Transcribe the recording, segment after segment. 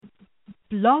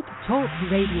Blog Talk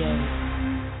Radio.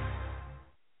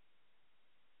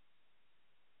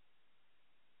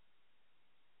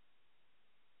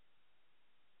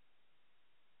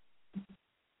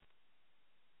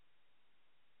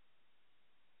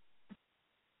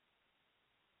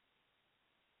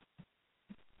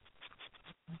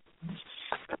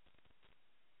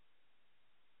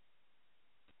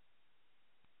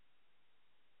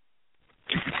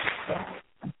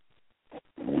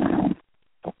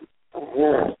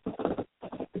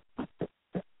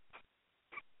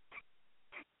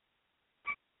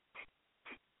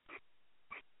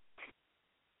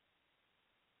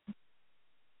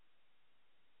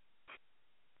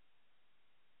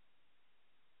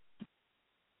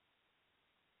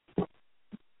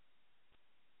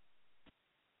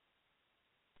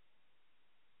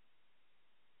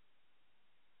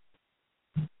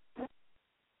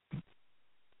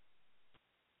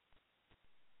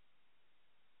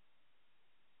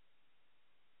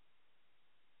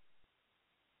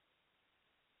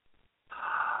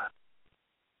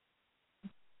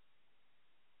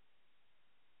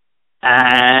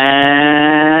 And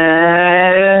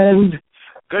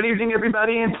good evening,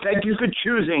 everybody, and thank you for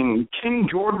choosing King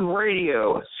Jordan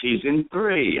Radio, Season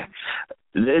 3.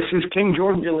 This is King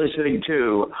Jordan you're listening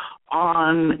to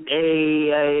on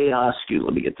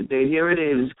let me get the date here. It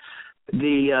is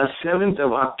the 7th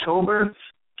of October,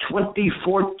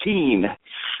 2014.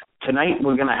 Tonight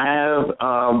we're going to have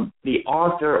the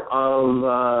author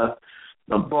of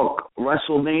the book,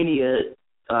 WrestleMania,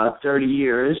 30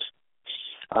 Years.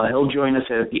 He'll join us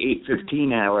at the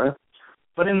 8:15 hour.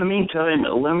 But in the meantime,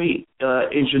 let me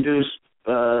introduce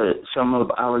some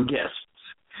of our guests.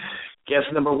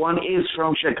 Guest number one is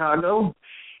from Chicago.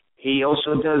 He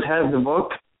also does have the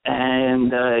book,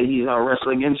 and he's our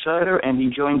wrestling insider, and he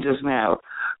joins us now.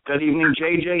 Good evening,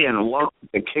 JJ, and welcome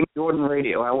to King Jordan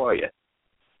Radio. How are you?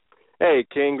 Hey,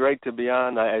 King, great to be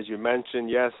on. As you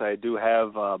mentioned, yes, I do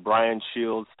have Brian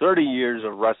Shields' 30 Years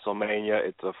of WrestleMania.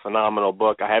 It's a phenomenal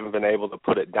book. I haven't been able to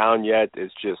put it down yet.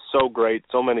 It's just so great,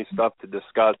 so many stuff to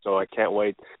discuss, so I can't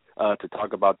wait to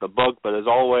talk about the book. But as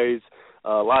always,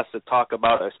 lots to talk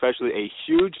about, especially a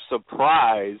huge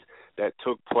surprise that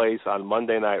took place on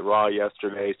Monday Night Raw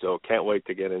yesterday, so can't wait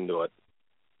to get into it.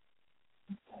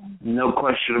 No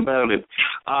question about it.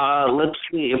 Let's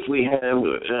see if we have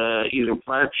either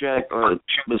Blackjack or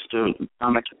Mr.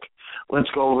 Dominic. Let's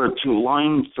go over to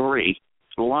line 3.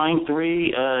 Line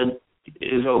 3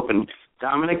 is open.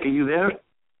 Dominic, are you there?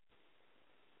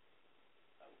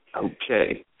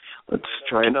 Okay. Let's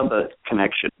try another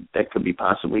connection. That could be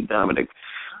possibly Dominic.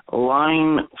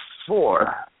 Line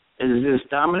 4. Is this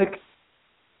Dominic?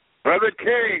 Brother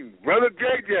King. Brother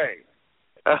JJ.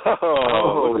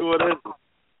 Oh, look who it is.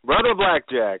 Brother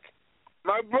Blackjack.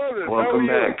 My brother, welcome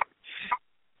back.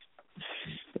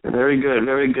 Very good,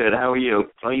 very good. How are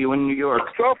you? Are you in New York?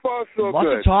 So far, so Lots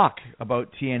good. Lots of talk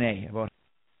about TNA.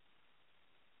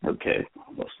 Okay,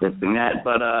 we'll stick to that.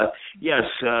 But, yes,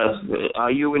 are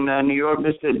you in New York,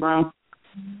 Mr. Brown?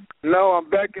 No,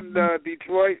 I'm back in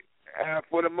Detroit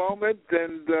for the moment,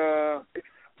 and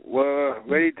we're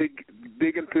ready to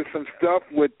dig into some stuff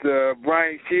with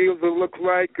Brian Shields, it looks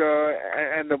like,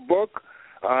 and the book.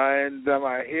 And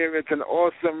I hear it's an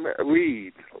awesome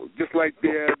read, just like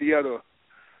the other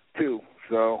two.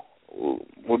 So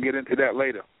we'll get into that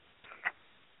later.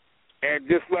 And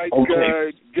just like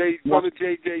Brother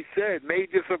JJ said,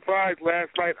 major surprise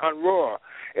last night on Raw.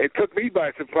 It took me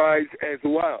by surprise as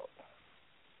well.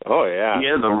 Oh, yeah.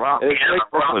 Yeah, the Rock.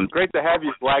 It's great to have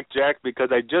you, Blackjack,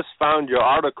 because I just found your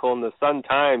article in the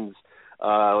Sun-Times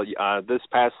this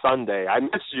past Sunday. I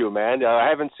missed you, man. I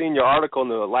haven't seen your article in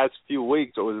the last few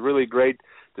weeks. It was really great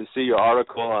to see your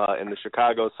article in the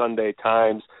Chicago Sunday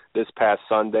Times this past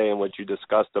Sunday and what you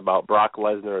discussed about Brock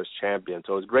Lesnar as champion.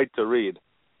 So it was great to read.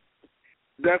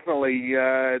 Definitely.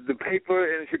 The paper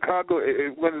in Chicago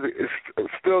is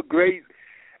still great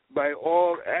by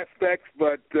all aspects,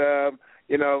 but,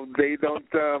 they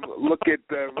don't look at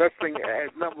wrestling as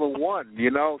number one,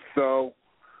 so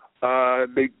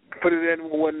they put it in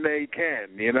when they can,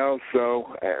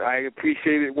 so I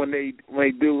appreciate it when they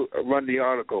do run the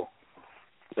article.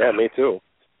 Yeah, me too.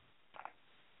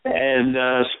 And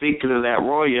speaking of that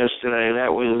Raw yesterday,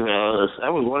 that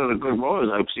was one of the good Raws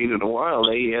I've seen in a while.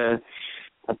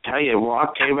 I tell you,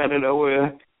 Rock came out of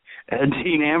nowhere. And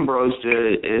Dean Ambrose,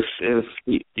 if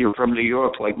you're from New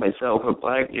York like myself or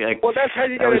Blackjack. Well, that's how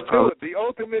you got to do it. The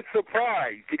ultimate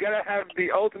surprise. You got to have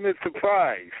the ultimate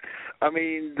surprise. I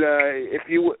mean, if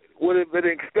you would have been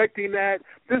expecting that,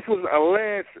 this was a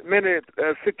last-minute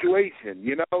situation,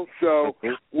 so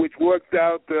which worked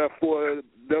out for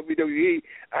WWE.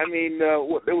 I mean,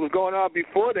 what was going on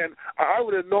before then, I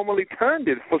would have normally turned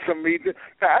it for some reason.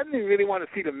 I didn't really want to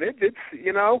see the midgets,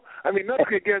 you know. I mean,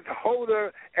 nothing against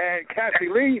Holder and Cassie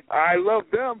Lee. I love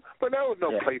them, but there was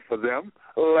no place for them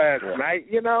last night.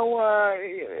 You know,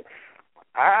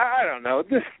 I don't know.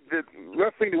 This the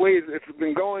wrestling, the way it's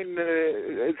been going,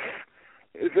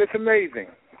 it's amazing.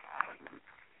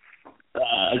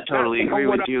 I totally agree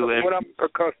with you. What I'm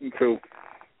accustomed to.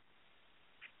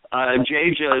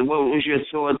 JJ, what was your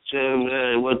thoughts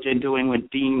of what they're doing with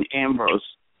Dean Ambrose?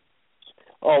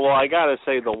 Oh, well, I got to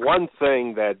say the one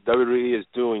thing that WWE is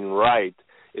doing right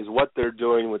is what they're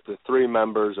doing with the three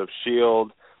members of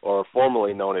S.H.I.E.L.D., or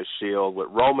formerly known as S.H.I.E.L.D., with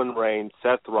Roman Reigns,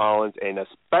 Seth Rollins, and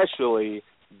especially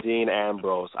Dean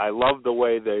Ambrose. I love the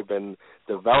way they've been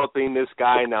developing this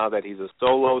guy now that he's a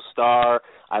solo star.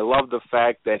 I love the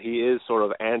fact that he is sort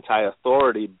of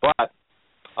anti-authority, but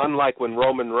unlike when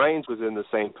Roman Reigns was in the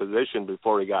same position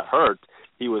before he got hurt,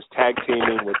 he was tag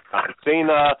teaming with John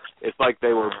Cena. It's like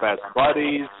they were best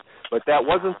buddies, but that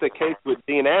wasn't the case with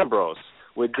Dean Ambrose.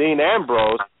 With Dean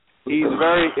Ambrose, he's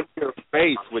very in your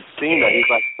face with Cena. He's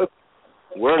like, look,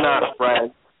 we're not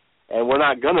friends, and we're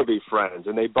not going to be friends.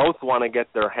 And they both want to get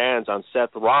their hands on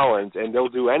Seth Rollins, and they'll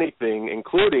do anything,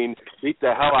 including beat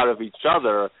the hell out of each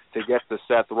other to get to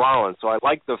Seth Rollins. So I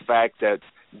like the fact that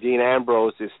Dean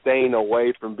Ambrose is staying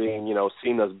away from being, you know,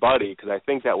 Cena's buddy, because I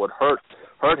think that would hurt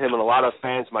him, and a lot of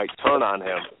fans might turn on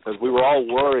him, because we were all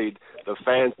worried the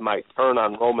fans might turn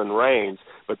on Roman Reigns,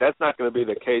 but that's not going to be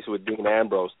the case with Dean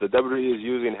Ambrose. The WWE is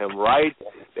using him right.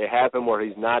 They have him where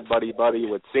he's not buddy-buddy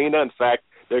with Cena. In fact,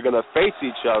 they're going to face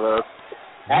each other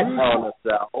at Hell in a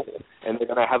Cell, and they're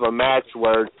going to have a match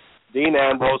where Dean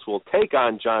Ambrose will take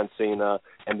on John Cena,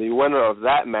 and the winner of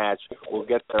that match will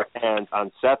get their hands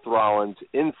on Seth Rollins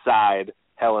inside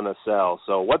Hell in a Cell.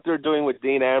 So what they're doing with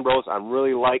Dean Ambrose, I'm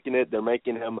really liking it. They're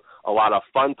making him a lot of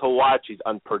fun to watch. He's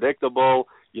unpredictable.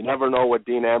 You never know what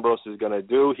Dean Ambrose is going to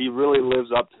do. He really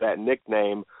lives up to that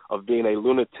nickname of being a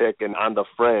lunatic and on the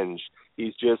fringe.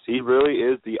 He really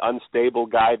is the unstable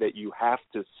guy that you have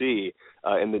to see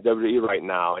in the WWE right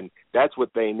now, and that's what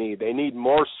they need. They need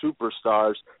more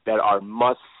superstars that are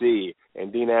must-see,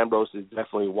 and Dean Ambrose is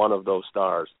definitely one of those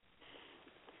stars.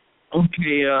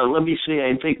 Okay, let me see.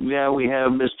 I think now we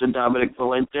have Mr. Dominic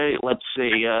Valente. Let's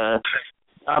see.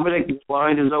 Dominic, the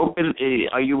line is open.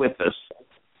 Are you with us?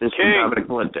 Mr. King. Dominic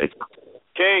Valente.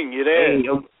 King, you there?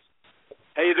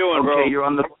 Hey, How you doing, bro? Okay, you're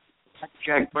on the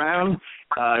Jack Brown,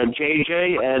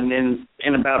 JJ, and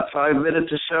in about 5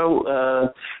 minutes or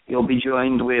so, you'll be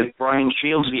joined with Brian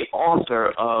Shields, the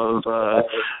author of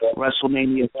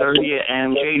WrestleMania 30.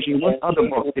 And JJ, what other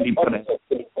book did he put in?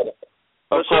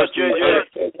 What's up,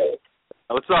 JJ?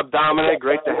 What's up, Dominic?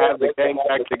 Great to have the gang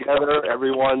back together.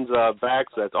 Everyone's back,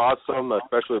 so that's awesome,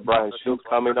 especially with Brian Shields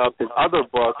coming up. His other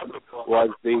book was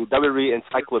the WWE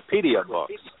Encyclopedia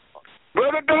books.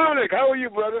 Brother Dominic, how are you,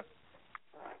 brother?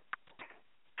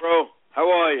 Bro, how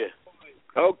are you?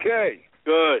 Okay.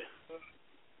 Good.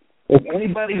 If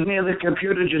anybody's near the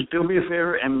computer, just do me a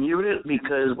favor and mute it,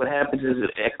 because what happens is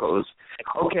it echoes.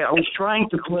 Okay, I was trying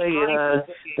to play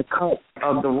the cut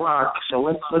of The Rock, so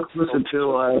let's listen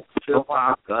to The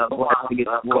Rock. We'll have to get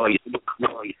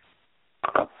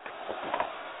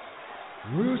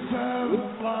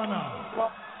Rusev Lana.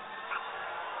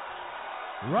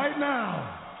 Right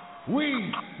now,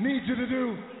 we need you to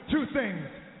do two things.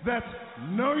 That's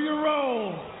know your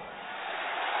role.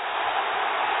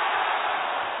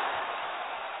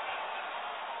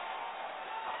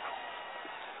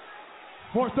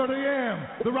 4:30 a.m.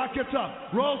 The Rock gets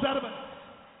up, rolls out of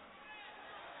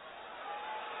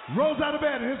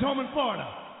bed in his home in Florida.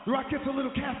 The Rock gets a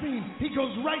little caffeine. He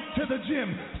goes right to the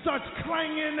gym, starts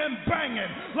clanging and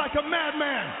banging like a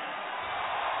madman.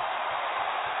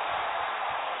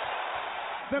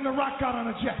 Then The Rock got on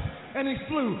a jet, and he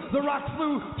flew. The Rock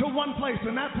flew to one place,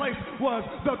 and that place was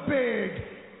the Big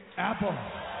Apple.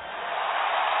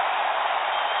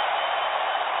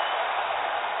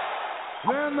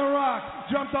 Then The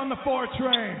Rock jumped on the 4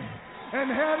 train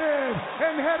and headed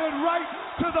right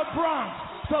to the Bronx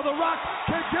so The Rock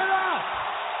can get out.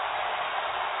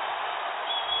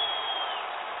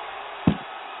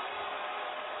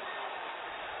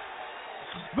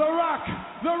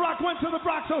 The Rock went to the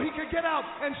Bronx so he could get out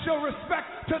and show respect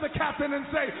to the captain and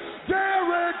say,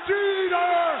 Derek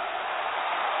Jeter!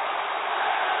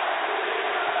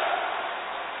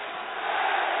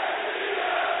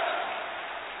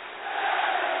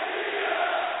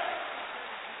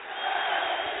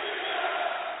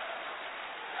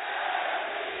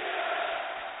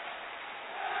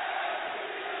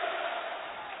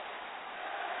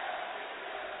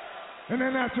 And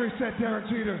then after he said Derek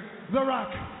Jeter, The Rock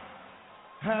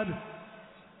had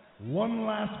one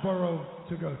last borough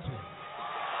to go to.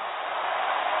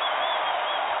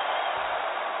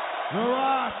 The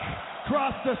Rock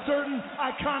crossed a certain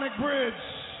iconic bridge.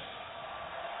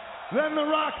 Then The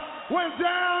Rock went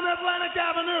down Atlantic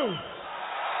Avenue.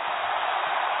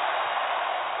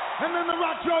 And then The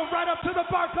Rock drove right up to the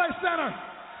Barclays Center.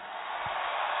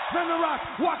 Then The Rock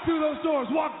walked through those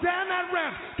doors, walked down that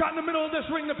ramp, got in the middle of this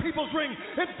ring, the People's Ring,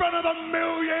 in front of the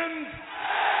millions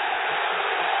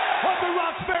of The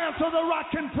Rock's fans, so The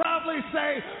Rock can proudly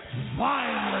say,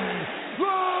 finally, The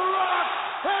Rock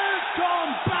has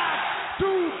come back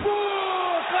to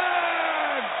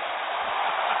Brooklyn!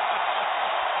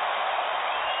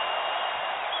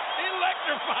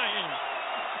 Electrifying.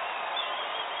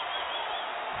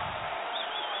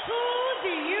 Who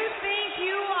do you think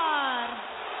you are?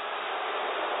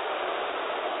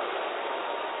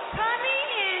 Coming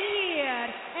in here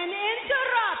and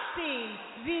interrupting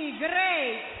the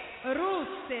great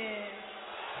Rusev.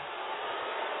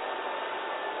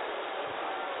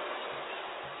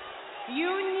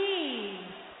 You need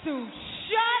to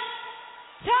shut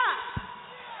up.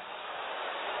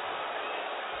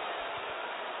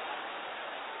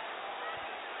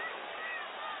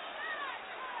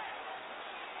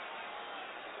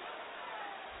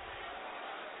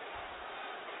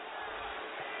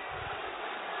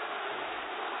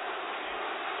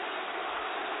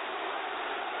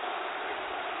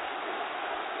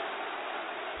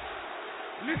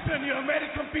 Listen, you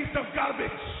American piece of garbage.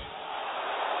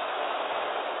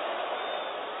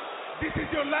 This is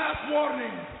your last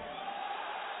warning.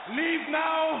 Leave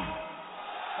now,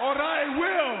 or I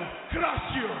will crush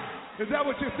you. Is that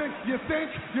what you think? You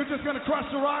think you're just going to crush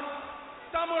The Rock?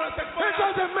 It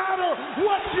doesn't matter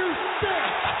what you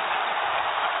think.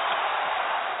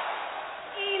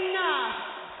 Enough.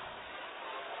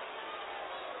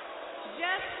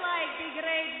 Just like the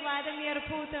great Vladimir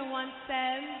Putin once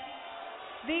said,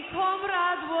 the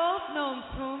comrade wolf knows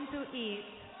whom to eat.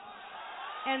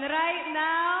 And right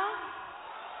now,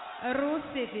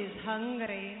 Rusev is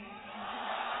hungry.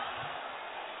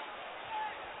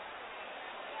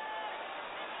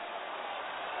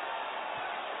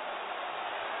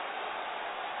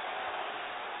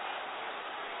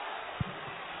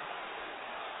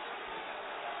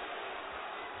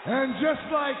 And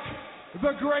just like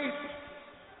the great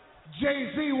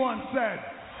Jay-Z once said,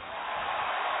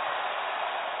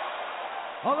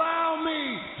 allow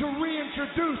me to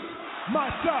reintroduce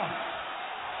myself.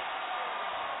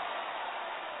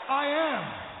 I am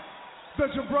the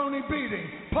jabroni beating,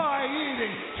 pie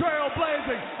eating,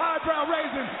 trailblazing, eyebrow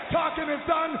raising, talking is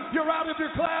done, you're out of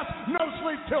your class, no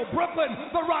sleep till Brooklyn,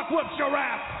 The Rock whips your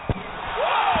ass.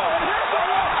 Whoa! And here's The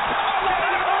Rock!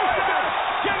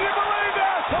 Can you believe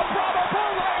that? A Bravo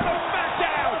Bull laying a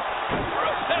smackdown!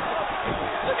 Rusev!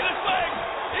 Look at his leg!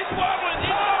 He's wobbling!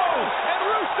 And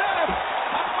Rusev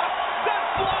sent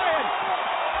flying!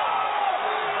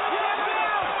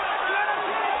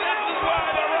 This is why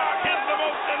The Rock is the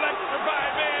most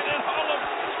electrified man in all of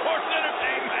sports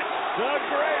entertainment. The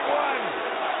great one!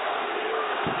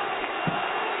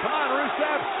 Come on,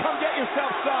 Rusev, come get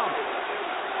yourself some.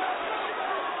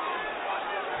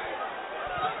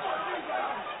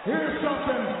 Here's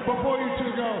something before you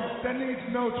two go that needs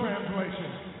no translation.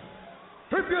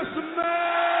 If you smell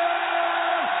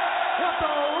what The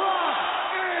Rock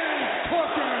is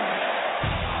cooking.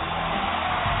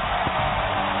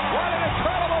 What an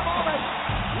incredible moment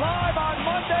live on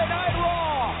Monday Night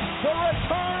Raw. The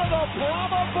return of the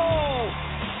Brahma Bull.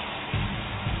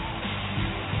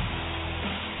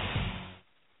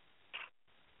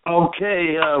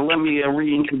 Okay, let me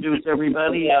reintroduce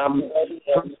everybody.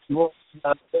 First of all,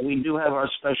 we do have our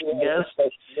special guest.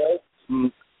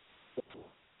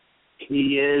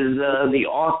 He is the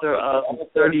author of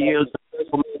 30 Years of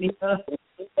WrestleMania,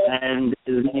 and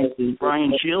his name is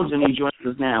Brian Shields, and he joins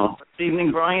us now. Good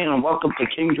evening, Brian, and welcome to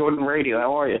King Jordan Radio.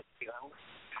 How are you?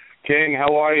 King,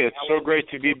 how are you? It's so great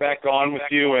to be back on with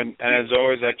you, and as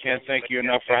always, I can't thank you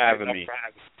enough for having me.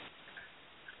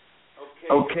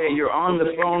 Okay, you're on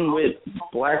the phone with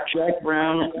Blackjack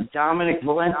Brown, Dominic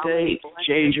Valente,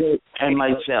 JJ, and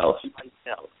myself.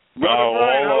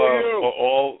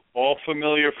 All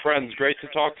familiar friends. Great to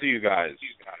talk to you guys.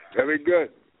 Very good.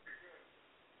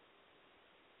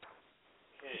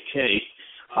 Okay.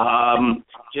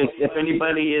 Just if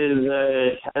anybody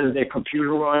has their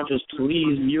computer on, just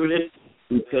please mute it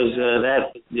because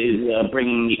that is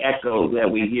bringing the echo that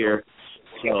we hear.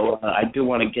 So I do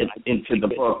want to get into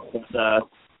the book.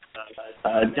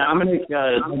 But, Dominic,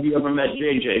 have you ever met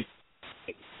JJ?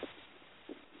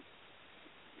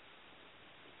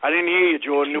 I didn't hear you,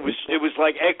 Jordan. It was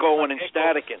like echoing and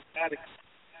staticking.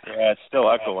 Yeah, it's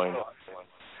still echoing.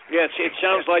 Yes, it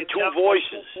sounds like two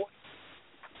voices.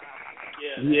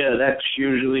 Yeah, that's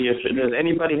usually if does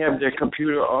anybody have their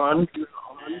computer on,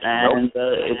 and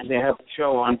if they have the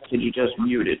show on, can you just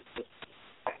mute it?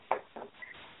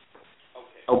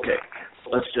 Okay,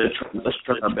 let's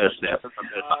try our best there.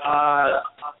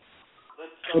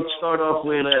 Let's start off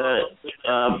with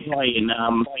Brian.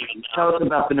 Tell us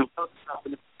about the new.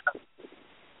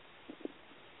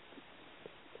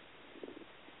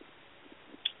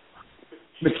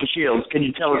 Mr. Shields, can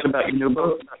you tell us about your new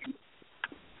book?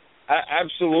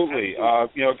 Absolutely.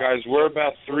 Guys, we're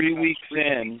about 3 weeks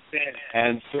in,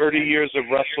 and 30 Years of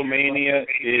WrestleMania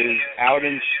is out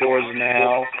in stores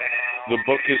now. The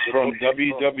book is from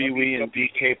WWE and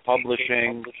DK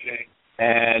Publishing,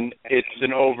 and it's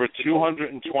an over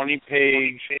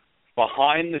 220-page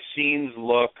behind-the-scenes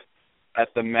look at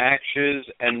the matches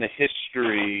and the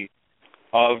history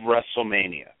of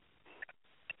WrestleMania.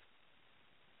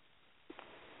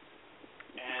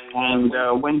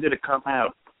 And when did it come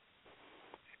out?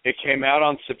 It came out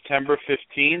on September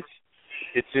 15th.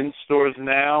 It's in stores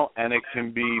now, and it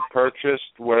can be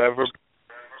purchased wherever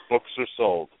books are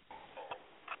sold.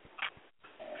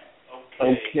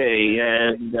 Okay,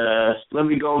 and let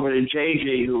me go over to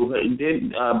JJ, who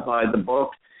did buy the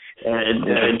book. And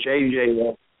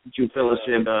JJ, could you fill us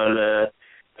in on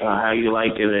how you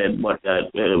like it and what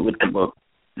with the book?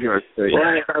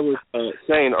 Brian, I was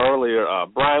saying earlier,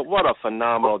 Brian, what a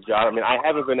phenomenal job. I mean, I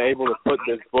haven't been able to put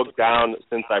this book down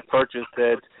since I purchased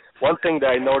it. One thing that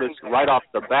I noticed right off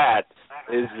the bat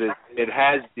is that it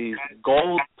has these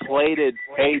gold-plated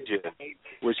pages,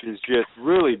 which is just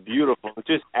really beautiful. It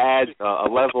just adds a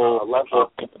level of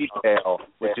detail,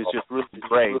 which is just really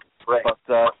great. But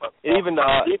even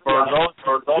for those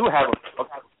who do have a book,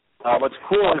 what's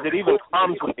cool is it even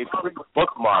comes with a free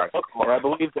bookmark. And I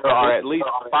believe there are at least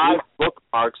 5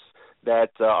 bookmarks that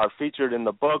are featured in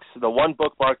the books. The one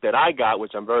bookmark that I got,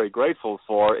 which I'm very grateful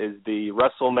for, is the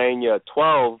WrestleMania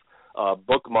 12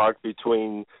 bookmark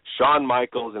between Shawn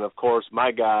Michaels and, of course,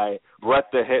 my guy, Bret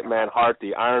the Hitman Hart,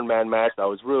 the Iron Man match. I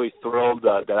was really thrilled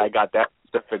that I got that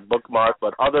specific bookmark,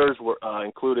 but others were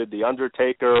included The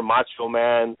Undertaker, Macho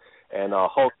Man, and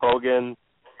Hulk Hogan.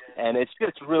 And it's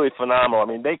just really phenomenal. I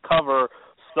mean, they cover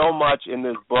so much in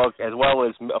this book, as well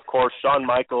as, of course, Shawn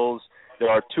Michaels. There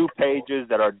are 2 pages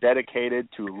that are dedicated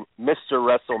to Mr.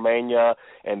 WrestleMania,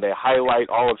 and they highlight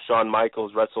all of Shawn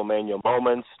Michaels' WrestleMania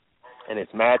moments and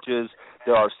its matches.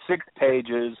 There are 6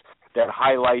 pages that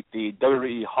highlight the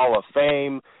WWE Hall of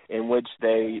Fame, in which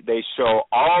they show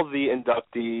all the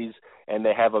inductees, and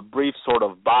they have a brief sort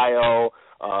of bio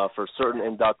for certain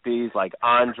inductees like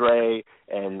Andre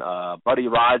and Buddy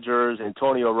Rogers,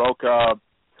 Antonio Rocca,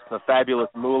 the Fabulous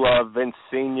Moolah, Vince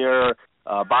Sr.,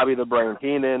 Bobby the Brain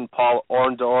Heenan, Paul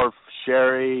Orndorff,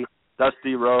 Sherry,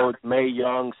 Dusty Rhodes, Mae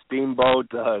Young,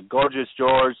 Steamboat, Gorgeous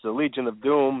George, the Legion of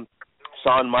Doom,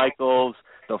 Shawn Michaels,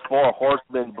 the Four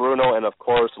Horsemen, Bruno, and, of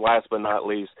course, last but not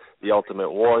least, the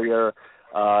Ultimate Warrior.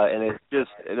 And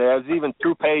there's even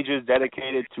 2 pages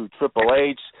dedicated to Triple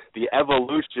H, the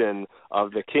evolution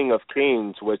of the King of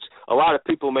Kings, which a lot of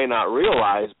people may not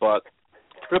realize, but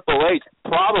Triple H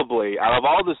probably, out of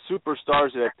all the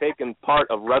superstars that have taken part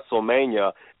of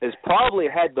WrestleMania, has probably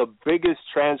had the biggest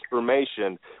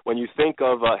transformation when you think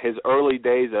of his early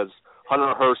days as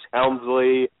Hunter Hearst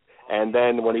Helmsley, and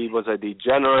then when he was a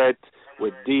degenerate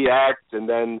with DX, and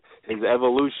then his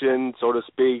evolution, so to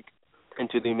speak,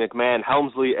 into the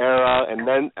McMahon-Helmsley era, and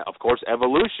then, of course,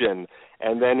 Evolution.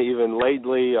 And then even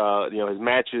lately, his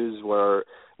matches were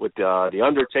with The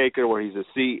Undertaker, where he's a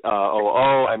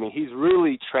COO. I mean, he's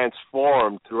really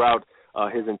transformed throughout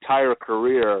his entire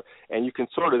career, and you can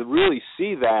sort of really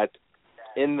see that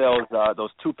in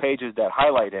those 2 pages that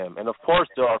highlight him. And, of course,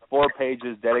 there are 4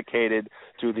 pages dedicated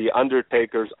to The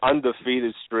Undertaker's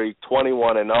undefeated streak,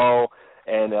 21-0,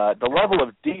 and the level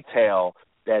of detail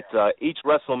that each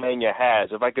WrestleMania has.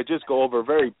 If I could just go over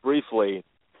very briefly,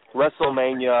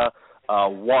 WrestleMania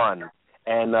 1,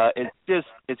 and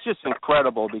it's just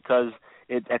incredible because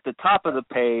at the top of the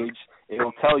page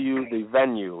it'll tell you the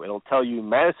venue. It'll tell you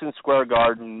Madison Square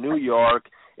Garden, New York,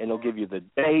 and it'll give you the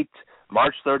date,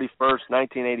 March 31st,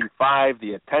 1985,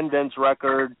 the attendance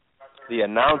record, the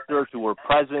announcers who were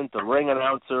present, the ring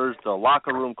announcers, the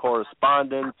locker room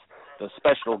correspondents, the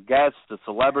special guests, the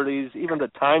celebrities, even the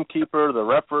timekeeper, the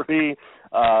referee,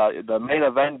 the main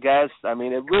event guest. I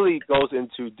mean, it really goes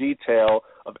into detail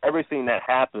of everything that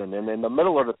happened. And in the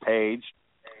middle of the page,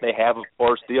 they have, of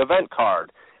course, the event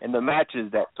card and the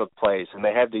matches that took place. And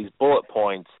they have these bullet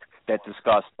points that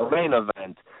discussed the main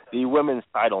event, the women's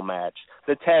title match,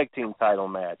 the tag team title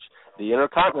match, the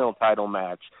Intercontinental title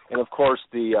match, and, of course,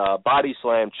 the Body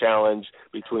Slam challenge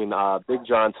between Big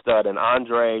John Studd and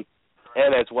Andre,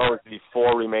 and as well as the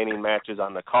 4 remaining matches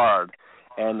on the card.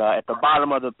 And at the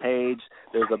bottom of the page,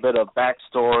 there's a bit of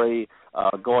backstory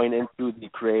going into the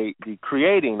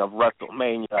creating of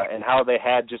WrestleMania and how they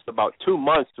had just about 2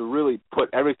 months to really put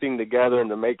everything together and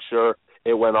to make sure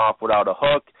it went off without a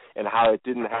hook, and how it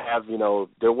didn't have,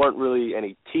 there weren't really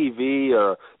any TV,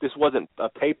 or this wasn't a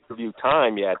pay-per-view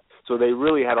time yet. So they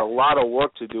really had a lot of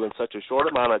work to do in such a short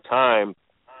amount of time,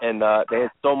 and they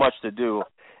had so much to do.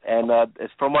 And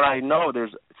from what I know,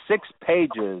 there's 6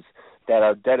 pages that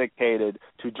are dedicated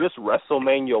to just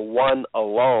WrestleMania 1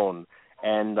 alone.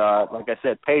 And like I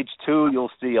said, page 2,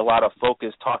 you'll see a lot of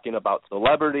focus talking about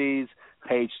celebrities.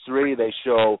 Page 3, they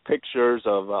show pictures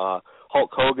of Hulk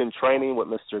Hogan training with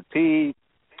Mr. T.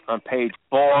 On page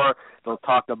 4, they'll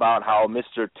talk about how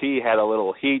Mr. T had a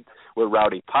little heat with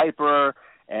Rowdy Piper,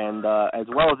 and as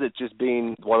well as it just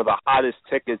being one of the hottest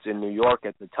tickets in New York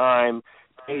at the time.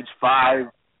 Page 5,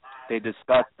 they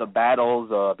discuss the battles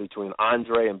between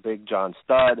Andre and Big John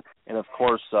Studd. And, of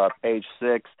course, page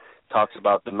 6 talks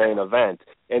about the main event.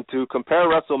 And to compare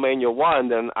WrestleMania 1,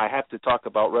 then I have to talk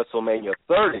about WrestleMania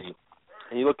 30.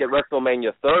 And you look at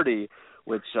WrestleMania 30,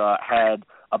 which had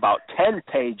about 10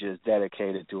 pages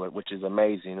dedicated to it, which is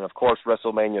amazing. And, of course,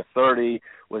 WrestleMania 30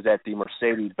 was at the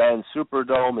Mercedes-Benz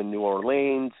Superdome in New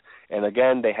Orleans. And,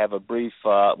 again, they have a brief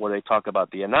where they talk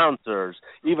about the announcers,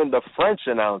 even the French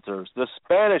announcers, the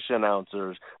Spanish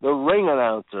announcers, the ring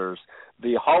announcers,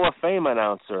 the Hall of Fame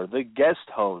announcer, the guest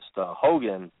host,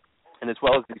 Hogan, and as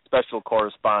well as the special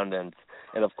correspondents,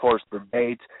 and, of course, the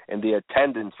date and the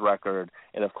attendance record,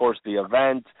 and, of course, the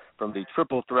event from the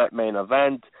Triple Threat main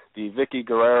event, the Vicky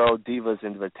Guerrero Divas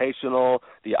Invitational,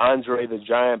 the Andre the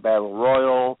Giant Battle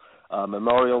Royal,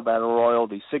 Memorial Battle Royal,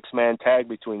 the 6-man tag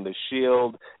between the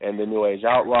Shield and the New Age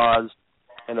Outlaws,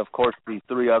 and, of course, the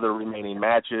 3 other remaining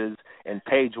matches. And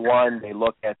page 1, they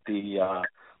look at the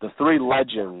 3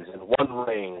 legends in one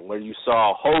ring, where you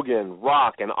saw Hogan,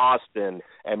 Rock, and Austin.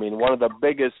 I mean, one of the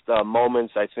biggest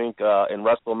moments, I think, in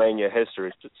WrestleMania history,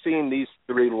 is seeing these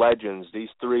 3 legends, these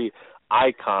 3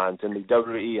 icons in the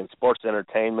WWE and sports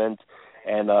entertainment.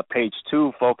 And page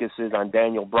 2 focuses on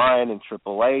Daniel Bryan and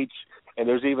Triple H. And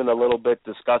there's even a little bit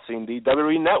discussing the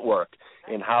WWE Network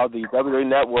and how the WWE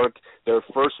Network, their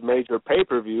first major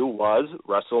pay-per-view was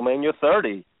WrestleMania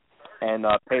 30. And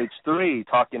page 3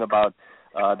 talking about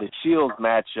the Shield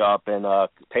matchup, and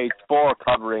page 4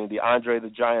 covering the Andre the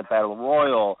Giant Battle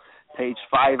Royal. Page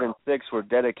 5 and 6 were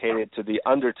dedicated to the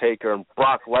Undertaker and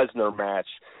Brock Lesnar match.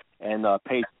 And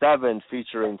page 7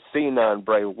 featuring Cena and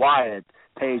Bray Wyatt.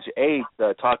 Page 8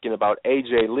 talking about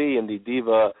AJ Lee and the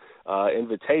Diva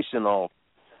Invitational.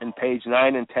 And page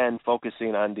 9 and 10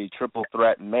 focusing on the Triple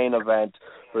Threat main event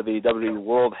for the WWE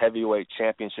World Heavyweight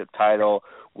Championship title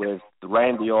with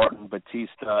Randy Orton,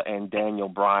 Batista, and Daniel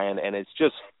Bryan. And it's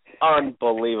just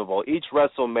unbelievable. Each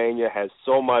WrestleMania has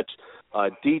so much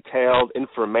detailed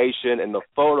information, and the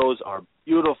photos are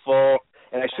beautiful.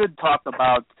 And I should talk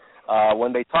about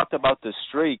when they talked about the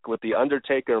streak with The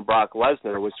Undertaker and Brock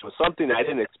Lesnar, which was something I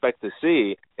didn't expect to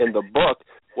see in the book,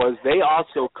 was they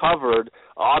also covered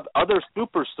other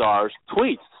superstars'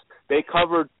 tweets. They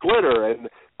covered Twitter and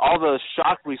all the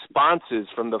shock responses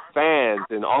from the fans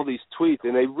and all these tweets,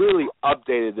 and they really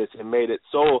updated this and made it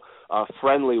so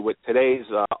friendly with today's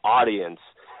audience.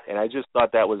 And I just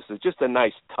thought that was just a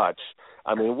nice touch.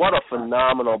 I mean, what a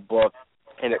phenomenal book,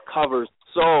 and it covers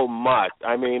so much.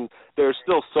 I mean, there's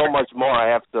still so much more I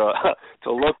have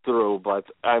to look through, but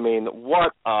I mean,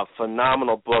 what a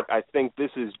phenomenal book. I think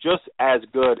this is just as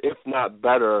good, if not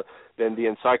better, than the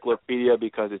encyclopedia,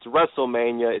 because it's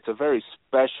WrestleMania. It's a very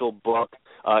special book.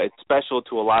 It's special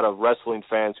to a lot of wrestling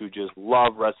fans who just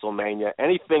love WrestleMania.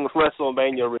 Anything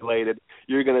WrestleMania related,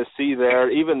 you're going to see there.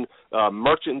 Even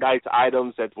merchandise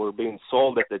items that were being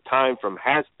sold at the time, from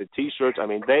hats to T-shirts. I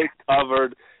mean, they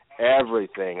covered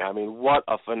everything. I mean, what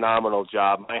a phenomenal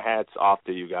job. My hat's off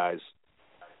to you guys.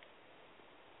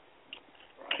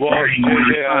 Well,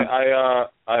 JJ,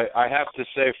 I have to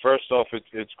say, first off,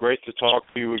 it's great to talk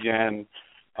to you again.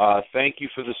 Thank you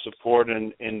for the support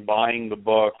in buying the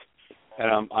book.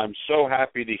 And I'm so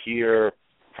happy to hear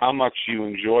how much you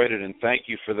enjoyed it, and thank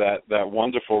you for that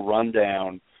wonderful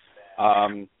rundown.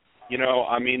 You know,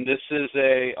 I mean, this is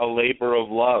a labor of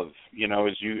love. You know,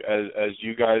 as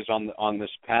you guys on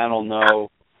this panel know,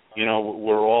 you know,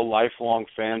 we're all lifelong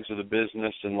fans of the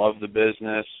business and love the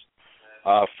business.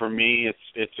 For me,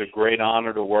 it's a great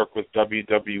honor to work with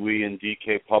WWE and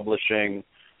DK Publishing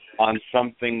on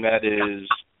something that is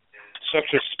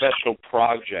such a special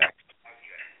project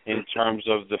in terms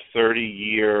of the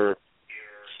 30-year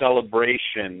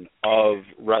celebration of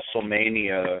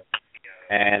WrestleMania,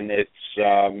 and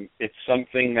it's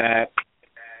something that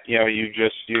you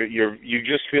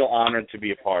just feel honored to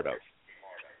be a part of.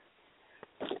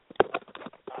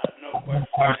 No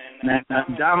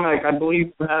question. Dominic, I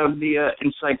believe you have the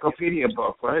encyclopedia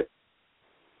book, right?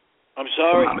 I'm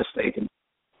sorry? If I'm not mistaken.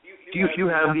 You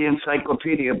have the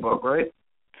encyclopedia book, right?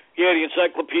 Yeah, the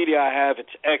encyclopedia I have,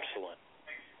 it's excellent.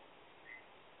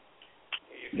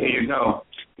 There you go.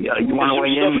 Yeah, you want to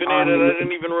weigh There's some in stuff in on there that I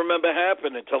didn't even remember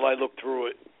happened until I looked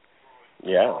through it.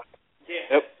 Yeah.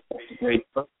 Yep. Great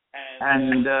book.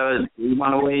 And you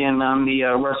want to weigh in on the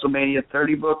WrestleMania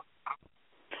 30 book?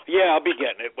 Yeah, I'll be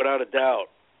getting it, without a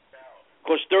doubt. Of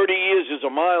course, 30 years is a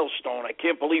milestone. I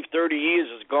can't believe 30 years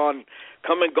has come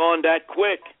and gone that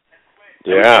quick.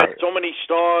 Yeah. So many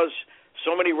stars,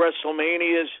 so many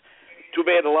WrestleManias. Too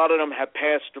bad a lot of them have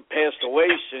passed away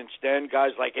since then.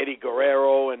 Guys like Eddie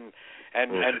Guerrero and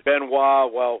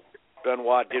Benoit. Well,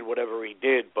 Benoit did whatever he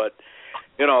did, but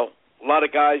a lot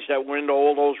of guys that were into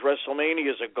all those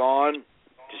WrestleManias are gone,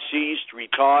 deceased,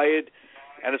 retired,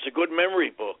 and it's a good memory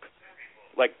book.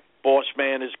 Like Boss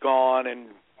Man is gone, and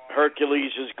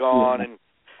Hercules is gone, and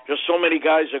just so many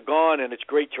guys are gone, and it's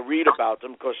great to read about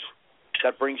them because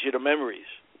that brings you to memories.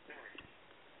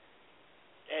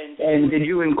 And did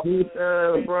you include,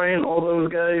 Brian, all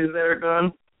those guys that are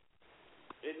gone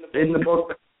in the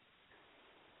book?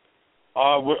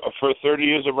 For 30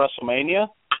 years of WrestleMania?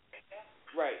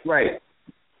 Right.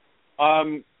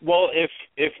 Well,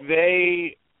 if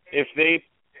they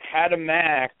had a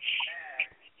match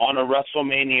on a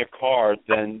WrestleMania card,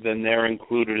 then they're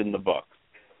included in the book.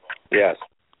 Yes,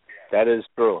 that is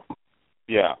true.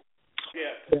 Yeah.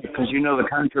 Because the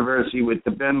controversy with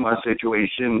the Benoit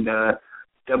situation,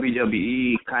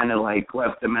 WWE kind of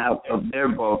left them out of their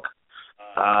book.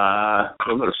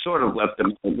 Sort of left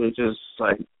them. It was just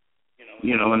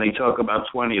when they talk about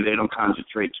 20, they don't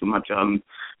concentrate too much on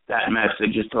that match. They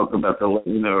just talk about the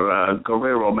Lesnar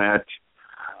Guerrero match.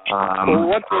 Well,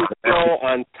 what they show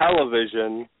on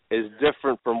television is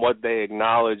different from what they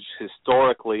acknowledge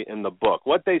historically in the book.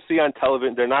 What they see on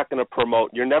television, they're not going to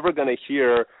promote. You're never going to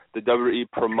hear the WWE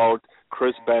promote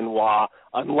Chris Benoit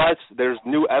unless there's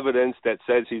new evidence that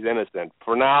says he's innocent.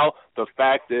 For now, the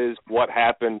fact is what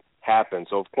happened.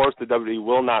 So, of course, the WWE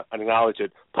will not acknowledge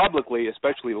it publicly,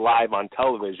 especially live on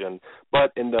television.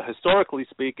 But historically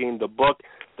speaking, the book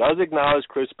does acknowledge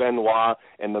Chris Benoit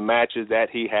and the matches that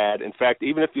he had. In fact,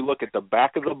 even if you look at the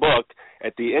back of the book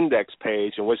at the index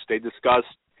page in which they discuss,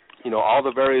 all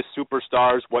the various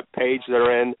superstars, what page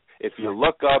they're in, if you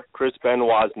look up Chris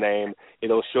Benoit's name,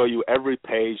 it'll show you every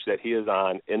page that he is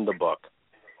on in the book.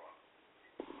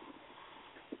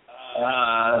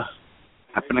 I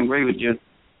can agree with you.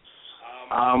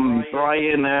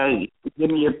 Brian, give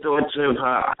me your thoughts of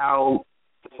how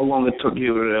long it took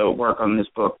you to work on this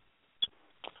book.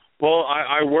 Well,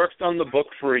 I worked on the book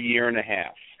for a year and a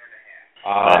half.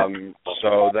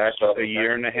 So that's a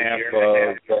year and a half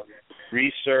of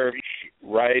research,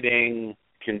 writing,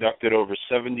 conducted over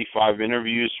 75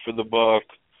 interviews for the book.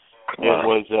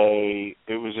 Wow.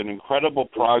 It was an incredible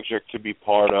project to be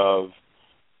part of.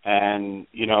 And,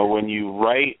 when you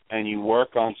write and you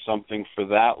work on something for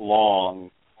that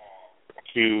long,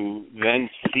 to then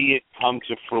see it come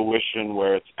to fruition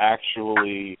where it's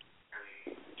actually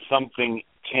something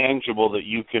tangible that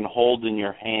you can hold in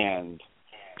your hand,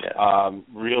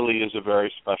 really is a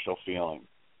very special feeling.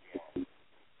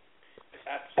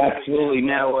 Absolutely.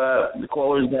 Now, the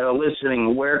callers that are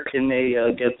listening, where can they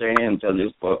get their hands on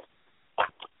this book?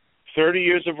 30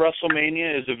 Years of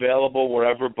WrestleMania is available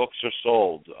wherever books are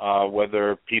sold,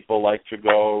 whether people like to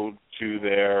go to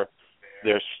their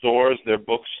stores, their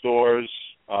bookstores,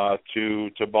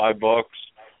 to buy books,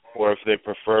 or if they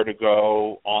prefer to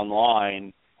go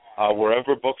online,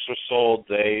 wherever books are sold,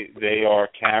 they are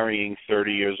carrying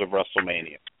 30 Years of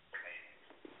WrestleMania.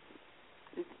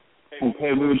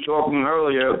 Okay, we were talking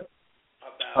earlier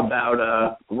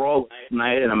about Raw last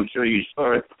night, and I'm sure you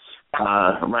saw it.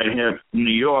 Right here in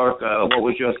New York. What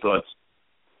was your thoughts?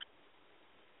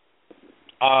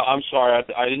 I'm sorry,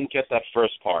 I didn't get that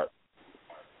first part.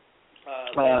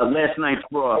 Last night's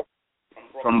Raw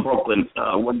from Brooklyn.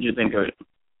 What did you think of it?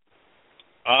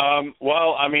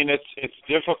 Well, I mean, it's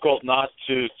difficult not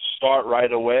to start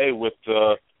right away with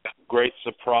the great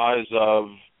surprise of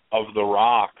The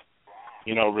Rock,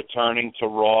 returning to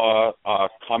Raw,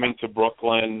 coming to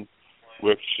Brooklyn,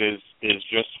 which is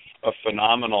just a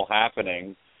phenomenal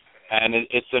happening, and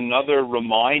it's another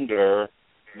reminder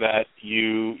that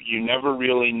you never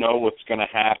really know what's going to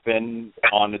happen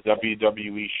on a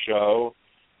WWE show,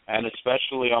 and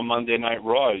especially on Monday Night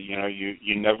Raw.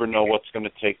 You never know what's going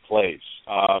to take place.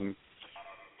 I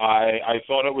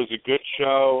thought it was a good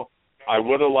show. I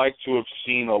would have liked to have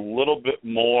seen a little bit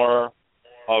more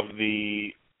of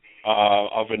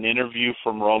an interview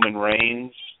from Roman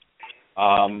Reigns.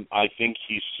 I think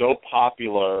he's so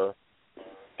popular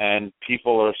and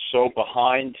people are so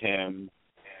behind him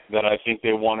that I think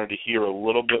they wanted to hear a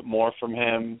little bit more from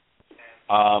him.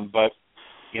 But,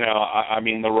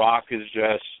 The Rock is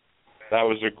that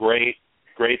was a great,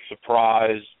 great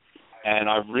surprise. And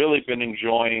I've really been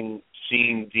enjoying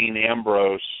seeing Dean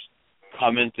Ambrose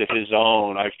come into his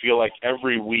own. I feel like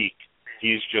every week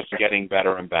he's just getting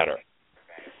better and better.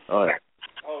 Oh,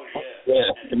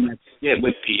 yeah. And that's it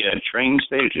with the train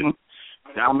station.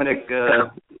 Dominic,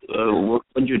 what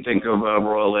did you think of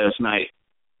Raw last night?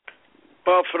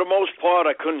 Well, for the most part,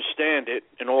 I couldn't stand it,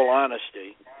 in all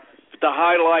honesty. But the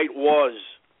highlight was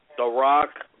The Rock,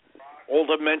 all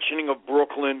the mentioning of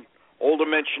Brooklyn, all the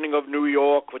mentioning of New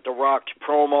York with The Rock's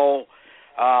promo.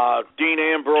 Dean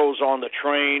Ambrose on the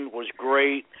train was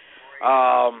great.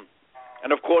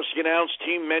 And, of course, the announce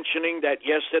team mentioning that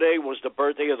yesterday was the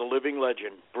birthday of the living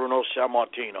legend, Bruno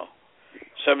Sammartino.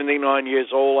 79 years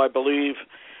old, I believe.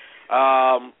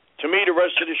 To me, the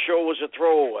rest of the show was a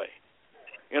throwaway.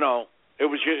 It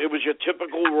was your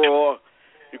typical Raw.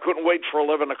 You couldn't wait for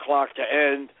 11 o'clock to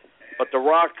end. But The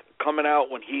Rock coming out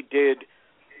when he did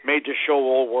made the show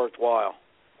all worthwhile.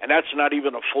 And that's not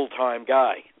even a full-time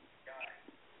guy.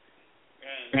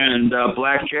 And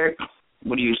Blackjack,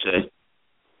 what do you say?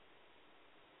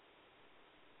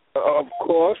 Of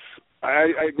course. I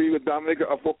agree with Dominic,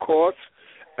 of course.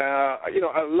 I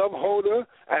love Hoda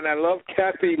and I love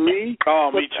Kathy Lee.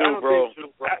 Oh, me too, bro.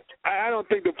 I don't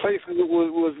think the place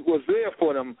was there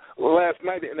for them last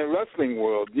night in the wrestling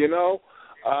world.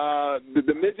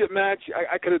 The midget match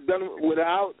I could have done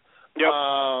without. Yep.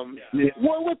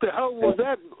 What the hell was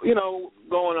that?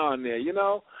 Going on there.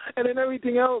 And then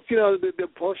everything else. They're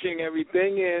pushing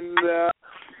everything and.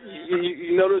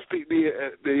 You notice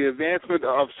the advancement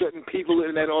of certain people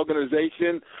in that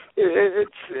organization.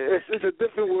 It's a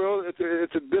different world.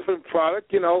 It's a different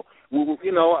product.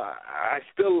 I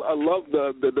still love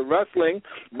the wrestling,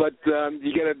 but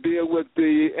you got to deal with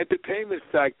the entertainment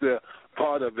factor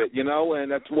part of it,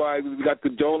 and that's why we got the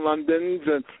Joe Londons,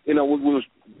 and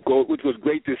which was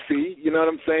great to see. You know what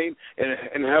I'm saying?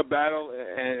 And her battle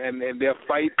and their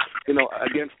fight,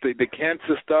 against the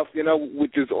cancer stuff,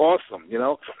 which is awesome.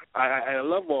 I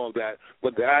love all that,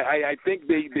 but I think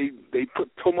they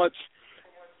put too much.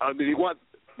 They want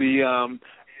the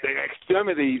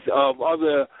extremities of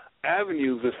other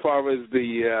avenues as far as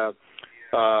the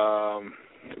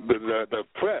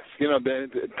press,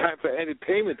 the type of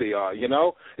entertainment they are.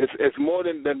 It's more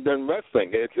than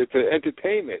wrestling. It's an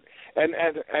entertainment. And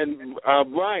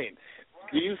Brian,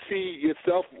 do you see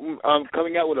yourself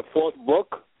coming out with a fourth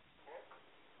book?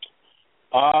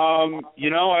 I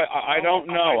don't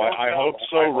know. I hope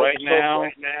so. Right now,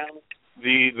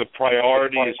 the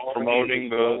priority is promoting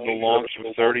the launch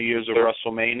of 30 years of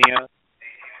WrestleMania.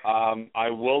 I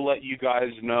will let you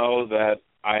guys know that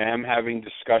I am having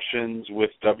discussions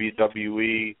with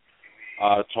WWE,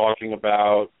 talking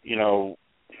about,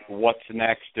 what's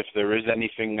next, if there is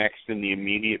anything next in the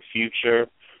immediate future.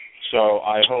 So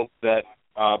I hope that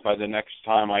by the next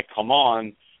time I come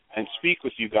on and speak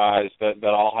with you guys, that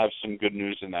I'll have some good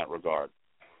news in that regard.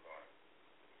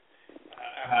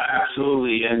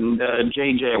 Absolutely. And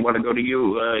JJ, I want to go to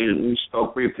you. We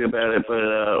spoke briefly about it, but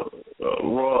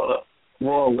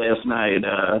Raw last night,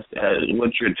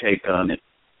 what's your take on it?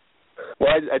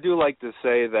 Well, I do like to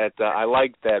say that I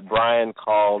like that Brian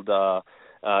called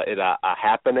it a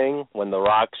happening when The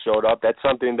Rock showed up. That's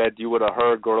something that you would have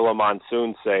heard Gorilla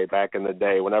Monsoon say back in the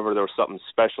day. Whenever there was something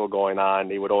special going on,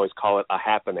 he would always call it a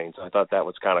happening. So I thought that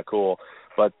was kind of cool.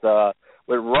 But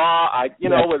with Raw,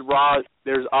 with Raw,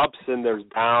 there's ups and there's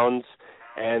downs.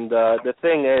 And the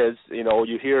thing is,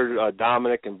 you hear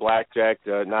Dominic and Blackjack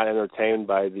not entertained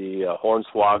by the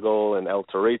Hornswoggle and El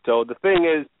Torito. The thing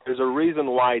is, there's a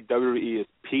reason why WWE is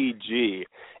PG,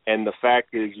 and the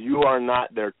fact is you are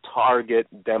not their target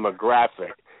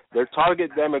demographic. Their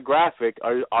target demographic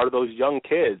are those young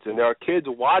kids, and there are kids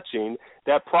watching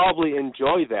that probably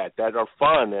enjoy that are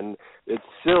fun, and it's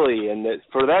silly, and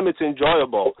for them it's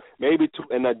enjoyable. Maybe to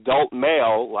an adult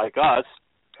male like us,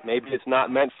 maybe it's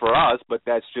not meant for us, but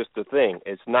that's just the thing.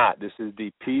 It's not. This is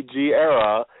the PG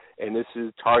era, and this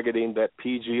is targeting that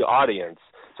PG audience.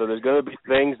 So there's going to be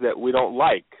things that we don't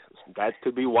like. That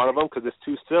could be one of them because it's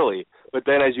too silly. But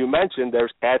then, as you mentioned,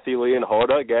 there's Kathy Lee and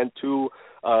Hoda, again, two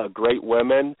great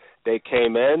women. They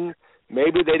came in.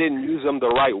 Maybe they didn't use them the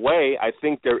right way. I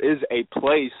think there is a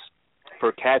place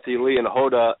for Kathy Lee and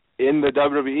Hoda in the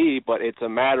WWE, but it's a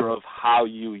matter of how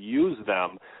you use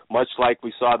them, much like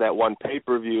we saw that one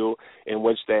pay-per-view in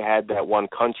which they had that one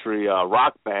country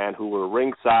rock band who were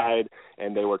ringside,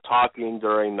 and they were talking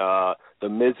during the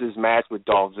Miz's match with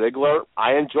Dolph Ziggler.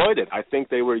 I enjoyed it. I think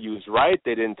they were used right.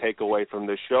 They didn't take away from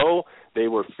the show. They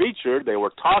were featured. They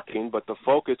were talking, but the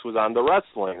focus was on the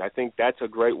wrestling. I think that's a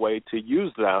great way to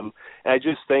use them. And I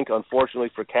just think,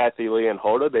 unfortunately for Kathy Lee and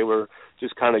Hoda, they were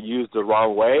just kind of used the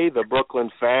wrong way. The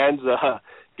Brooklyn fans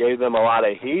gave them a lot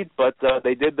of heat, but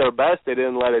they did their best. They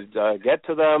didn't let it get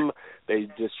to them. They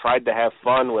just tried to have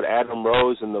fun with Adam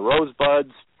Rose and the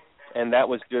Rosebuds. And that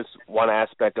was just one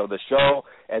aspect of the show.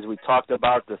 As we talked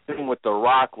about, the thing with The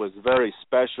Rock was very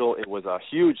special. It was a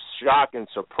huge shock and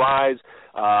surprise.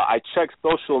 I checked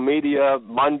social media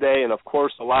Monday, and, of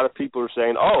course, a lot of people are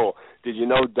saying, oh, did you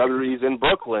know WWE's in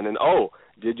Brooklyn? And, oh,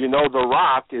 did you know The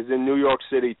Rock is in New York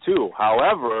City, too?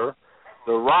 However,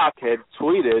 The Rock had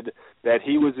tweeted that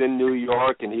he was in New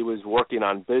York and he was working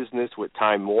on business with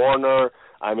Time Warner.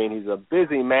 I mean, he's a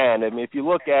busy man. I mean, if you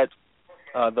look at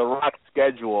The Rock's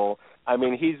schedule, I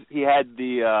mean, he had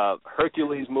the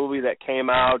Hercules movie that came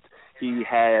out. He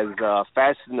has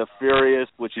Fast and the Furious,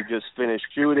 which he just finished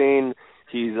shooting.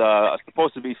 He's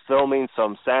supposed to be filming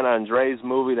some San Andreas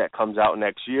movie that comes out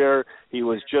next year. He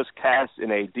was just cast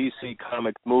in a DC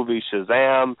Comics movie,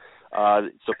 Shazam.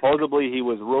 Supposedly he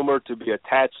was rumored to be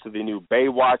attached to the new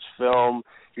Baywatch film.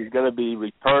 He's going to be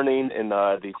returning in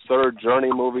the third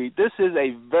Journey movie. This is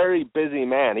a very busy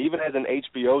man. He even has an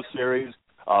HBO series,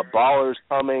 Ballers,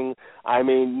 coming. I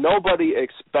mean, nobody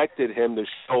expected him to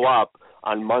show up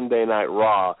on Monday Night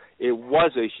Raw. It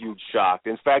was a huge shock.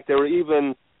 In fact, there were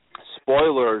even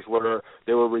spoilers where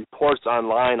there were reports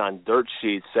online on dirt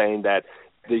sheets saying that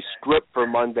the script for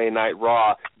Monday Night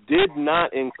Raw did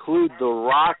not include The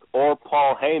Rock or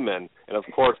Paul Heyman. And, of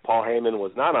course, Paul Heyman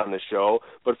was not on the show.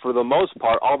 But for the most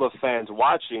part, all the fans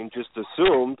watching just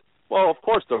assumed, well, of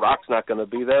course, The Rock's not going to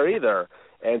be there either.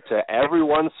 And to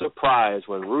everyone's surprise,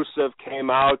 when Rusev came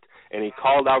out and he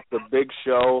called out the Big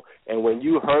Show, and when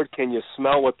you heard, can you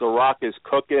smell what The Rock is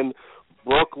cooking,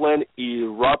 Brooklyn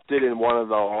erupted in one of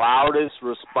the loudest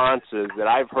responses that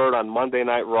I've heard on Monday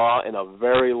Night Raw in a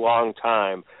very long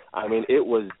time. I mean, it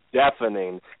was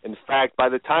deafening. In fact, by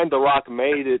the time The Rock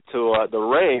made it to the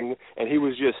ring and he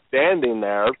was just standing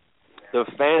there, the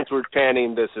fans were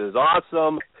chanting, "This is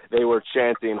awesome." They were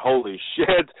chanting, "Holy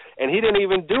shit." And he didn't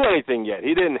even do anything yet.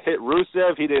 He didn't hit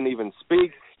Rusev. He didn't even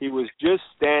speak. He was just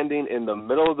standing in the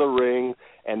middle of the ring,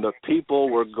 and the people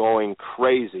were going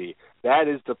crazy. That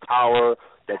is the power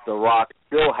that The Rock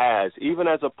still has, even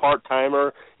as a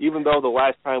part-timer, even though the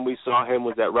last time we saw him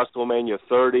was at WrestleMania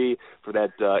 30 for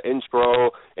that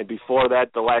intro, and before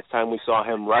that, the last time we saw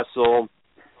him wrestle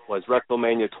was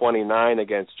WrestleMania 29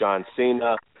 against John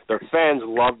Cena. The fans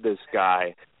love this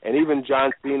guy. And even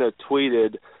John Cena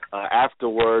tweeted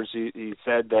afterwards, he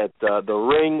said that the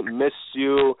ring missed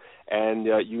you and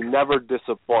you never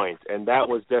disappoint. And that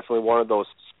was definitely one of those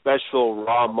special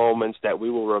Raw moments that we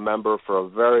will remember for a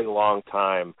very long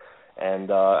time.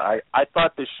 And I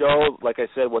thought the show, like I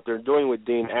said, what they're doing with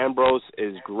Dean Ambrose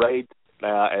is great.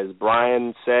 As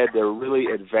Brian said, they're really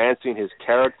advancing his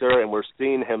character, and we're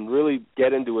seeing him really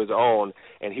get into his own,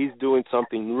 and he's doing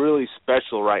something really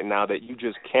special right now that you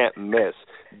just can't miss.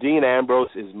 Dean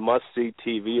Ambrose is must-see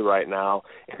TV right now,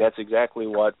 and that's exactly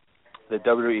what the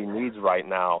WWE needs right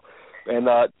now. And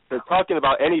they're talking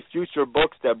about any future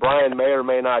books that Brian may or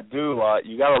may not do.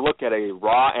 You got to look at a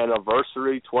Raw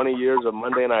anniversary, 20 years of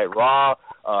Monday Night Raw,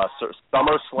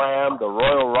 SummerSlam, the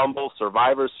Royal Rumble,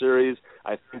 Survivor Series.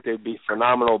 I think they'd be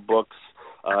phenomenal books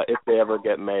if they ever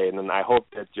get made, and I hope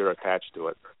that you're attached to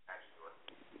it.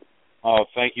 Oh,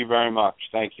 thank you very much.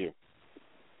 Thank you.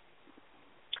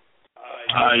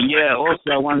 Yeah,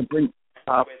 also I want to bring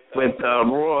up with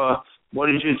Raw. What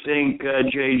did you think,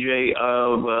 JJ,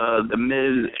 of The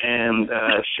Miz and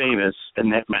Sheamus in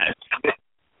that match?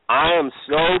 I am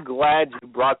so glad you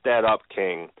brought that up,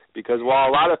 King, because while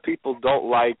a lot of people don't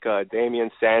like Damian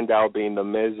Sandow being The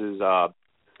Miz's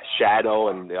shadow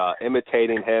and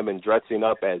imitating him and dressing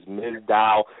up as Miz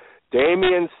Dow,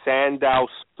 Damian Sandow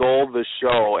stole the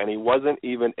show, and he wasn't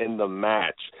even in the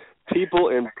match. People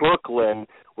in Brooklyn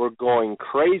were going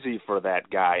crazy for that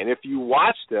guy, and if you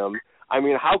watched him, I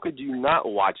mean, how could you not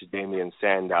watch Damian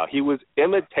Sandow? He was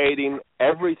imitating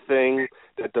everything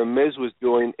that The Miz was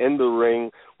doing in the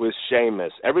ring with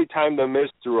Sheamus. Every time The Miz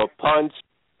threw a punch,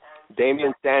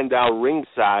 Damian Sandow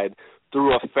ringside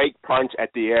threw a fake punch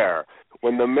at the air.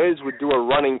 when The Miz would do a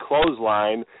running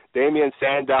clothesline, Damien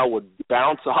Sandow would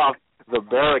bounce off the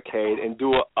barricade and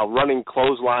do a running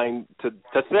clothesline to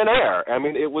thin air. I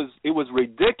mean, it was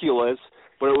ridiculous,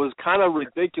 but it was kind of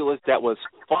ridiculous that was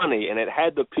funny, and it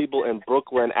had the people in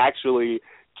Brooklyn actually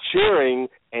cheering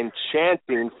and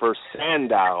chanting for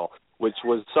Sandow, which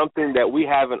was something that we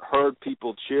haven't heard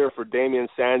people cheer for Damien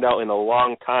Sandow in a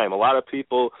long time. A lot of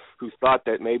people who thought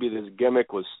that maybe this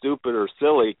gimmick was stupid or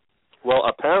silly, well,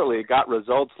 apparently it got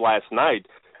results last night,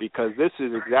 because this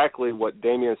is exactly what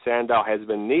Damien Sandow has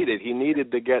been needed. He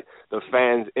needed to get the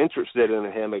fans interested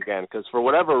in him again, because for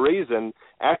whatever reason,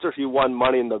 after he won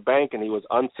Money in the Bank and he was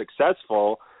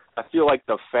unsuccessful, I feel like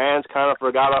the fans kind of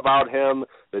forgot about him.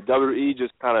 The WWE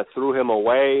just kind of threw him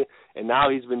away, and now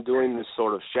he's been doing this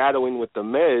sort of shadowing with The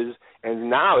Miz, and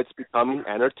now it's becoming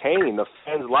entertaining. The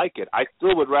fans like it. I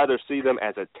still would rather see them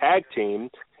as a tag team.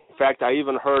 In fact, I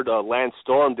even heard Lance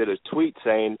Storm did a tweet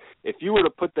saying, if you were to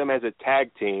put them as a tag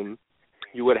team,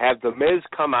 you would have The Miz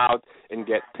come out and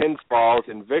get pinfalls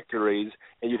and victories,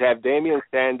 and you'd have Damien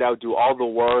Sandow do all the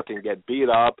work and get beat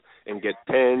up and get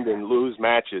pinned and lose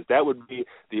matches. That would be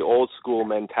the old school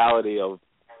mentality of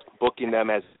booking them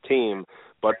as a team.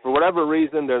 But for whatever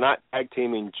reason, they're not tag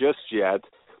teaming just yet.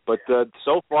 But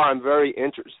so far, I'm very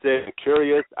interested and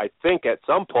curious. I think at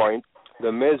some point,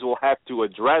 The Miz will have to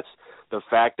address the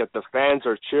fact that the fans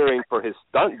are cheering for his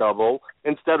stunt double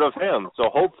instead of him. So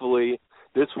hopefully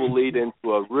this will lead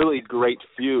into a really great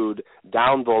feud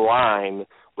down the line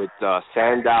with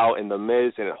Sandow and The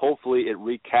Miz, and hopefully it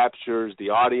recaptures the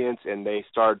audience and they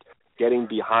start getting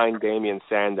behind Damien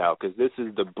Sandow, because this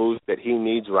is the boost that he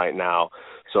needs right now.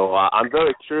 So I'm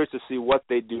very curious to see what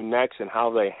they do next and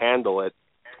how they handle it.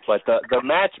 But the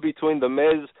match between The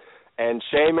Miz and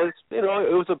Sheamus, it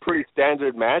was a pretty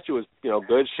standard match. It was,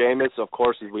 good. Sheamus, of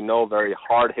course, as we know, very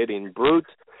hard-hitting brute.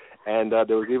 And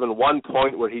there was even one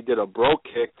point where he did a bro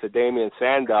kick to Damien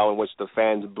Sandow in which the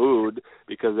fans booed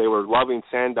because they were loving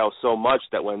Sandow so much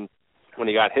that when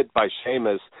he got hit by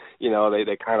Sheamus,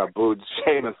 they kind of booed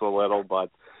Sheamus a little. But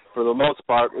for the most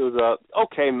part, it was a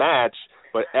okay match.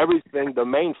 But everything, the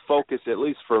main focus, at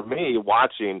least for me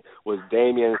watching, was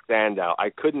Damien Sandow. I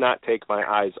could not take my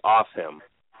eyes off him.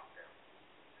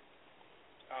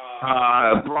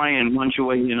 Brian, why don't you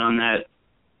weigh in on that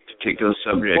particular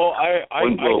subject? Well, I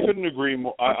couldn't agree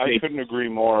more. I couldn't agree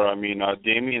more. I mean,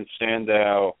 Damien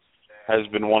Sandow has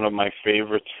been one of my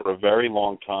favorites for a very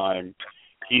long time.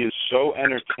 He is so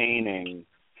entertaining,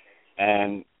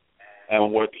 and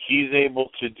what he's able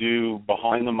to do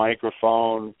behind the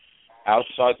microphone,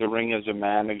 outside the ring as a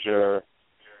manager,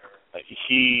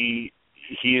 he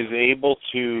is able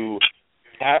to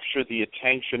capture the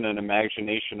attention and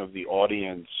imagination of the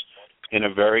audience in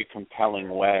a very compelling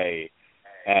way.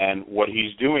 And what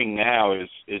he's doing now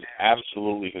is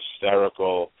absolutely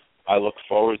hysterical. I look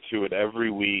forward to it every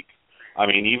week. I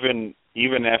mean,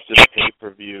 even after the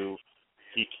pay-per-view,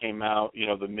 he came out,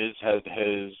 The Miz had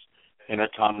his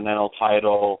Intercontinental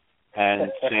title,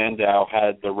 and Sandow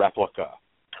had the replica.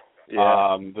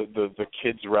 Yeah. The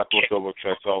kid's replica, which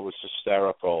I thought was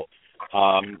hysterical.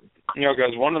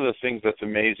 Guys, one of the things that's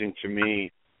amazing to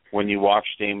me when you watch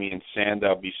Damien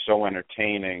Sandow be so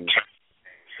entertaining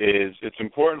is it's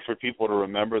important for people to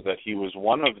remember that he was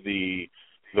one of the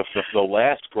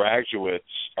last graduates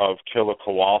of Killer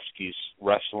Kowalski's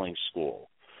wrestling school.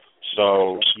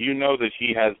 So that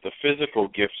he has the physical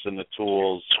gifts and the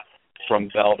tools from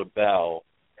bell to bell,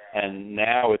 and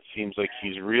now it seems like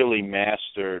he's really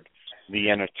mastered the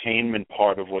entertainment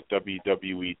part of what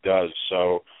WWE does.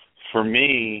 So for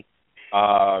me,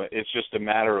 it's just a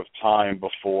matter of time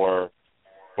before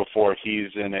he's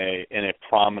in a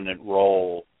prominent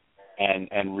role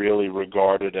and really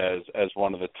regarded as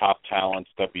one of the top talents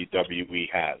WWE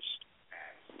has.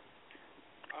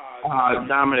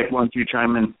 Dominic, why don't you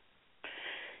chime in?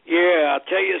 Yeah, I'll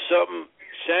tell you something.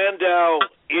 Sandow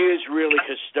is really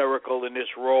hysterical in this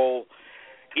role.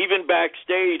 Even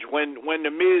backstage, when The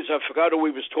Miz, I forgot who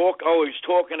he was talking. Oh, he was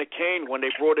talking to Kane when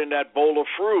they brought in that bowl of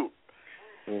fruit.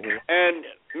 Mm-hmm. And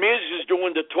Miz is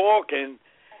doing the talking,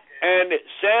 and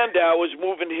Sandow is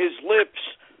moving his lips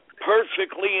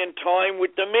perfectly in time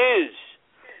with The Miz.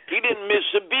 He didn't miss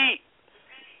a beat.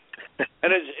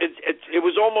 And it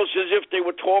was almost as if they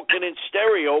were talking in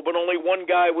stereo, but only one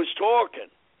guy was talking.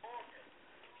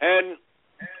 And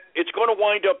it's going to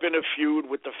wind up in a feud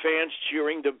with the fans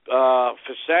cheering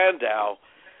for Sandow.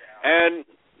 And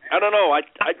I don't know.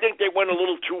 I think they went a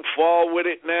little too far with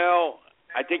it now.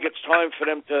 I think it's time for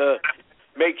them to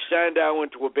make Sandow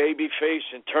into a babyface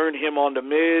and turn him on The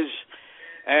Miz.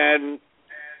 And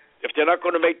if they're not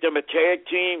going to make them a tag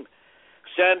team,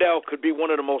 Sandow could be one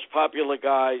of the most popular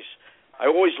guys I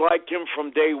always liked him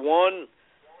from day one.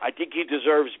 I think he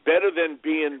deserves better than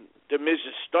being the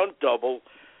Miz's stunt double,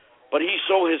 but he's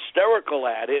so hysterical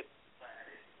at it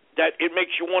that it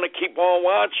makes you want to keep on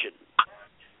watching.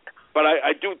 But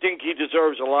I do think he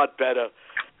deserves a lot better.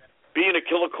 Being a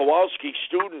Killer Kowalski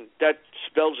student, that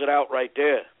spells it out right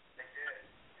there.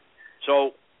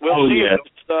 So we'll see if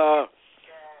it's,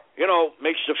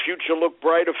 makes the future look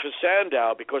brighter for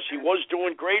Sandow, because he was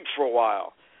doing great for a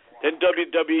while. Then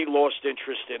WWE lost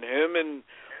interest in him, and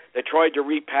they tried to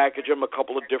repackage him a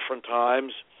couple of different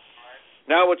times.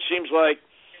 Now it seems like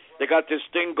they got this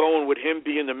thing going with him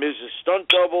being the Miz's stunt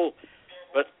double,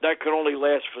 but that can only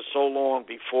last for so long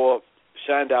before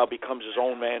Sandow becomes his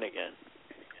own man again.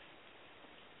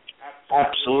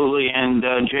 Absolutely, and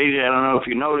JJ, I don't know if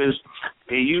you noticed,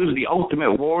 he used the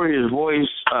Ultimate Warrior's voice,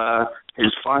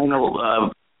 his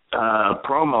final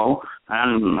promo,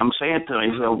 and I'm saying to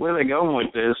myself, where are they going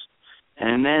with this?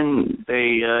 And then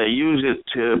they use it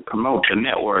to promote the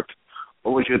network.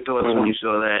 What was your thoughts when you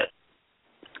saw that?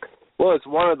 Well, it's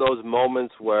one of those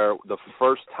moments where the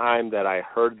first time that I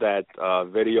heard that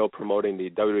video promoting the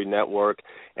WWE Network,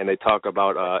 and they talk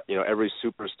about every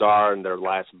superstar and their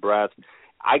last breath,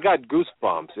 I got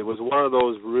goosebumps. It was one of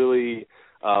those really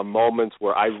moments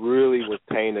where I really was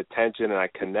paying attention, and I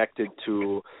connected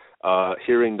to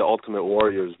hearing the Ultimate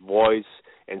Warrior's voice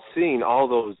and seeing all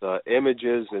those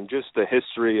images and just the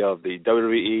history of the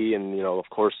WWE. And, of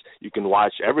course, you can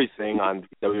watch everything on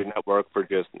the WWE Network for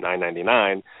just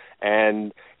 $9.99.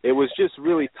 And it was just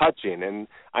really touching. And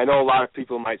I know a lot of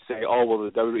people might say, oh, well,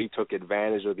 the WWE took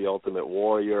advantage of the Ultimate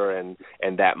Warrior and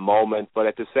that moment. But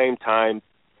at the same time,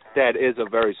 that is a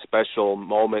very special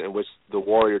moment in which the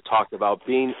Warrior talked about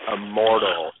being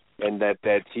immortal, and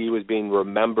that he was being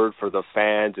remembered for the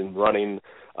fans and running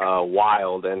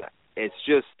wild. And it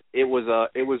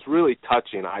was really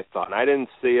touching, I thought. And I didn't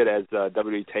see it as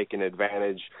WWE taking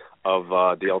advantage of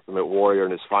the Ultimate Warrior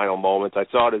in his final moments. I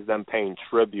saw it as them paying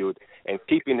tribute and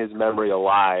keeping his memory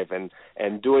alive,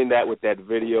 and doing that with that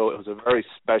video. It was a very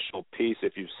special piece.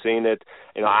 If you've seen it,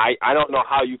 I don't know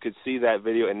how you could see that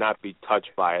video and not be touched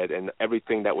by it, and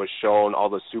everything that was shown, all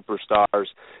the superstars,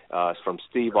 from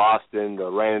Steve Austin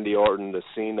to Randy Orton to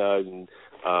Cena and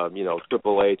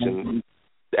Triple H and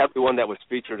everyone that was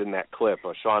featured in that clip,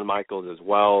 Shawn Michaels as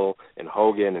well, and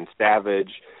Hogan and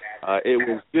Savage. It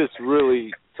was just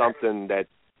really something that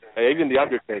even The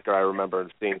Undertaker, I remember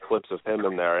seeing clips of him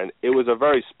in there, and it was a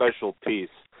very special piece.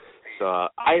 So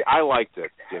I liked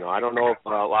it. I don't know if a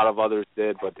lot of others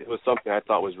did, but it was something I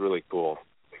thought was really cool.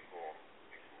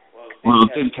 Well, it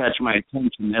did catch my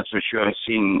attention, that's for sure,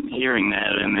 hearing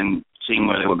that and then seeing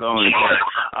where they were going with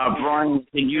that. Brian,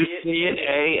 did you see it,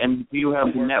 A, and do you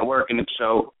have the network, and if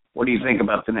so, what do you think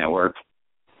about the network?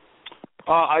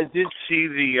 I did see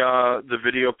the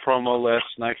video promo last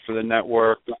night for the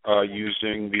network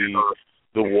using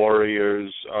the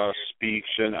Warriors speech,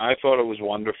 and I thought it was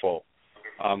wonderful.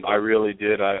 I really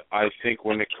did. I think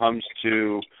when it comes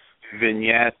to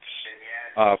vignettes,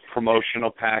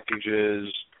 promotional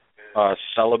packages,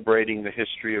 celebrating the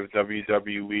history of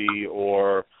WWE,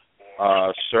 or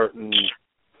certain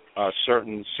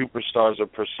superstars or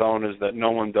personas, that no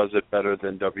one does it better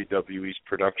than WWE's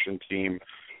production team.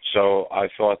 So I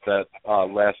thought that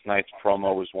last night's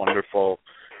promo was wonderful.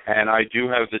 And I do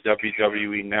have the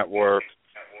WWE Network.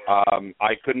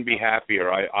 I couldn't be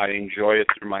happier. I enjoy it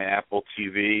through my Apple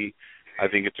TV. I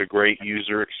think it's a great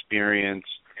user experience.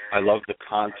 I love the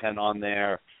content on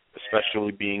there,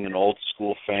 especially being an old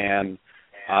school fan.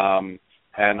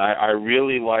 And I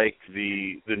really like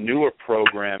the newer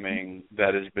programming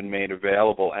that has been made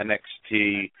available.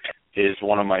 NXT is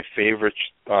one of my favorite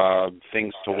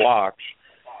things to watch,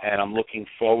 and I'm looking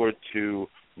forward to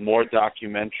more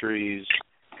documentaries,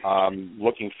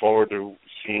 looking forward to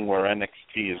seeing where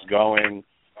NXT is going.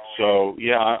 So,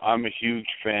 yeah, I'm a huge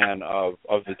fan of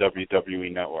the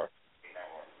WWE Network.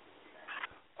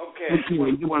 Okay,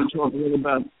 we do want to talk a little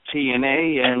about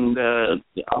TNA and the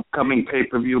upcoming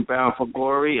pay-per-view Bound for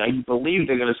Glory. I believe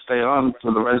they're going to stay on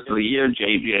for the rest of the year,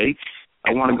 JJ.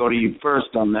 I want to go to you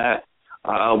first on that.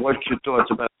 What's your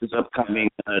thoughts about this upcoming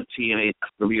TNA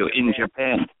pay-per-view in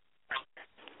Japan?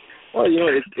 Well,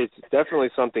 it's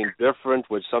definitely something different,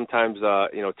 which sometimes,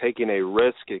 taking a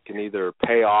risk, it can either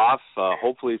pay off.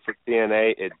 Hopefully for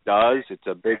TNA, it does. It's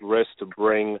a big risk to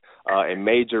bring a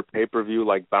major pay-per-view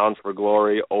like Bound for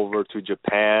Glory over to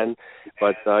Japan.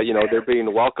 But, they're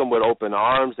being welcomed with open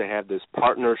arms. They have this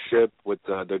partnership with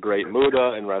the Great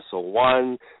Muta and Wrestle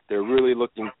One. They're really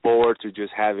looking forward to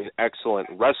just having excellent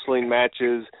wrestling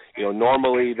matches.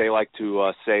 Normally they like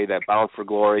to say that Bound for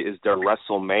Glory is their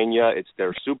WrestleMania. It's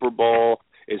their Super Bowl.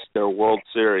 It's their World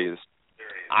Series.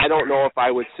 I don't know if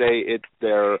I would say it's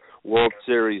their World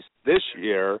Series this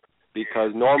year,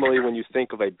 because normally when you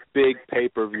think of a big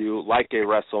pay-per-view like a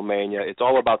WrestleMania, it's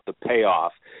all about the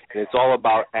payoff, and it's all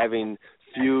about having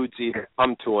feuds either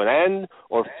come to an end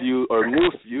or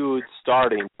new feuds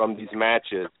starting from these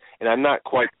matches. And I'm not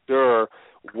quite sure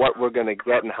what we're going to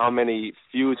get and how many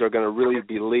feuds are going to really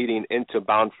be leading into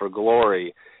Bound for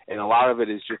Glory. And a lot of it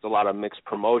is just a lot of mixed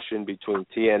promotion between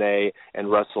TNA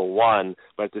and Wrestle One.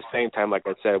 But at the same time, like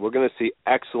I said, we're going to see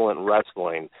excellent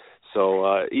wrestling. So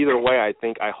either way,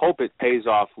 I hope it pays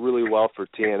off really well for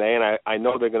TNA, and I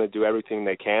know they're going to do everything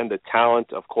they can. The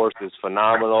talent, of course, is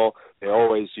phenomenal. They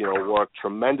always, work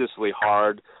tremendously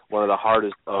hard, one of the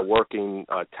hardest working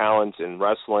talents in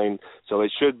wrestling. So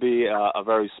it should be a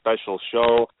very special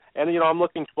show, and, I'm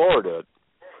looking forward to it.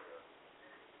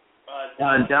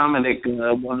 Dominic,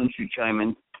 why don't you chime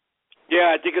in?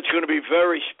 Yeah, I think it's going to be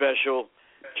very special.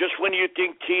 Just when you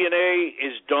think TNA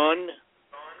is done,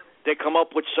 they come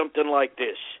up with something like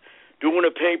this. Doing a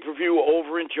pay-per-view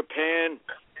over in Japan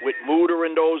with Muta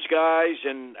and those guys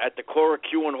and at the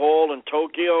Korakuen Hall in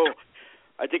Tokyo,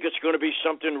 I think it's going to be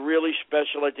something really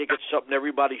special. I think it's something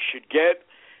everybody should get.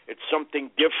 It's something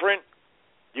different.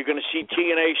 You're going to see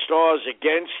TNA stars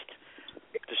against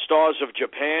the stars of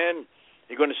Japan.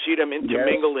 You're going to see them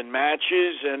intermingle in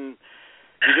matches, and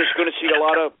you're just going to see a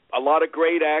lot of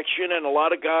great action and a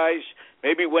lot of guys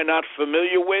maybe we're not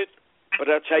familiar with, but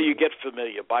that's how you get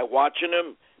familiar, by watching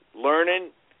them,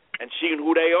 learning, and seeing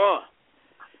who they are.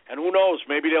 And who knows,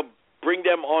 maybe they'll bring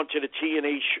them onto the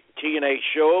TNA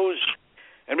shows,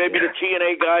 and maybe the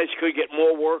TNA guys could get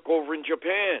more work over in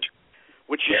Japan,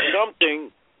 which is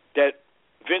something that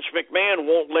Vince McMahon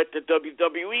won't let the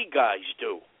WWE guys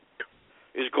do,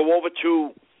 is go over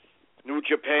to New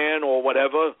Japan or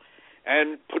whatever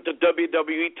and put the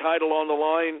WWE title on the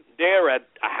line there at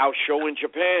a house show in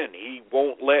Japan. He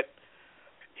won't let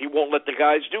the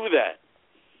guys do that.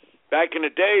 Back in the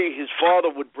day, his father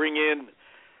would bring in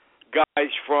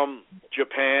guys from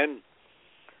Japan,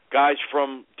 guys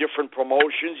from different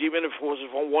promotions, even if it was a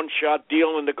one-shot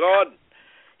deal in the Garden.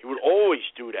 He would always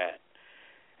do that.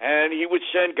 And he would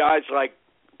send guys like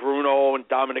Bruno and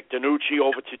Dominic DeNucci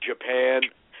over to Japan.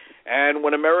 And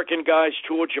when American guys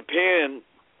tour Japan,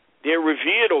 they're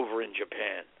revered over in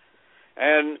Japan.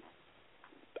 And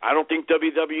I don't think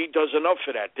WWE does enough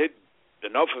of that.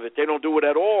 Enough of it. They don't do it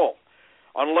at all,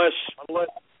 unless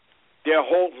their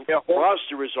whole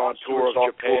roster is on tour of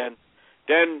Japan.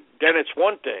 Then it's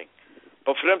one thing.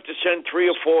 But for them to send 3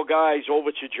 or 4 guys over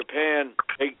to Japan,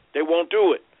 they won't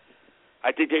do it.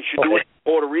 I think they should do it in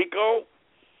Puerto Rico.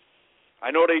 I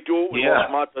know they do it with Los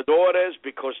Matadores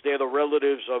because they're the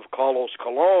relatives of Carlos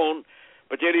Colon,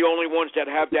 but they're the only ones that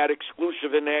have that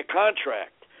exclusive in their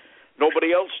contract. Nobody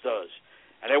else does.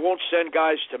 And they won't send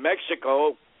guys to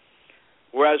Mexico.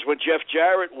 Whereas when Jeff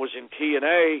Jarrett was in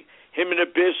TNA, him and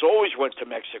Abyss always went to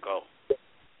Mexico.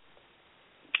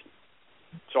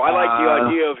 So I like the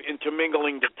idea of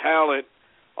intermingling the talent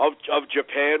of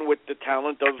Japan with the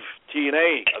talent of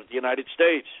TNA, of the United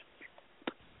States.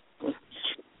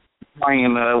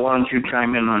 Brian, why don't you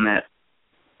chime in on that?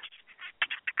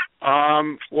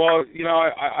 Well,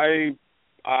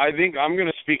 I think I'm going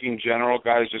to speak in general,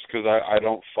 guys, just because I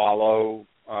don't follow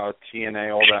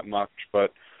TNA all that much,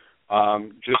 but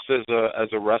just as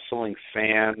a wrestling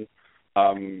fan,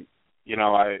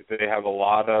 they have a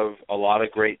lot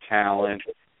of great talent,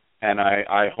 and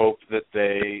I hope that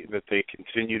they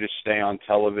continue to stay on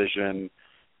television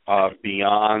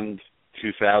beyond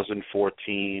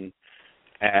 2014,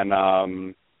 and I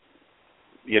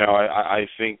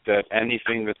think that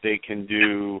anything that they can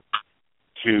do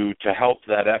to help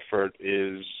that effort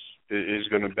is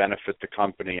going to benefit the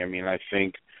company. I mean, I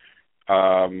think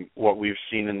what we've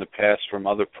seen in the past from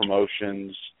other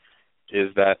promotions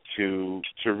is that to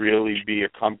really be a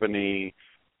company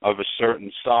of a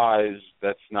certain size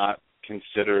that's not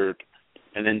considered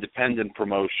an independent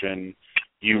promotion,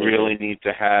 you really need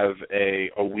to have a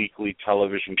weekly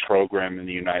television program in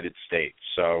the United States.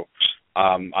 So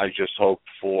I just hope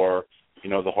for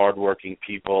the hardworking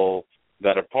people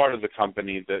that are part of the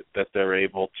company that they're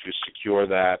able to secure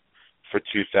that for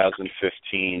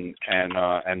 2015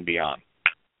 and beyond.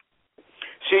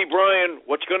 See, Brian,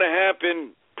 what's going to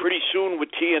happen pretty soon with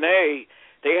TNA,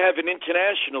 they have an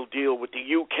international deal with the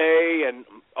UK and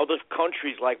other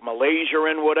countries like Malaysia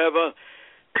and whatever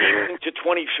into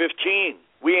 2015.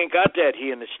 We ain't got that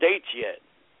here in the States yet.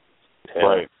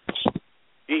 Right.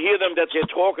 You hear them that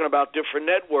they're talking about different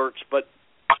networks, but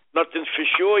nothing's for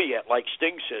sure yet, like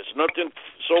Sting says. Nothing's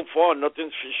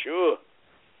for sure.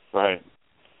 Right.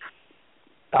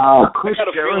 Chris I got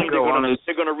a feeling Jericho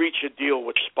they're going to reach a deal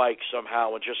with Spike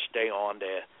somehow and just stay on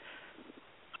there.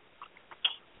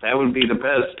 That would be the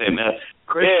best. And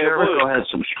Chris Jericho has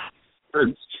some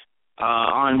shirts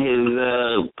on his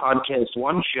Podcast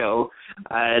One show,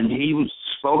 and he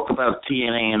spoke about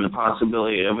TNA and the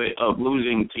possibility of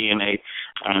losing TNA,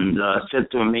 and said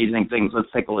some amazing things. Let's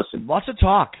take a listen. Lots of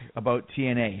talk about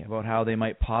TNA, about how they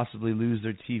might possibly lose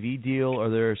their TV deal, or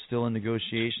they're still in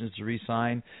negotiations to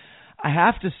re-sign. I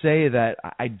have to say that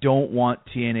I don't want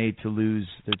TNA to lose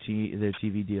their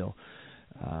TV deal.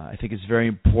 I think it's very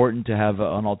important to have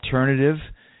an alternative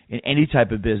in any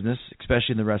type of business,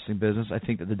 especially in the wrestling business. I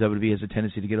think that the WWE has a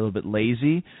tendency to get a little bit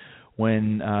lazy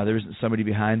when there isn't somebody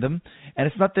behind them. And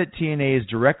it's not that TNA is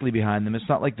directly behind them. It's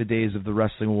not like the days of the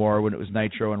Wrestling War when it was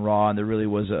Nitro and Raw and there really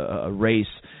was a race.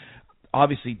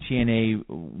 Obviously, TNA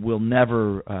will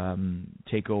never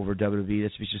take over WWE.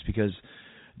 That's just because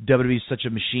WWE is such a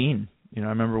machine. You know,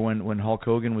 I remember when Hulk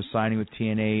Hogan was signing with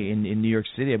TNA in New York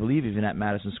City, I believe even at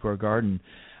Madison Square Garden,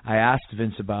 I asked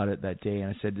Vince about it that day, and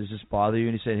I said, does this bother you?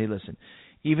 And he said, hey, listen,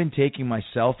 even taking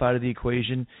myself out of the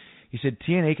equation, he said,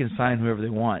 TNA can sign whoever they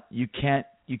want. You can't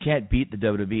beat the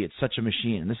WWE. It's such a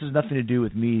machine. And this has nothing to do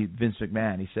with me, Vince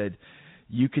McMahon. He said,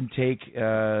 you can take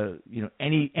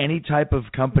any type of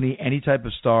company, any type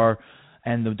of star,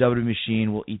 and the WWE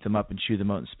machine will eat them up and chew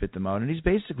them out and spit them out. And he's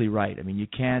basically right. I mean, you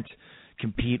can't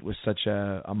compete with such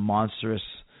a monstrous,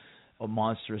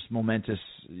 momentous,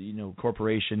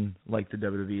 corporation like the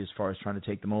WWE as far as trying to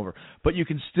take them over. But you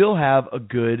can still have a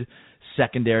good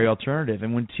secondary alternative.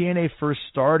 And when TNA first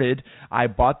started, I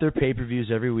bought their pay-per-views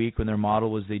every week when their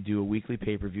model was they do a weekly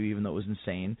pay-per-view, even though it was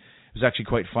insane. It was actually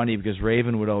quite funny because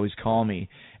Raven would always call me,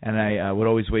 and I would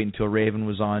always wait until Raven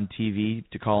was on TV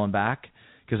to call him back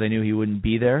because I knew he wouldn't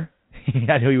be there.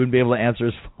 I knew he wouldn't be able to answer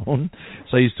his phone,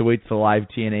 so I used to wait till the live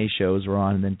TNA shows were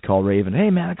on and then call Raven. Hey,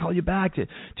 man, I called you back. Too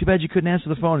bad you couldn't answer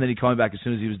the phone. And then he'd call me back as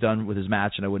soon as he was done with his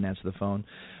match, and I wouldn't answer the phone.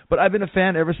 But I've been a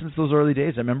fan ever since those early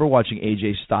days. I remember watching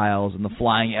AJ Styles and the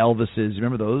Flying Elvises. You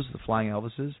remember those, the Flying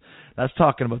Elvises? That's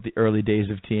talking about the early days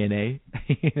of TNA.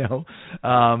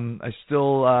 I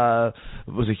still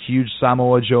was a huge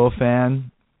Samoa Joe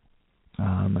fan.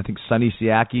 I think Sonny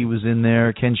Siaki was in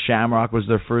there. Ken Shamrock was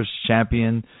their first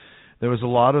champion. There was a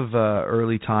lot of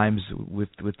early times with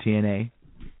TNA.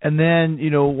 And then,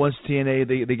 once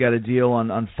TNA, they got a deal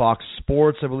on Fox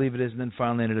Sports, I believe it is, and then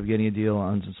finally ended up getting a deal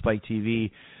on Spike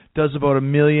TV. Does about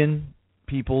 1 million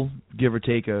people, give or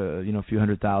take a few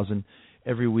 100,000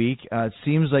 every week. It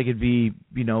seems like it'd be,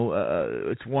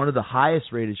 it's one of the highest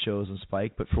rated shows on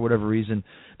Spike, but for whatever reason,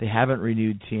 they haven't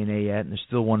renewed TNA yet, and they're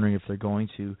still wondering if they're going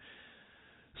to.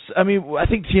 I mean, I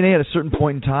think TNA at a certain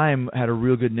point in time had a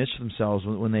real good niche for themselves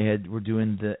when they were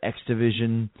doing the X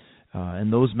Division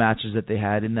and those matches that they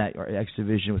had in that X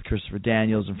Division with Christopher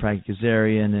Daniels and Frankie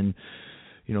Kazarian, and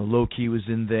Low-Key was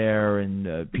in there,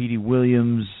 and Petey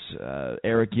Williams,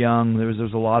 Eric Young. There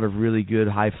was a lot of really good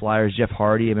high flyers. Jeff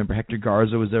Hardy. I remember Hector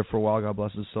Garza was there for a while. God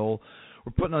bless his soul.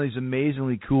 We're putting on these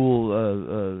amazingly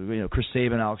cool, Chris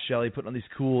Sabin, Alex Shelley, putting on these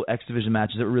cool X Division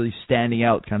matches that were really standing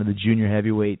out, kind of the junior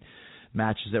heavyweight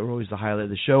matches that were always the highlight of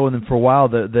the show. And then for a while,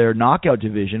 their knockout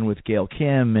division with Gail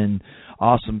Kim and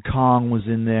Awesome Kong was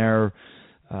in there.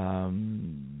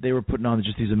 They were putting on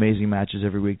just these amazing matches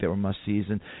every week that were must-sees.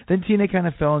 And then TNA kind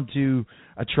of fell into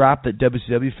a trap that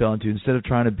WCW fell into. Instead of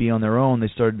trying to be on their own, they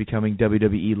started becoming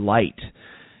WWE Light.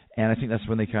 And I think that's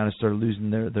when they kind of started losing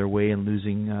their way and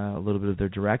losing a little bit of their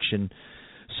direction.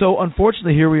 So,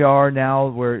 unfortunately, here we are now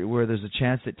where there's a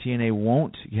chance that TNA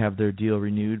won't have their deal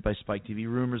renewed by Spike TV.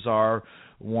 Rumors are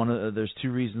there's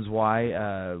two reasons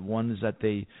why. One is that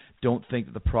they don't think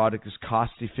that the product is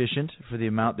cost-efficient for the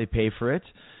amount they pay for it.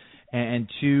 And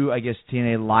two, I guess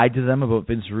TNA lied to them about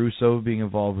Vince Russo being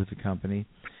involved with the company.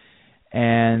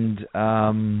 And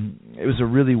it was a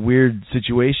really weird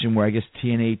situation where I guess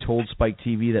TNA told Spike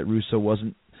TV that Russo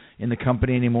wasn't in the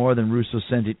company anymore. Then Russo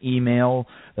sent an email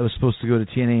that was supposed to go to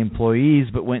TNA employees,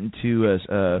 but went into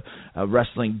a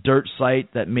wrestling dirt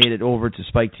site that made it over to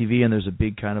Spike TV, and there's a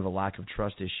big kind of a lack of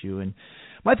trust issue. And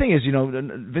my thing is,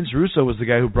 Vince Russo was the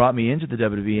guy who brought me into the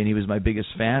WWE, and he was my biggest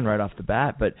fan right off the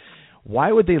bat. But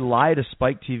why would they lie to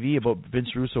Spike TV about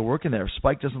Vince Russo working there? If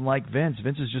Spike doesn't like Vince,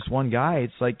 Vince is just one guy.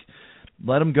 It's like,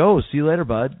 let him go. See you later,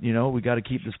 bud. We got to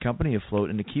keep this company afloat,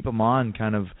 and to keep him on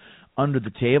kind of under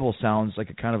the table sounds like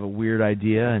a kind of a weird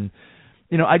idea. And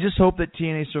I just hope that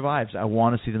TNA survives. I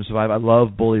want to see them survive. I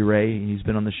love Bully Ray. He's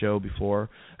been on the show before.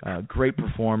 Great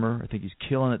performer. I think he's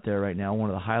killing it there right now. One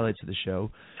of the highlights of the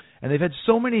show. And they've had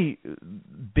so many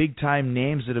big-time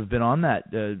names that have been on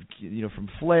that, from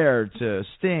Flair to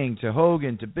Sting to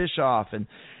Hogan to Bischoff, and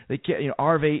they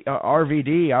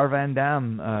RVD, R. Van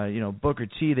Dam, Booker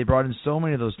T. They brought in so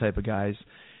many of those type of guys,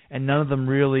 and none of them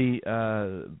really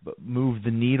moved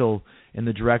the needle in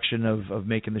the direction of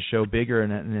making the show bigger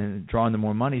and drawing them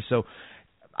more money. So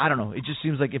I don't know. It just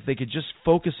seems like if they could just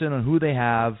focus in on who they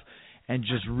have and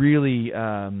just really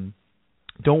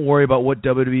don't worry about what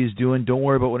WWE is doing, don't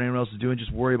worry about what anyone else is doing,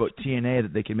 just worry about TNA,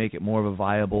 that they can make it more of a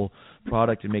viable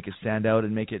product and make it stand out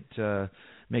and make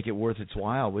it worth its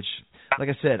while, which, like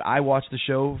I said, I watch the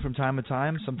show from time to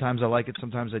time. Sometimes I like it,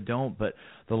 sometimes I don't, but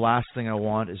the last thing I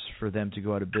want is for them to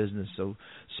go out of business. So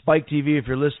Spike TV, if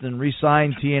you're listening,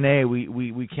 re-sign TNA.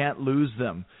 We can't lose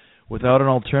them. Without an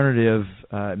alternative,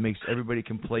 it makes everybody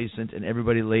complacent and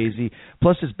everybody lazy.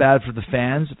 Plus, it's bad for the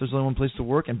fans if there's only one place to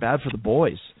work, and bad for the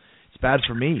boys. It's bad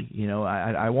for me.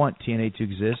 I want TNA to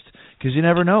exist because you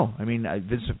never know. I mean,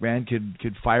 Vince McMahon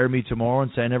could fire me tomorrow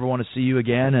and say, I never want to see you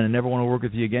again and I never want to work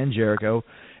with you again, Jericho.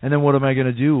 And then what am I going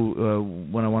to do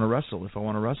when I want to wrestle, if I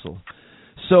want to wrestle?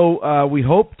 So we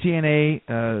hope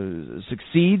TNA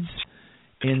succeeds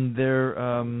in their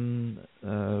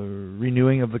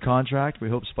renewing of the contract. We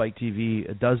hope Spike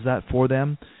TV does that for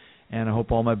them. And I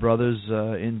hope all my brothers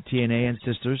in TNA and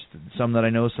sisters, some that I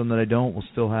know, some that I don't, will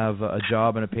still have a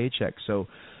job and a paycheck. So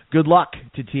good luck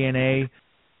to TNA.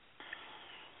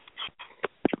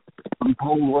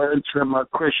 Some words from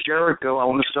Chris Jericho. I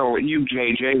want to start with you,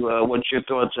 JJ. What's your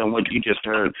thoughts on what you just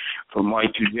heard from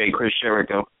Y2J, Chris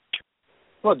Jericho?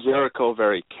 Well, Jericho,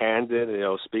 very candid,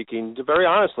 speaking very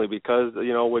honestly, because,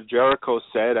 what Jericho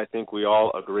said, I think we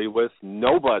all agree with.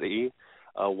 Nobody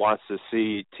wants to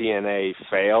see TNA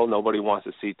fail. Nobody wants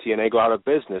to see TNA go out of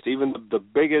business. Even the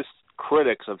biggest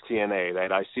critics of TNA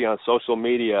that I see on social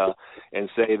media and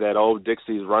say that,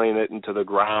 Dixie's running it into the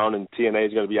ground and TNA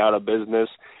is going to be out of business,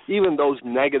 even those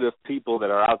negative people that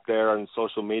are out there on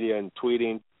social media and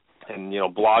tweeting and,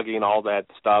 blogging, all that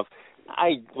stuff,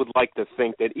 I would like to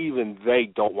think that even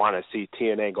they don't want to see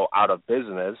TNA go out of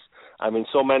business. I mean,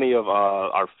 so many of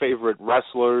our favorite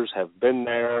wrestlers have been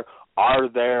there, are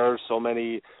there. So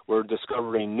many, we're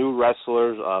discovering new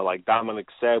wrestlers, like Dominic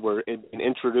said, we're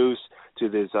introduced to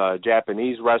these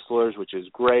Japanese wrestlers, which is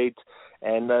great.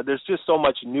 And there's just so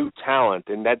much new talent,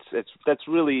 and that's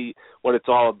really what it's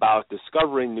all about,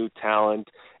 discovering new talent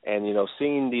and,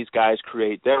 seeing these guys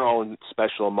create their own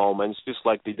special moments, just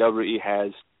like the WWE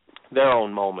has their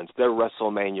own moments, their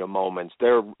WrestleMania moments,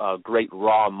 their great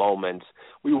Raw moments.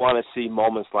 We want to see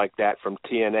moments like that from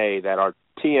TNA that are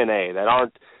TNA, that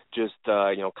aren't just,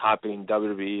 copying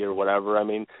WWE or whatever. I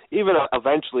mean, even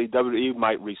eventually WWE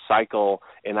might recycle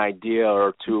an idea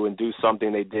or two and do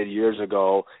something they did years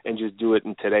ago and just do it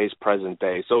in today's present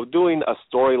day. So doing a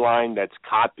storyline that's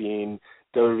copying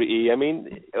WWE, I mean,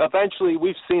 eventually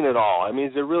we've seen it all. I mean,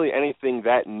 is there really anything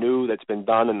that new that's been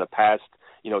done in the past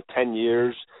 10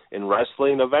 years in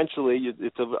wrestling? Eventually,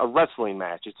 it's a wrestling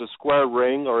match. It's a square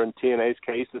ring, or in TNA's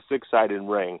case, a six-sided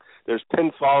ring. There's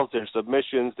pinfalls, there's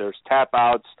submissions, there's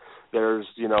tap-outs, there's,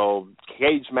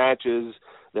 cage matches,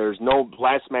 there's no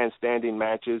last man standing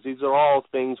matches. These are all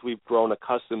things we've grown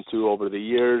accustomed to over the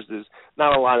years. There's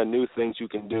not a lot of new things you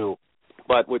can do.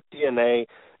 But with TNA,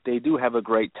 they do have a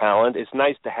great talent. It's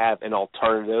nice to have an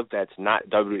alternative that's not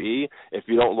WWE. If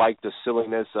you don't like the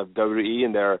silliness of WWE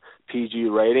and their PG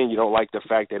rating, you don't like the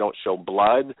fact they don't show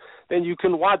blood, then you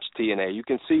can watch TNA. You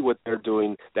can see what they're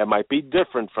doing that might be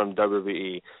different from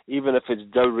WWE. Even if it's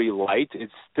WWE light,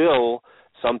 it's still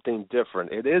something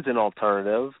different. It is an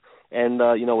alternative. And,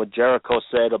 what Jericho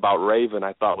said about Raven,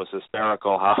 I thought was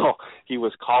hysterical, how he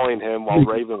was calling him while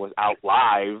Raven was out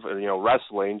live,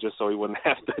 wrestling, just so he wouldn't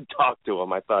have to talk to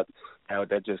him. I thought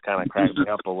that just kind of cracked me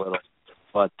up a little.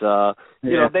 But,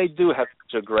 they do have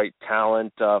such a great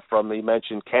talent. You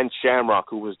mentioned Ken Shamrock,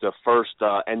 who was the first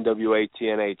NWA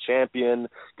TNA champion,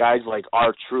 guys like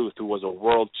R-Truth, who was a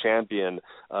world champion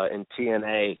in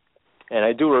TNA. And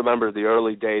I do remember the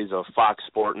early days of Fox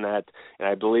Sportnet, and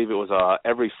I believe it was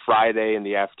every Friday in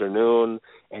the afternoon,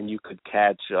 and you could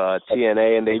catch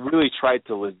TNA, and they really tried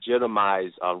to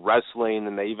legitimize wrestling,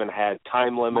 and they even had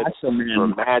time limits for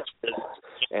matches,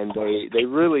 and they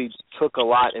really took a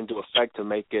lot into effect to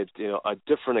make it a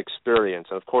different experience.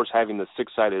 And, of course, having the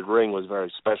six-sided ring was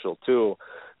very special, too.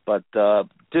 But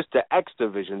just the X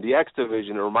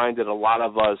Division reminded a lot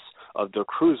of us of the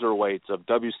cruiserweights of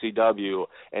WCW,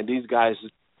 and these guys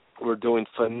were doing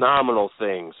phenomenal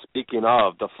things. Speaking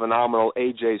of the phenomenal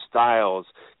AJ Styles,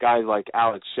 guys like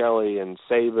Alex Shelley and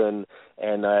Sabin,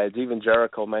 and as even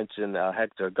Jericho mentioned,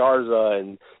 Hector Garza,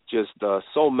 and just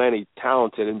so many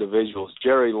talented individuals.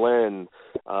 Jerry Lynn,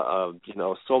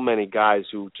 so many guys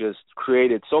who just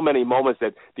created so many moments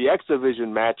that the X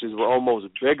Division matches were almost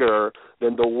bigger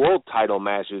than the world title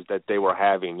matches that they were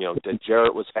having. That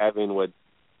Jarrett was having with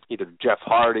either Jeff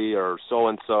Hardy or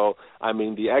so-and-so. I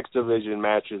mean, the X Division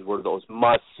matches were those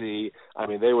must-see. I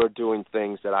mean, they were doing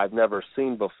things that I've never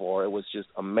seen before. It was just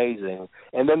amazing.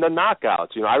 And then the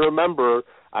knockouts. I remember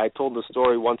I told the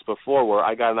story once before where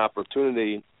I got an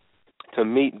opportunity to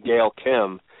meet Gail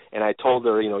Kim, and I told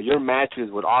her, your matches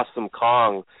with Awesome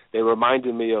Kong, they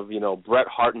reminded me of, Bret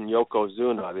Hart and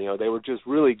Yokozuna. They were just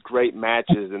really great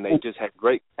matches, and they just had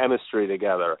great chemistry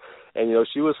together. And,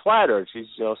 she was flattered. She,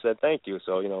 said thank you.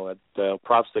 So,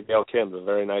 props to Gail Kim, a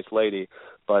very nice lady.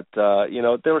 But,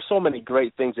 there were so many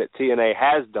great things that TNA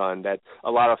has done that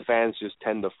a lot of fans just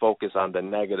tend to focus on the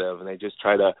negative, and they just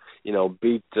try to,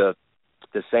 beat the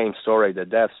same story to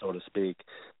death, so to speak.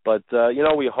 But,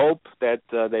 we hope that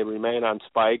they remain on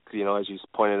Spike, as you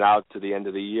pointed out, to the end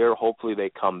of the year. Hopefully they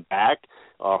come back.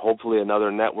 Hopefully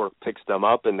another network picks them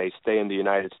up and they stay in the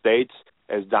United States.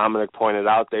 As Dominic pointed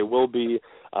out, they will be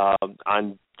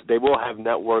they will have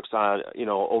networks on,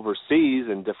 overseas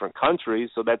in different countries.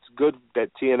 So that's good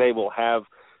that TNA will have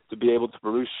to be able to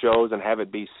produce shows and have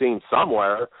it be seen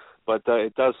somewhere. But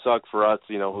it does suck for us,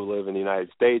 who live in the United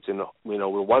States, and,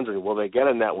 we're wondering, will they get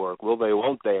a network? Will they,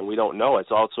 won't they? And we don't know. It's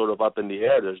all sort of up in the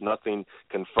air. There's nothing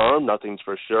confirmed. Nothing's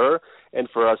for sure. And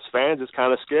for us fans, it's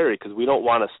kind of scary because we don't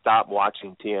want to stop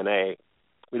watching TNA.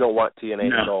 We don't want TNA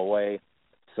to go away.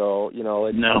 So,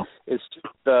 it's just,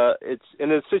 it's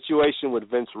in a situation with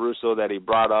Vince Russo that he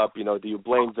brought up, do you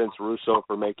blame Vince Russo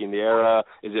for making the era?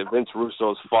 Is it Vince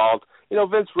Russo's fault?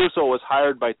 Vince Russo was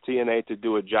hired by TNA to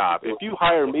do a job. If you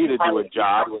hire me to do a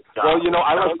job, well,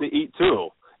 I like to eat too.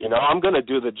 I'm going to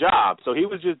do the job. So he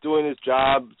was just doing his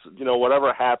job.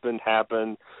 Whatever happened.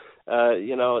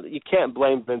 You can't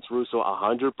blame Vince Russo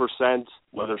 100%,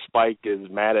 whether Spike is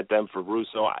mad at them for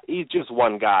Russo. He's just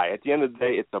one guy. At the end of the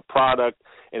day, it's a product,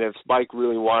 and if Spike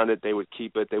really wanted it, they would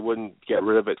keep it. They wouldn't get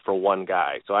rid of it for one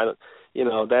guy. So,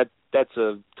 that's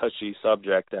a touchy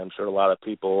subject. I'm sure a lot of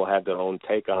people have their own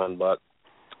take on, but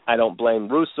I don't blame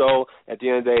Russo. At the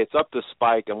end of the day, it's up to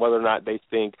Spike and whether or not they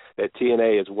think that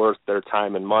TNA is worth their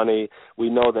time and money. We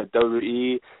know that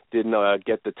WWE didn't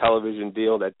get the television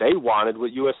deal that they wanted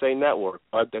with USA Network.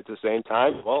 But at the same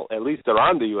time, well, at least they're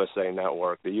on the USA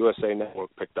Network. The USA Network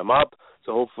picked them up.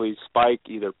 So hopefully Spike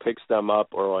either picks them up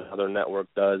or another network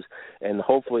does. And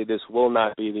hopefully this will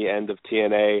not be the end of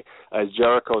TNA. As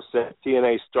Jericho said,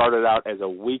 TNA started out as a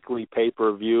weekly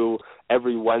pay-per-view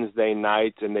every Wednesday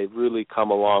night, and they've really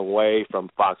come a long way from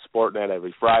Fox Sports Net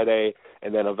every Friday.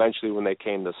 And then eventually when they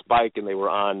came to Spike and they were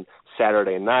on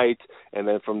Saturday night, and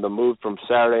then from the move from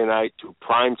Saturday night to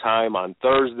prime time on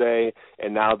Thursday,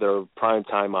 and now they're prime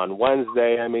time on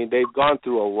Wednesday. I mean, they've gone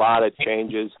through a lot of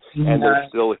changes, and they're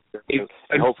still here,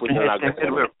 and hopefully they're not going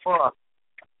to.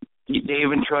 They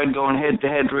even tried going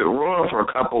head-to-head with Raw for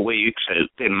a couple weeks. It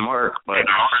didn't work, but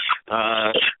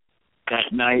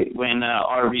that night when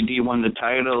RVD won the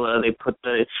title,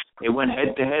 they went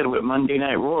head-to-head with Monday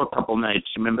Night Raw a couple nights.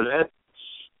 Remember that?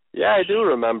 Yeah, I do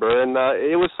remember, and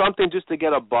it was something just to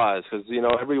get a buzz, because,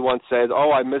 everyone says,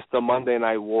 I missed the Monday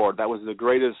Night War. That was the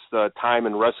greatest time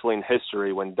in wrestling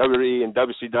history when WWE and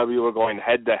WCW were going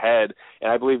head-to-head,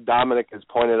 and I believe Dominic has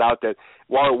pointed out that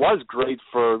while it was great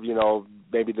for,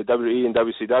 maybe the WWE and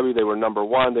WCW, they were number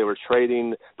one, they were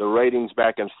trading the ratings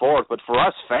back and forth, but for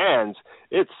us fans,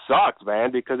 it sucked, man,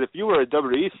 because if you were a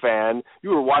WWE fan,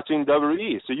 you were watching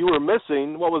WWE, so you were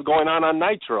missing what was going on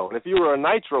Nitro, and if you were a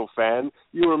Nitro fan,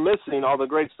 you were missing all the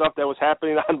great stuff that was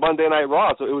happening on Monday Night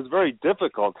Raw, so it was very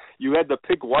difficult. You had to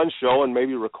pick one show and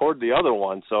maybe record the other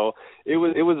one, so it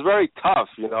was very tough,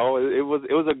 It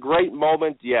was a great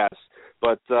moment, yes,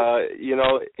 but,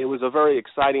 it was a very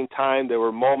exciting time. There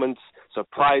were moments,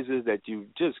 surprises that you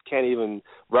just can't even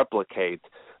replicate.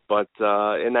 But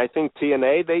and I think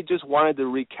TNA, they just wanted to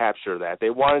recapture that. They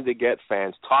wanted to get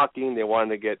fans talking. They wanted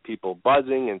to get people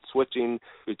buzzing and switching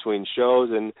between shows.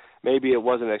 And maybe it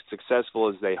wasn't as successful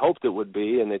as they hoped it would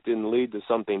be, and it didn't lead to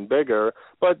something bigger.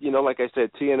 But, like I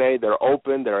said, TNA, they're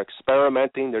open. They're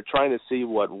experimenting. They're trying to see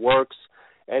what works.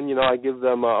 And, I give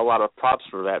them a lot of props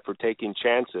for that, for taking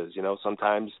chances.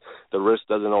 Sometimes the risk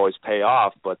doesn't always pay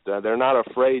off, but they're not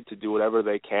afraid to do whatever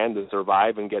they can to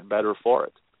survive and get better for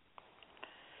it.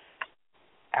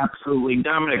 Absolutely.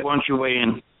 Dominic, why don't you weigh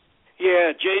in?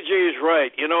 Yeah, JJ is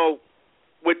right.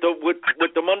 With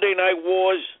the Monday Night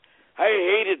Wars, I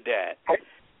hated that.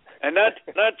 And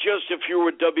not just if you were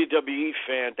a WWE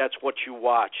fan, that's what you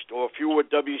watched, or if you were a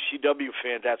WCW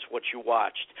fan, that's what you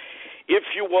watched. If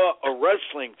you were a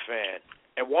wrestling fan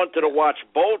and wanted to watch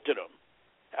both of them,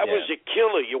 that was a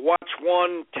killer. You watch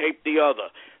one, tape the other.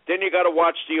 Then you got to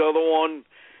watch the other one.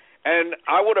 And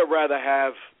I would have rather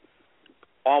have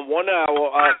on 1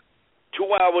 hour, 2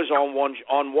 hours on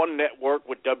one network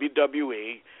with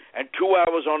WWE, and 2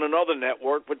 hours on another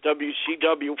network with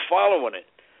WCW following it.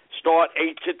 Start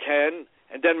 8 to 10,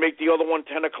 and then make the other one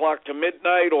 10 o'clock to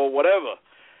midnight or whatever.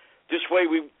 This way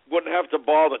we wouldn't have to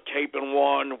bother taping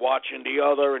one, watching the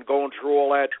other, and going through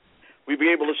all that. We'd be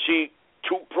able to see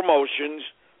two promotions,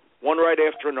 one right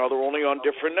after another, only on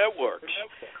different networks.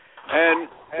 And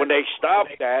when they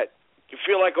stop that, you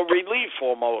feel like a relief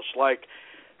almost, like,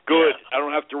 good, I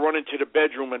don't have to run into the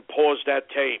bedroom and pause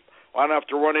that tape. I don't have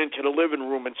to run into the living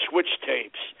room and switch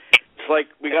tapes. It's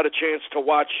like we got a chance to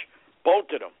watch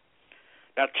both of them.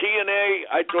 Now, TNA,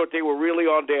 I thought they were really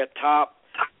on their top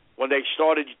when they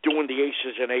started doing the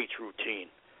Aces and Eights routine.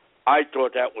 I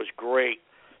thought that was great.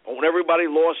 But when everybody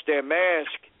lost their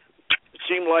mask, it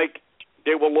seemed like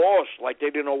they were lost, like they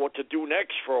didn't know what to do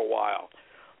next for a while.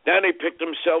 Then they picked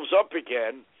themselves up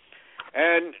again,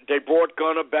 and they brought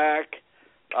Gunner back.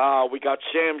 We got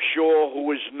Sam Shaw, who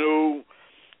was new.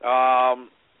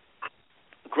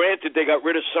 Granted, they got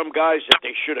rid of some guys that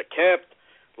they should have kept,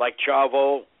 like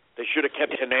Chavo. They should have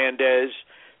kept Hernandez.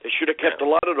 They should have kept a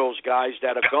lot of those guys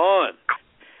that are gone.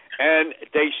 And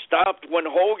they stopped when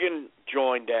Hogan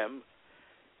joined them.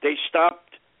 They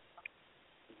stopped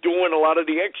doing a lot of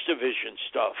the X Division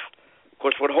stuff.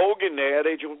 Because with Hogan there,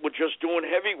 they were just doing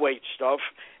heavyweight stuff,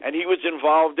 and he was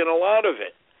involved in a lot of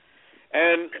it.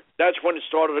 And that's when it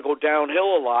started to go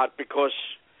downhill a lot, because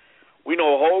we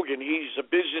know Hogan, he's a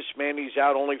businessman, he's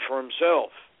out only for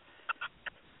himself.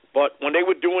 But when they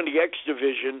were doing the X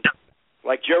Division,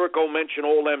 like Jericho mentioned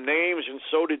all them names, and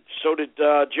so did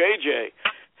JJ.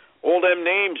 All them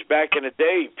names back in the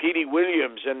day, Petey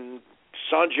Williams and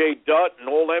Sanjay Dutt and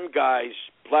all them guys,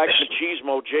 Black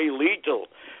Machismo, Jay Lethal,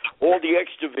 all the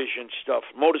X Division stuff,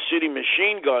 Motor City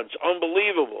Machine Guns,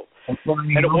 unbelievable.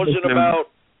 And it wasn't about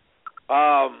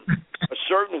a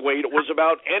certain weight, it was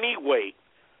about any weight.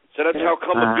 So that's how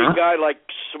come a big guy like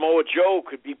Samoa Joe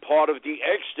could be part of the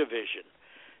X Division.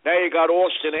 Now you got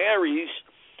Austin Aries.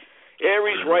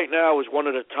 Aries right now is one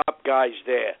of the top guys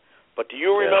there. But do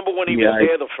you remember when he was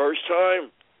there the first time?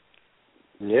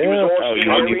 Yeah. He was Austin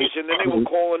Aries, and then they were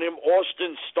calling him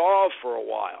Austin Starr for a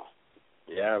while.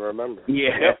 Yeah, I remember.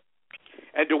 Yeah. Yep.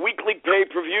 And the weekly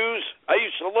pay-per-views, I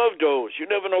used to love those. You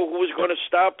never know who was going to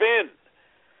stop in.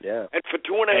 Yeah. And for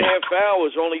 2.5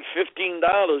 hours, only $15,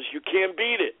 you can't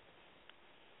beat it.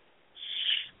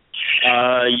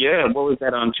 What was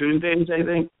that, on Tuesdays, I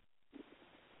think?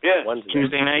 Yeah.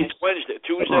 Tuesday nights?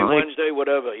 Wednesday,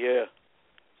 whatever, yeah.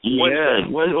 Yeah.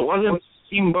 Wasn't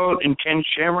Steamboat and Ken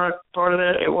Shamrock part of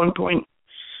that at one point?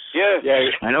 Yeah.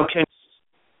 I know Ken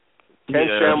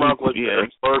Shamrock was their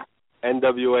first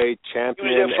NWA champion.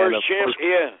 He was their first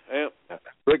champion, yeah.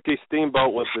 Ricky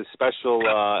Steamboat was the special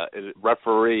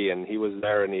referee, and he was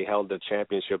there, and he held the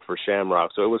championship for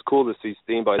Shamrock. So it was cool to see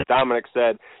Steamboat. As Dominic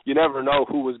said, you never know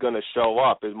who was going to show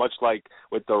up. It's much like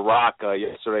with The Rock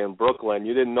yesterday in Brooklyn.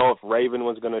 You didn't know if Raven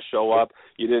was going to show up.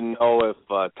 You didn't know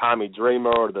if Tommy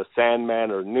Dreamer or the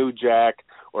Sandman or New Jack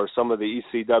or some of the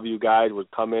ECW guys would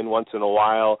come in once in a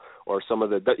while, or some of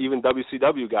the even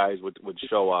WCW guys would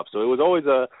show up. So it was always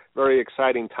a very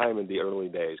exciting time in the early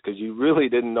days, because you really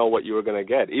didn't know what you were going to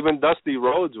get. Even Dusty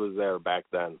Rhodes was there back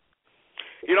then.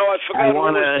 You know, I forgot who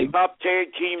was the top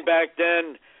tag team back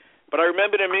then, but I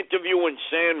remember them interviewing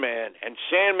Sandman, and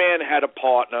Sandman had a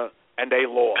partner, and they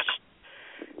lost.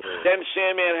 Then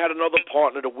Sandman had another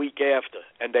partner the week after,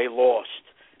 and they lost.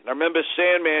 And I remember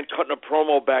Sandman cutting a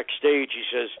promo backstage. He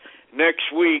says, next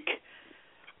week,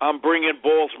 I'm bringing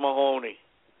Balls Mahoney.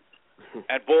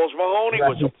 And Balls Mahoney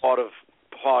was a part of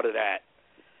that.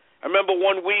 I remember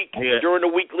one week during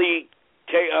the weekly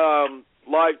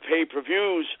live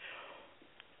pay-per-views,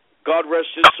 God rest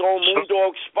his soul,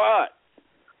 Moondog Spot.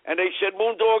 And they said,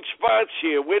 Moondog Spot's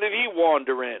here. Where did he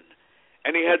wander in?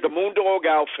 And he had the Moondog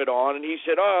outfit on, and he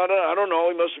said, I don't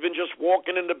know. He must have been just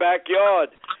walking in the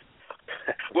backyard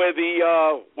where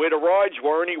the rides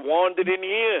were, and he wandered in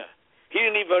here. He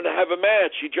didn't even have a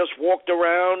match. He just walked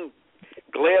around,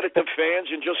 glared at the fans,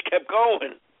 and just kept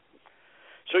going.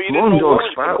 So you didn't know who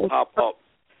was going to pop up.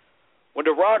 When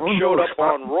The Rock showed up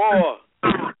on Raw,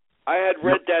 I had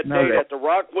read that day that The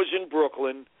Rock was in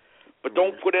Brooklyn, but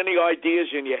don't put any ideas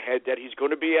in your head that he's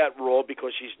going to be at Raw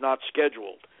because he's not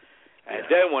scheduled. And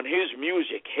then when his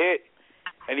music hit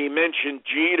and he mentioned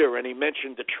Jeter, and he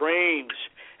mentioned the trains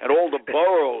and all the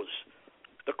boroughs,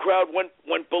 the crowd went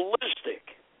ballistic.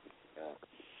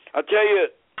 I'll tell you,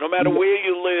 no matter where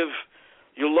you live,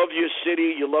 you love your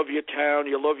city, you love your town,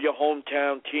 you love your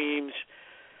hometown teams,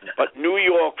 but New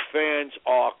York fans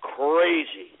are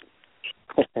crazy.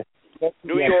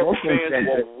 New York fans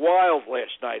were wild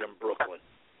last night in Brooklyn.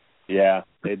 Yeah,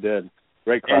 they did.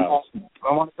 Great crowd.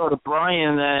 I want to go to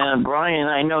Brian. Brian,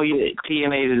 I know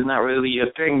TNA is not really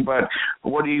your thing, but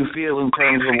what do you feel in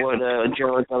terms of what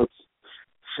Jericho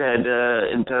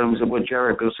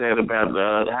said,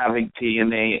 about having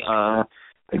TNA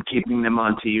and keeping them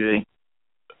on TV?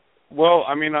 Well,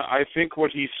 I mean, I think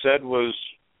what he said was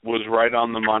right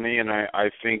on the money, and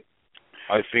I think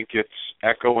it's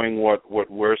echoing what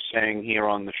we're saying here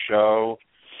on the show,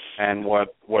 and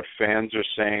what fans are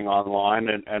saying online,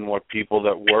 and what people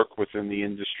that work within the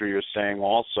industry are saying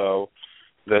also,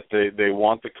 that they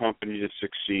want the company to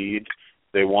succeed,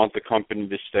 they want the company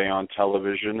to stay on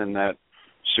television, and that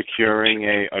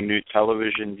securing a new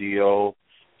television deal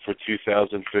for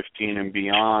 2015 and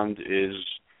beyond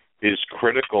is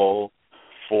critical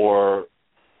for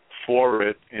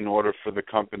it in order for the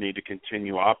company to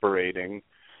continue operating.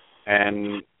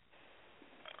 And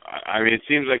I mean, it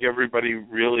seems like everybody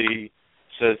really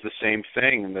says the same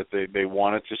thing, that they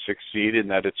want it to succeed, and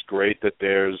that it's great that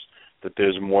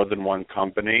there's more than one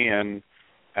company, and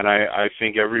I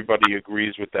think everybody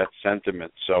agrees with that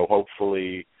sentiment. So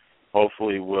hopefully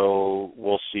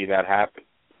we'll see that happen.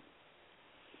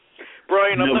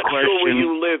 Brian, I'm not sure where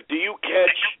you live. Do you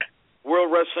catch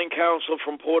World Wrestling Council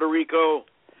from Puerto Rico?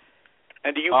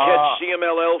 And do you catch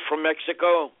CMLL from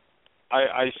Mexico?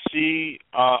 I see.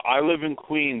 I live in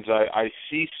Queens. I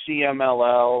see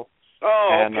CMLL. Oh,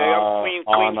 and, okay. I'm Queens,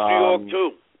 New York too.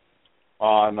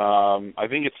 On I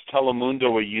think it's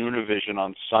Telemundo or Univision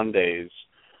on Sundays.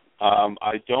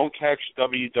 I don't catch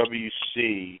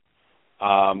WWC,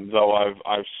 though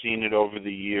I've seen it over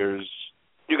the years.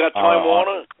 You got Time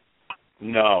Warner?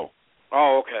 No.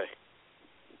 Oh, okay.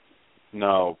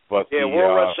 No, but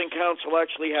World Wrestling Council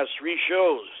actually has 3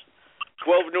 shows: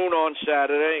 12 noon on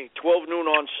Saturday, 12 noon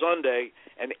on Sunday,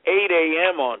 and 8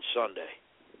 a.m. on Sunday.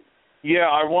 Yeah,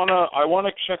 I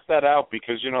wanna check that out,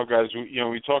 because guys,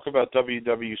 we talk about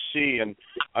WWC, and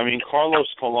I mean Carlos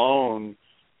Colon,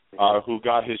 who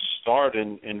got his start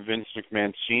in Vince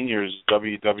McMahon Sr.'s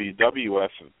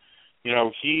WWF.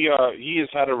 He has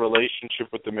had a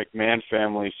relationship with the McMahon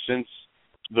family since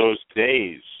those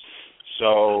days.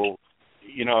 So,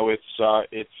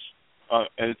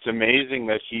 it's amazing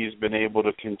that he's been able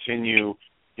to continue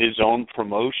his own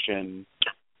promotion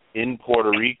in Puerto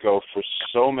Rico for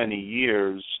so many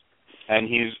years, and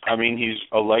he's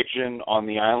a legend on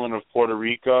the island of Puerto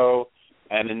Rico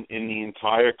and in the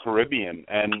entire Caribbean,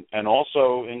 and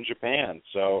also in Japan.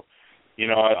 So,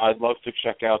 I'd love to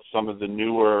check out some of the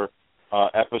newer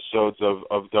episodes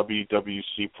of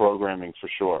WWC programming for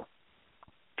sure.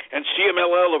 And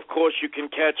CMLL, of course, you can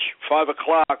catch 5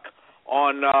 o'clock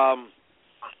on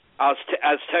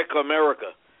Azteca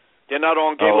America. They're not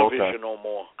on Cablevision no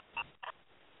more.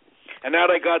 And now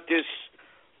they got this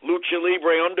Lucha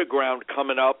Libre Underground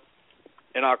coming up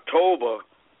in October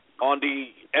on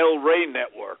the El Rey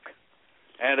Network.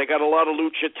 And they got a lot of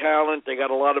Lucha talent. They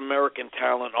got a lot of American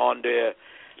talent on there.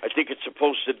 I think it's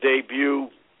supposed to debut,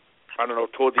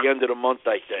 toward the end of the month,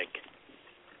 I think.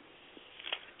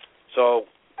 So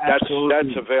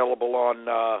that's available on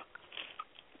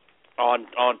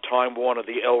Time Warner,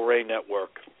 the El Rey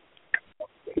Network.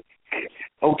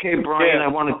 Okay, Brian, I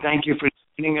want to thank you for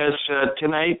joining us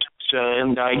tonight.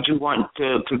 And I do want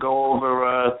to go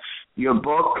over your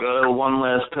book one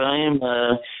last time.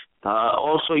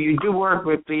 Also, you did work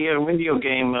with the video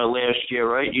game last year,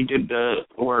 right? You did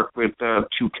work with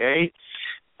 2K,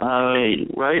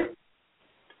 right?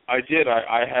 I did.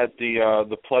 I had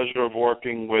the pleasure of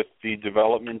working with the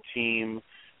development team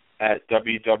at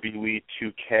WWE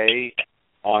 2K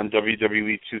on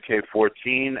WWE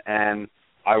 2K14, and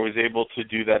I was able to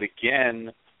do that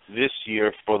again this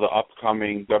year for the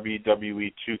upcoming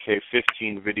WWE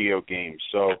 2K15 video game.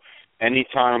 So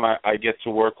anytime I get to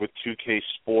work with 2K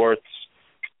Sports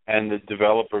and the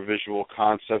developer Visual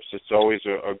Concepts, it's always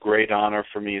a great honor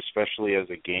for me, especially as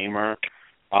a gamer.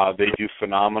 They do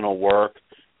phenomenal work.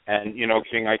 And,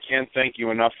 King, I can't thank you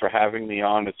enough for having me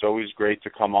on. It's always great to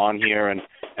come on here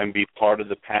and be part of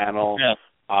the panel.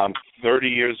 Yeah. 30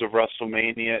 years of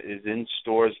WrestleMania is in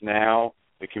stores now.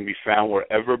 It can be found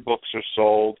wherever books are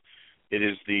sold. It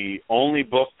is the only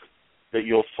book that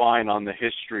you'll find on the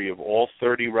history of all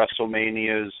 30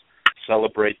 WrestleManias,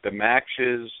 celebrate the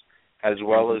matches, as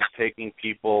well as taking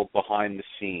people behind the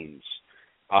scenes.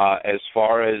 As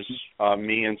far as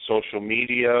me and social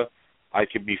media, I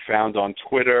could be found on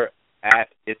Twitter at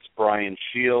It's Brian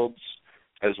Shields,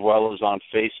 as well as on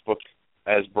Facebook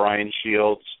as Brian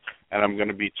Shields. And I'm going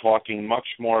to be talking much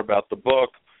more about the book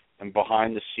and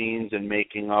behind the scenes and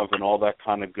making of and all that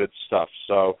kind of good stuff.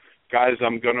 So, guys,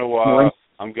 I'm gonna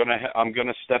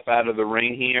step out of the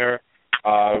ring here.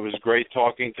 It was great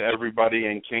talking to everybody,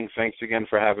 and King, thanks again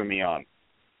for having me on.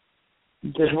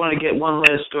 Just want to get one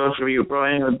last story from you,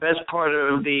 Brian. The best part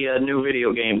of the new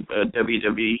video game,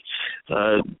 WWE,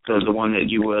 the one that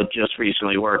you just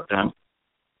recently worked on.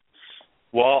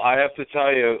 Well, I have to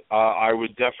tell you, I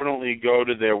would definitely go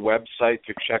to their website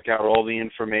to check out all the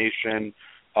information.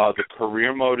 The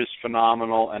career mode is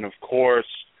phenomenal, and of course,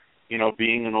 you know,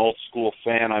 being an old school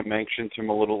fan, I mentioned him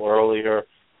a little earlier,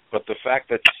 but the fact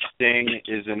that Sting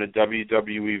is in a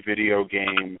WWE video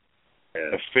game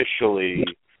officially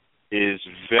is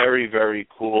very, very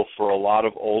cool for a lot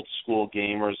of old school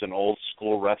gamers and old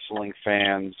school wrestling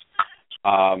fans.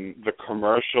 The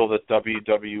commercial that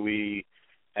WWE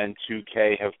and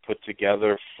 2K have put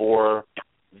together for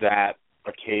that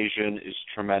occasion is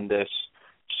tremendous.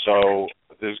 So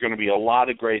there's going to be a lot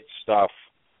of great stuff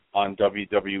on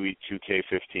WWE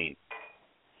 2K15.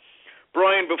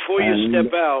 Brian, before you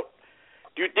step out,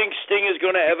 do you think Sting is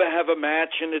going to ever have a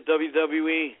match in the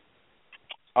WWE?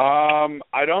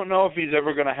 I don't know if he's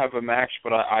ever going to have a match,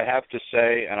 but I have to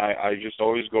say, and I just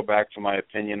always go back to my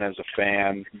opinion as a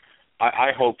fan,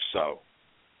 I hope so.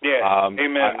 Yeah,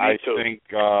 amen. Me too.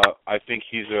 I think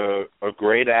he's a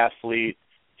great athlete.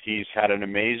 He's had an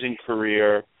amazing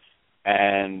career,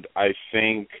 and I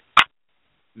think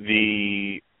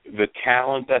the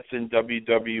talent that's in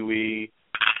WWE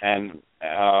and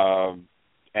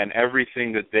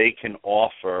everything that they can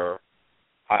offer,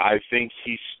 I think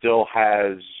he still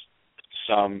has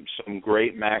some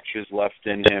great matches left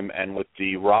in him, and with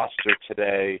the roster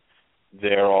today,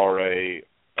 there are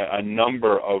a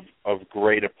number of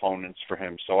great opponents for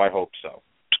him, so I hope so.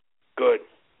 Good.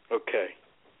 Okay.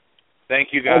 Thank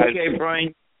you, guys. Okay,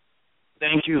 Brian.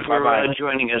 Thank you for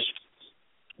joining us.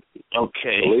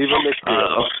 Okay. Believe in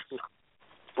this.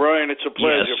 Brian, it's a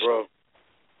pleasure, yes. bro.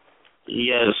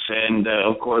 Yes, and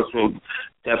of course we'll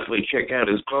definitely check out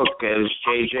his book. As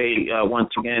JJ, once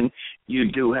again,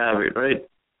 you do have it, right?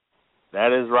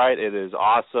 That is right. It is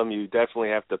awesome. You definitely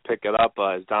have to pick it up.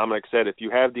 As Dominic said, if you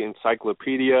have the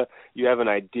encyclopedia, you have an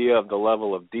idea of the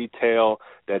level of detail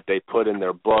that they put in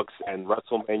their books, and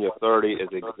WrestleMania 30 is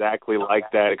exactly like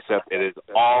that, except it is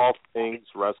all things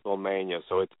WrestleMania.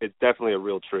 So it's definitely a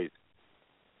real treat.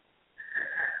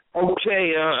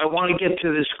 Okay, I want to get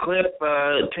to this clip.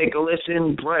 Take a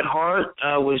listen. Bret Hart,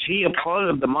 was he a part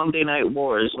of the Monday Night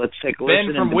Wars? Let's take a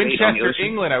listen. Ben from Winchester,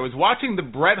 England. I was watching the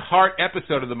Bret Hart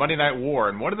episode of the Monday Night War,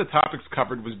 and one of the topics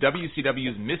covered was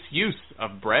WCW's misuse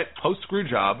of Bret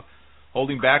post-Screwjob,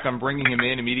 holding back on bringing him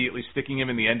in, immediately sticking him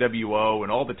in the NWO,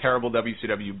 and all the terrible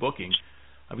WCW booking.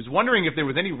 I was wondering if there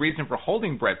was any reason for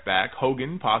holding Bret back.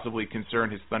 Hogan, possibly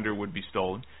concerned his thunder would be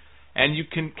stolen. And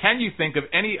can you think of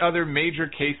any other major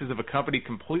cases of a company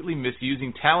completely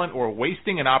misusing talent or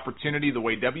wasting an opportunity the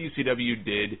way WCW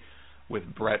did with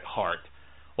Bret Hart?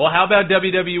 Well, how about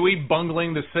WWE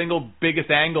bungling the single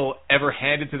biggest angle ever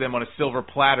handed to them on a silver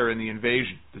platter in the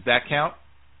Invasion? Does that count?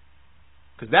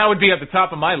 Because that would be at the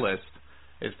top of my list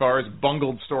as far as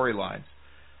bungled storylines.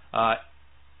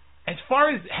 As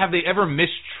far as have they ever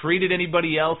mistreated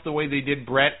anybody else the way they did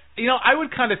Bret, I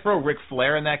would kind of throw Ric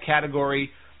Flair in that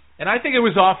category. And I think it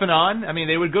was off and on. I mean,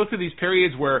 they would go through these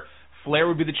periods where Flair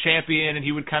would be the champion and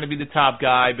he would kind of be the top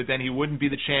guy, but then he wouldn't be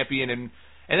the champion, and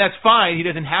that's fine. He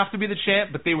doesn't have to be the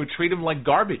champ, but they would treat him like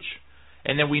garbage.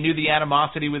 And then we knew the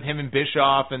animosity with him and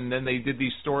Bischoff, and then they did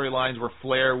these storylines where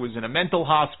Flair was in a mental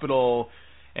hospital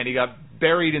and he got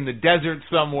buried in the desert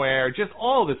somewhere, just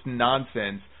all this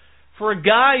nonsense. For a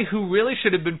guy who really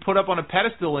should have been put up on a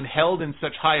pedestal and held in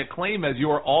such high acclaim as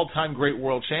your all-time great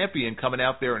world champion, coming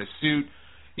out there in a suit,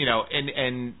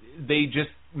 and they just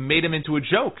made him into a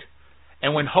joke.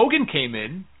 And when Hogan came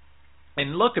in,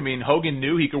 and look, I mean, Hogan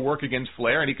knew he could work against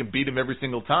Flair and he could beat him every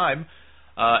single time.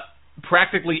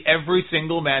 Practically every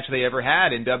single match they ever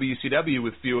had in WCW,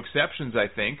 with few exceptions,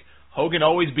 I think, Hogan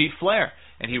always beat Flair.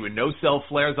 And he would no-sell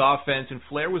Flair's offense, and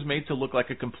Flair was made to look like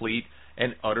a complete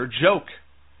and utter joke.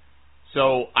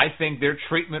 So I think their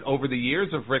treatment over the years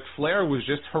of Ric Flair was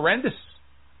just horrendous.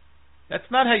 That's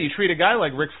not how you treat a guy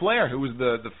like Ric Flair, who was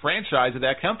the franchise of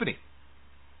that company.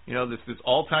 This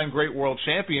all-time great world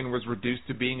champion was reduced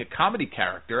to being a comedy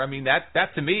character. I mean, that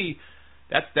to me,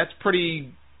 that's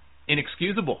pretty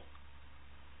inexcusable.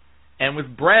 And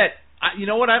with Bret, you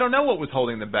know what? I don't know what was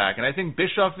holding them back, and I think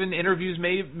Bischoff in interviews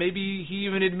maybe he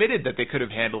even admitted that they could have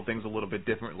handled things a little bit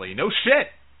differently. No shit.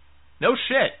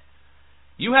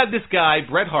 You had this guy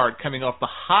Bret Hart coming off the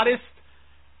hottest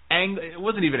angle. It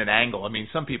wasn't even an angle. I mean,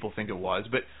 some people think it was,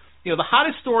 but the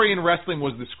hottest story in wrestling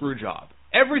was the screw job.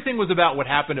 Everything was about what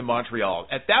happened in Montreal.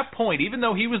 At that point, even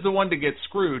though he was the one to get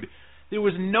screwed, there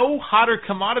was no hotter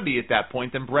commodity at that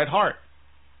point than Bret Hart.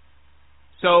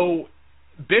 So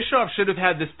Bischoff should have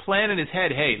had this plan in his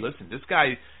head. Hey, listen, this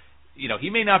guy, he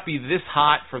may not be this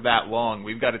hot for that long.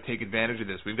 We've got to take advantage of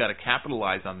this. We've got to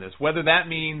capitalize on this. Whether that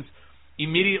means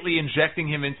immediately injecting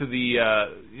him into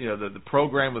the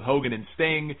program with Hogan and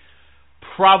Sting,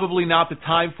 probably not the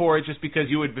time for it, just because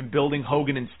you had been building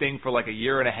Hogan and Sting for like a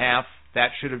year and a half.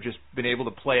 That should have just been able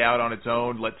to play out on its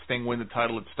own. Let Sting win the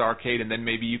title at Starrcade, and then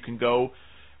maybe you can go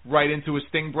right into a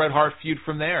Sting-Bret Hart feud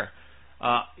from there.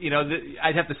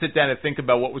 I'd have to sit down and think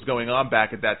about what was going on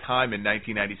back at that time in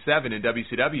 1997 in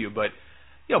WCW. But,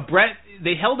 Bret,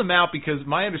 they held him out because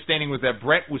my understanding was that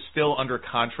Bret was still under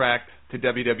contract to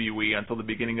WWE until the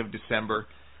beginning of December.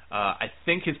 I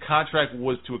think his contract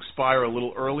was to expire a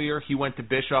little earlier. He went to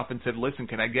Bischoff and said, listen,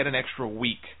 can I get an extra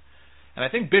week? And I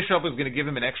think Bischoff was going to give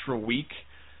him an extra week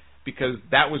because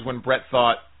that was when Bret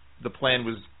thought the plan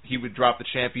was he would drop the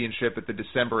championship at the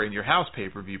December In Your House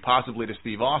pay-per-view, possibly to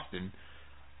Steve Austin.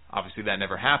 Obviously, that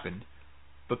never happened.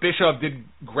 But Bischoff did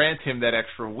grant him that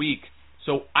extra week.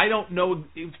 So I don't know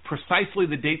precisely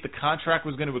the date the contract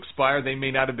was going to expire. They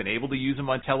may not have been able to use him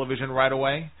on television right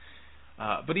away.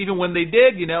 But even when they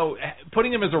did,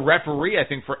 putting him as a referee, I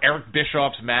think, for Eric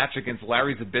Bischoff's match against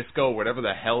Larry Zbyszko, whatever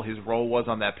the hell his role was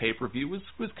on that pay-per-view,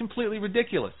 was completely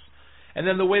ridiculous. And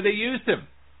then the way they used him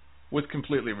was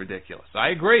completely ridiculous. I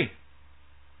agree.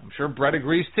 I'm sure Bret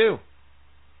agrees too.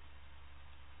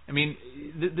 I mean,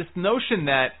 this notion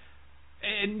that,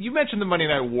 and you mentioned the Monday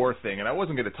Night War thing, and I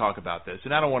wasn't going to talk about this,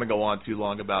 and I don't want to go on too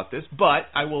long about this, but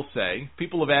I will say,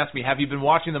 people have asked me, have you been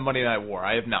watching the Monday Night War?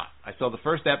 I have not. I saw the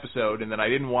first episode, and then I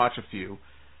didn't watch a few.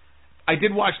 I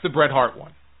did watch the Bret Hart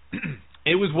one.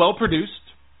 It was well produced.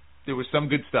 There was some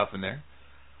good stuff in there.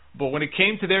 But when it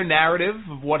came to their narrative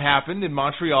of what happened in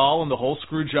Montreal and the whole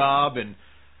screw job, and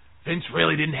Vince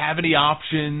really didn't have any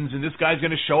options, and this guy's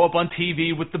going to show up on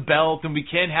TV with the belt, and we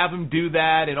can't have him do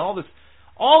that, and all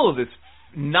of this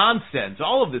nonsense,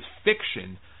 all of this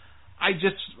fiction, I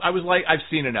was like, I've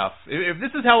seen enough. If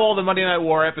this is how all the Monday Night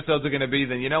War episodes are going to be,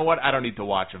 then you know what? I don't need to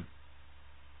watch them.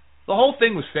 The whole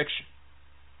thing was fiction.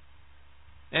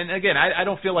 And again, I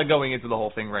don't feel like going into the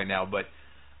whole thing right now, but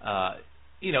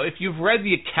if you've read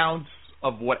the accounts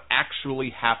of what actually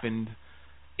happened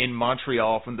in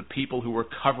Montreal from the people who were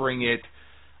covering it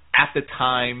at the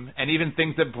time, and even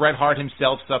things that Bret Hart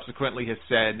himself subsequently has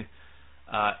said,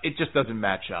 it just doesn't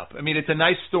match up. I mean, it's a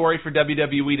nice story for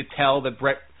WWE to tell that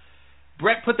Bret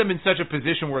put them in such a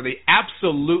position where they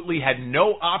absolutely had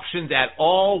no options at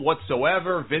all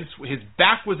whatsoever. Vince, his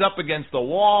back was up against the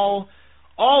wall.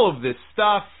 All of this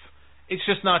stuff, it's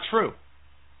just not true.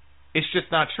 It's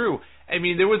just not true. I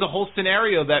mean, there was a whole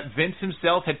scenario that Vince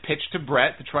himself had pitched to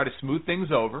Bret to try to smooth things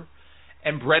over,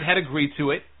 and Bret had agreed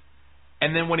to it.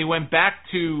 And then when he went back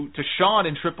to Shawn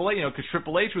and Triple H, because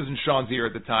Triple H was in Shawn's ear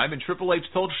at the time, and Triple H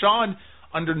told Shawn,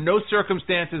 under no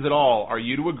circumstances at all are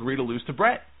you to agree to lose to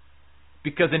Bret.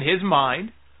 Because in his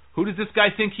mind, who does this guy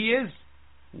think he is?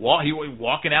 He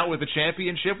walking out with a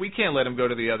championship? We can't let him go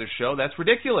to the other show. That's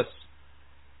ridiculous.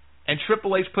 And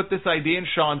Triple H put this idea in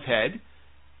Shawn's head,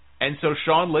 and so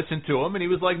Shawn listened to him, and he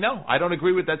was like, no, I don't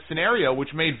agree with that scenario, which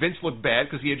made Vince look bad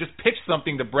because he had just pitched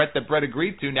something to Bret that Bret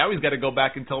agreed to. Now he's got to go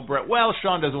back and tell Bret, well,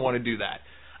 Shawn doesn't want to do that.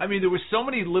 I mean, there were so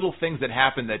many little things that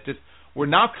happened that just were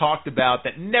not talked about,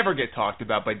 that never get talked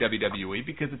about by WWE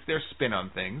because it's their spin on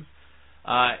things.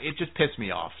 It just pissed me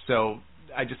off. So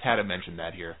I just had to mention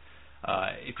that here.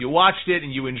 If you watched it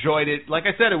and you enjoyed it, like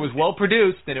I said, it was well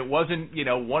produced, and it wasn't,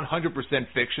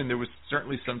 100% fiction. There was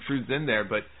certainly some truths in there,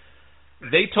 but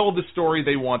they told the story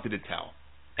they wanted to tell.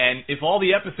 And if all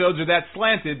the episodes are that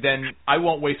slanted, then I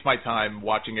won't waste my time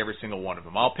watching every single one of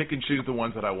them. I'll pick and choose the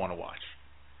ones that I want to watch.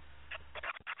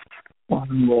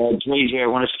 JJ, I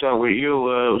want to start with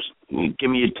you. Give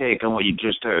me your take on what you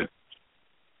just heard.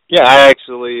 Yeah, I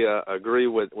actually agree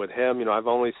with him. I've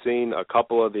only seen a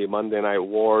couple of the Monday Night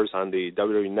Wars on the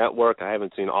WWE Network. I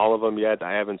haven't seen all of them yet.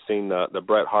 I haven't seen the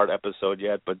Bret Hart episode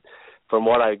yet, but from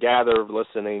what I gather,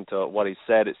 listening to what he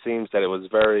said, it seems that it was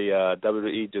very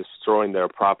WWE just throwing their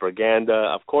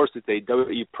propaganda. Of course, it's a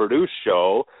WWE-produced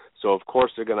show, so of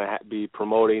course they're going to be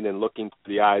promoting and looking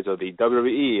through the eyes of the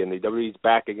WWE, and the WWE's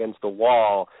back against the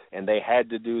wall, and they had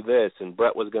to do this, and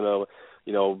Bret was going to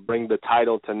bring the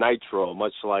title to Nitro,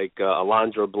 much like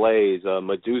Alundra Blaze,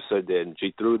 Medusa did.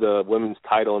 She threw the women's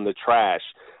title in the trash.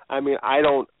 I mean, I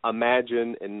don't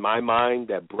imagine in my mind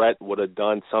that Brett would have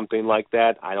done something like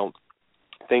that. I don't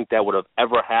think that would have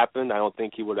ever happened. I don't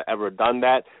think he would have ever done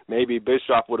that. Maybe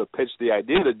Bischoff would have pitched the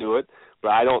idea to do it, but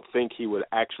I don't think he would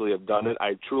actually have done it.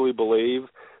 I truly believe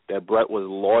that Brett was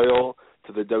loyal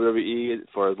to the WWE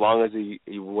for as long as he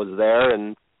was there,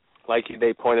 and like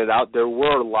they pointed out, there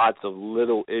were lots of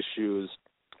little issues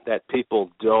that people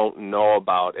don't know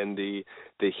about, and the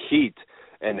heat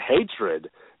and hatred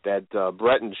that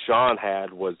Brett and Shawn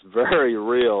had was very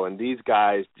real. And these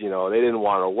guys, they didn't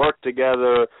want to work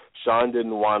together. Shawn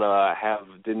didn't want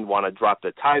to drop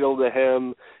the title to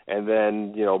him. And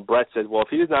then, Brett said, well, if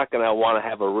he's not going to want to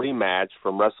have a rematch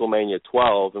from WrestleMania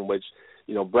 12 in which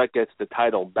Brett gets the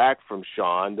title back from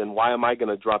Shawn, then why am I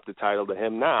going to drop the title to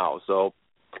him now? So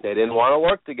they didn't want to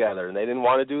work together, and they didn't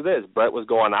want to do this. Brett was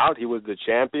going out. He was the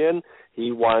champion.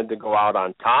 He wanted to go out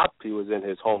on top. He was in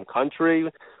his home country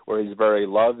where he's very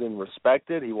loved and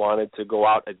respected. He wanted to go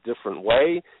out a different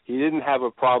way. He didn't have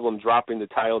a problem dropping the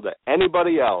title to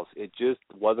anybody else. It just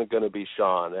wasn't going to be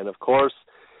Shawn. And, of course,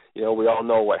 we all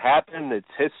know what happened. It's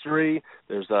history.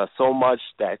 There's so much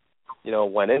that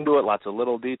went into it, lots of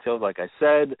little details, like I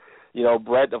said.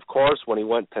 Brett, of course, when he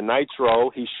went to Nitro,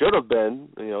 he should have been,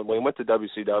 when he went to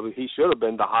WCW, he should have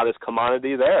been the hottest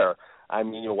commodity there. I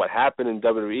mean, what happened in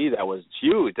WWE, that was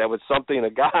huge. That was something, a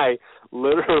guy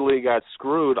literally got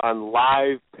screwed on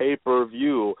live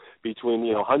pay-per-view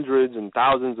between, hundreds and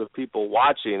thousands of people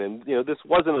watching. And, this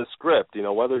wasn't a script,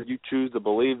 whether you choose to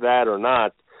believe that or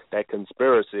not, that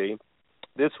conspiracy.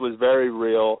 This was very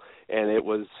real, and it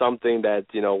was something that,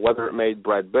 whether it made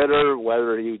Brett bitter,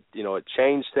 whether it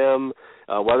changed him,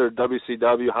 whether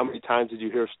WCW, how many times did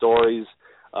you hear stories?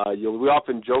 We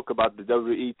often joke about the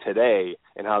WWE today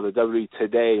and how the WWE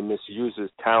today misuses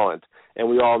talent. And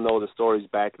we all know the stories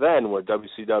back then where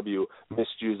WCW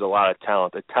misused a lot of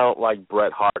talent. A talent like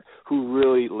Bret Hart, who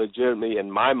really legitimately,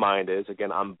 in my mind, is,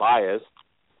 again, I'm biased,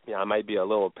 I might be a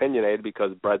little opinionated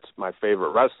because Bret's my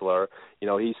favorite wrestler.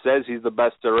 He says he's the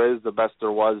best there is, the best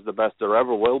there was, the best there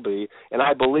ever will be, and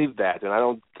I believe that. And I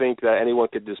don't think that anyone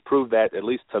could disprove that, at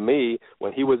least to me.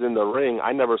 When he was in the ring,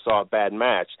 I never saw a bad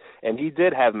match. And he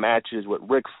did have matches with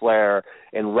Ric Flair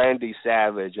and Randy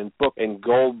Savage and Book and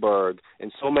Goldberg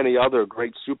and so many other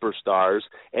great superstars,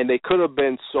 and they could have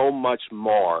been so much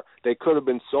more. They could have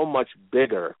been so much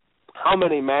bigger. How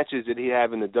many matches did he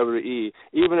have in the WWE,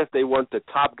 even if they weren't the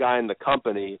top guy in the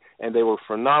company, and they were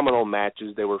phenomenal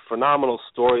matches, they were phenomenal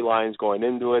storylines going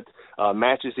into it,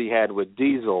 matches he had with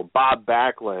Diesel, Bob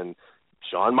Backlund,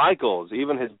 Shawn Michaels,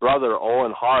 even his brother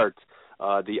Owen Hart,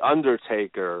 The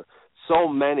Undertaker, so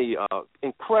many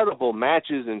incredible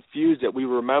matches and feuds that we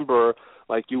remember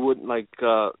they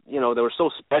were so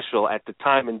special at the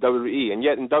time in WWE, and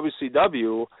yet in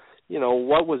WCW,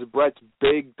 what was Bret's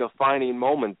big defining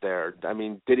moment there? I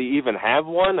mean, did he even have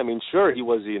one? I mean, sure, he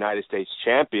was the United States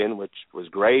champion, which was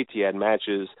great. He had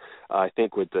matches, I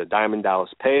think, with Diamond Dallas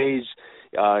Page.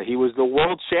 He was the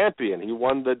world champion. He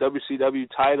won the WCW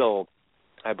title,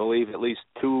 I believe, at least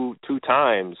two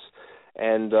times.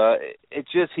 And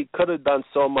he could have done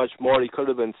so much more. He could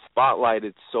have been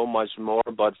spotlighted so much more,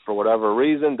 but for whatever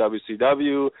reason,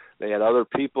 WCW, they had other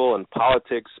people and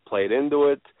politics played into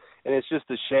it. And it's just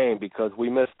a shame because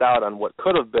we missed out on what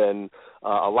could have been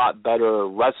a lot better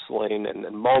wrestling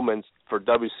and moments for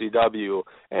WCW.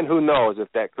 And who knows if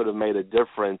that could have made a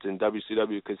difference and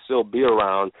WCW could still be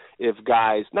around if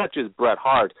guys, not just Bret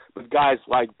Hart, but guys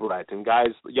like Bret and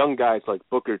young guys like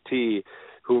Booker T,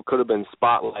 who could have been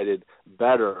spotlighted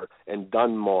better and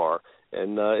done more.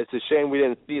 And it's a shame we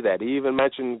didn't see that. He even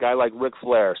mentioned a guy like Ric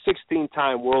Flair,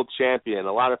 16-time world champion.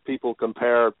 A lot of people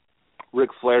compare Ric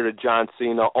Flair to John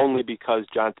Cena only because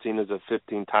John Cena is a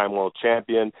 15-time world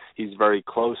champion. He's very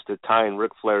close to tying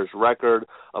Ric Flair's record.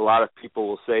 A lot of people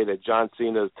will say that John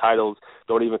Cena's titles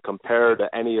don't even compare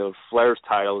to any of Flair's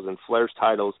titles, and Flair's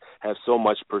titles have so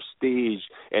much prestige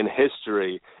and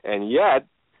history. And yet,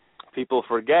 people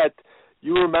forget,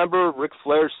 you remember Ric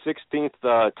Flair's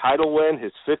 16th title win,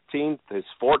 his 15th, his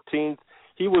 14th?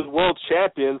 He was world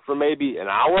champion for maybe an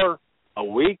hour, a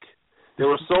week. There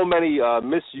were so many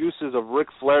misuses of Ric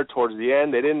Flair towards the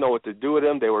end. They didn't know what to do with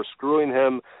him. They were screwing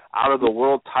him out of the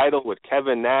world title with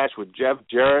Kevin Nash, with Jeff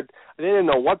Jarrett. They didn't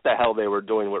know what the hell they were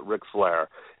doing with Ric Flair.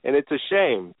 And it's a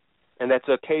shame. And that's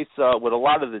a case with a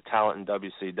lot of the talent in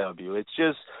WCW. It's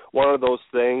just one of those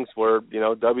things where,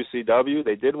 WCW,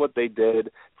 they did what they did.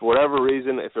 For whatever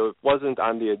reason, if it wasn't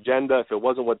on the agenda, if it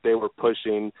wasn't what they were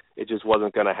pushing, it just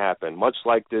wasn't going to happen. Much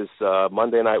like this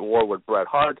Monday Night War with Bret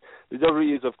Hart, the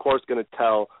WWE is, of course, going to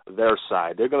tell their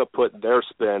side. They're going to put their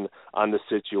spin on the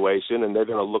situation, and they're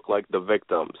going to look like the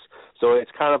victims. So it's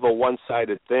kind of a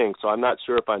one-sided thing. So I'm not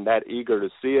sure if I'm that eager to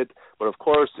see it. But, of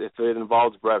course, if it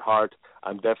involves Bret Hart,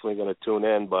 I'm definitely going to tune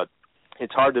in, but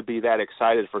it's hard to be that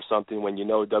excited for something when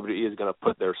WWE is going to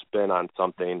put their spin on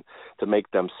something to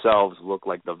make themselves look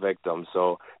like the victim.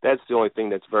 So that's the only thing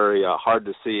that's very hard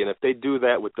to see. And if they do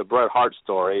that with the Bret Hart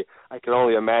story, I can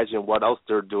only imagine what else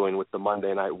they're doing with the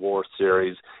Monday Night War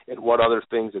series and what other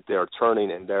things that they're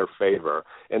turning in their favor.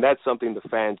 And that's something the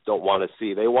fans don't want to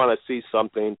see. They want to see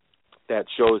something that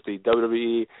shows the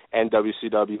WWE and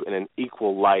WCW in an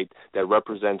equal light that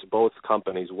represents both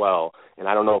companies well, and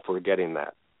I don't know if we're getting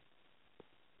that.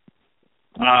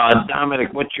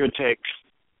 Dominic, what's your take?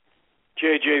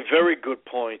 JJ, very good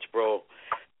points, bro.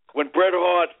 When Bret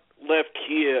Hart left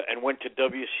here and went to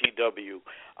WCW,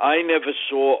 I never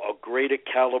saw a greater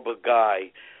caliber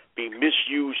guy be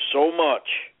misused so much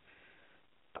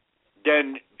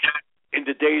than in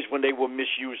the days when they were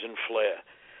misusing Flair.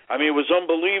 I mean, it was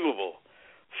unbelievable.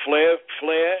 Flair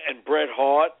and Bret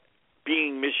Hart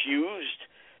being misused.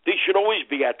 They should always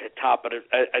be at the top of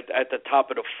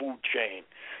the food chain.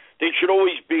 They should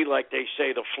always be, like they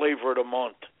say, the flavor of the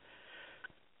month.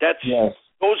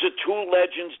 Those are two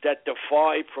legends that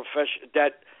defy profession.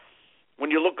 That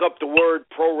when you look up the word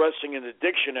pro wrestling in the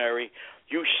dictionary,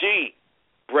 you see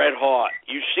Bret Hart,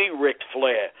 you see Ric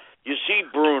Flair, you see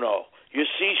Bruno, you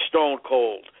see Stone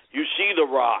Cold, you see The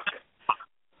Rock.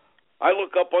 I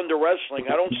look up under wrestling,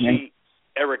 I don't see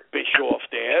Eric Bischoff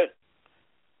there.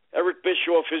 Eric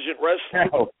Bischoff isn't wrestling.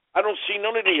 No. I don't see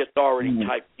none of the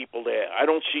authority-type people there. I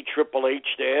don't see Triple H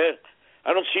there.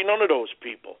 I don't see none of those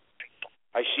people.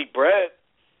 I see Bret.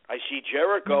 I see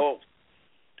Jericho.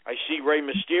 I see Rey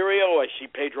Mysterio. I see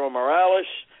Pedro Morales.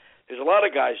 There's a lot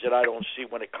of guys that I don't see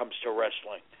when it comes to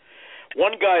wrestling.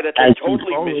 One guy that they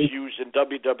totally misused in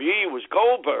WWE was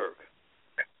Goldberg.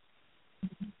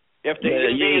 After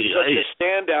him being such a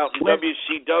standout in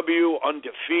WCW,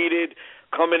 undefeated,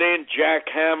 coming in,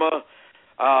 jackhammer,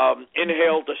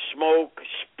 inhaled the smoke,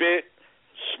 spit,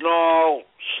 snarl,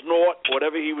 snort,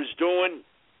 whatever he was doing.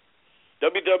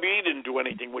 WWE didn't do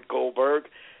anything with Goldberg,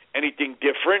 anything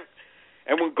different.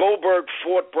 And when Goldberg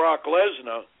fought Brock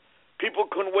Lesnar, people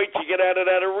couldn't wait to get out of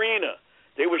that arena.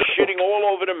 They were shitting all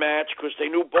over the match because they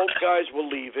knew both guys were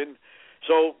leaving,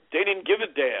 so they didn't give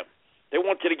a damn. They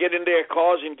wanted to get in their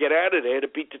cars and get out of there to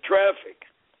beat the traffic.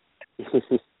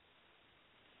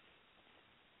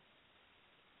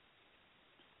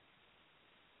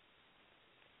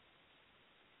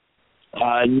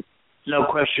 No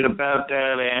question about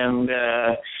that, and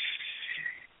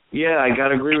yeah, I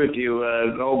gotta agree with you.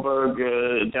 Goldberg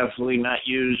definitely not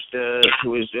used to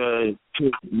his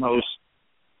most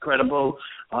credible.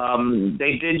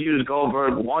 They did use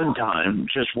Goldberg one time,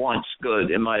 just once, good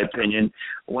in my opinion,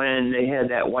 when they had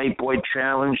that white boy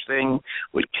challenge thing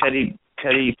with Teddy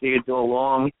Theodore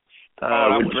Long.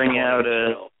 Would bring out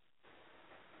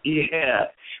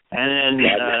and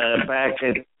then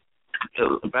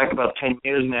back about 10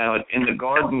 years now in the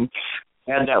Garden,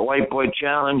 had that white boy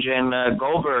challenge, and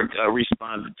Goldberg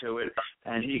responded to it,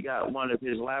 and he got one of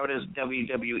his loudest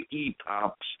WWE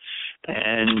pops,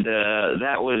 and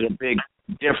that was a big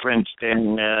difference.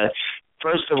 And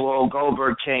first of all,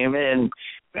 Goldberg came in,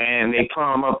 and they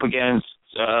put him up against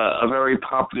a very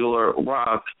popular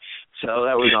Rock, so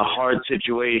that was a hard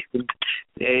situation.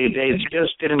 They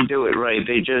just didn't do it right.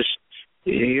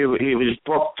 He was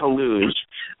booked to lose,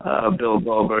 Bill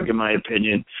Goldberg, in my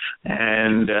opinion.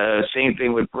 And same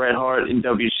thing with Bret Hart in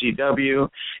WCW.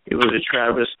 It was a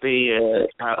travesty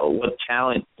what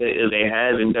talent they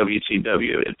had in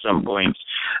WCW at some points,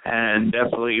 and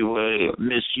definitely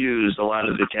misused a lot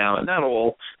of the talent. Not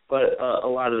all, but a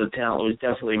lot of the talent was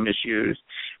definitely misused.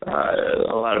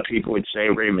 A lot of people would say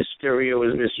Rey Mysterio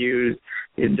was misused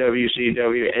in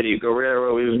WCW. Eddie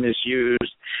Guerrero was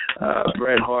misused.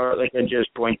 Bret Hart, like I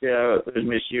just pointed out, was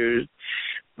misused.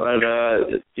 But,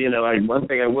 one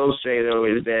thing I will say, though,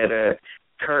 is that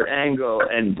Kurt Angle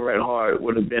and Bret Hart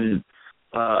would have been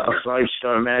a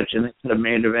 5-star match, and they could have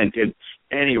main evented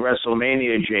any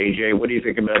WrestleMania, JJ. What do you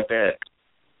think about that?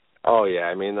 Oh, yeah.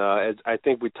 I mean, I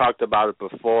think we talked about it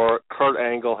before. Kurt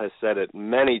Angle has said it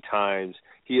many times.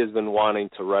 he has been wanting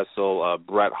to wrestle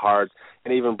Bret Hart,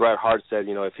 and even Bret Hart said,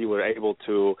 if he were able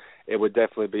to, it would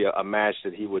definitely be a match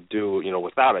that he would do,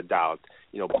 without a doubt.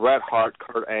 Bret Hart,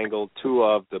 Kurt Angle, two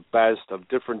of the best of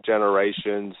different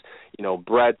generations.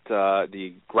 Bret,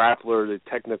 the grappler, the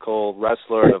technical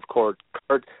wrestler, and of course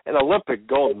Kurt, an Olympic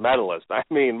gold medalist. I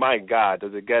mean, my God,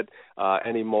 does it get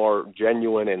any more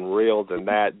genuine and real than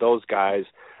that? Those guys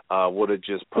would have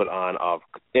just put on an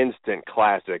instant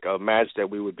classic, a match that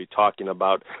we would be talking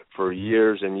about for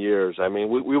years and years. I mean,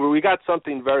 we got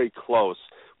something very close.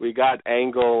 We got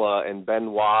Angle and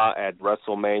Benoit at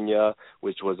WrestleMania,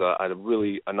 which was a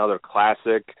really another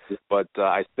classic. But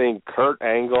I think Kurt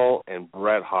Angle and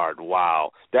Bret Hart, wow.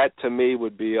 That to me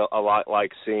would be a lot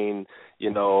like seeing,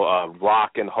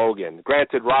 Rock and Hogan.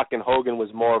 Granted, Rock and Hogan was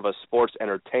more of a sports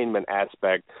entertainment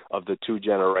aspect of the two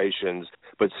generations.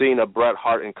 But seeing a Bret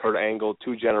Hart and Kurt Angle,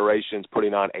 two generations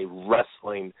putting on a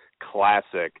wrestling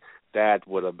classic, that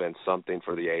would have been something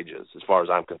for the ages as far as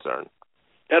I'm concerned.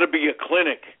 That'd be a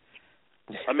clinic.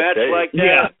 A match like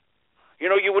that.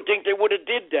 Yeah. You would think they would have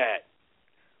did that.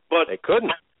 But they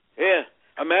couldn't. Yeah.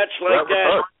 A match like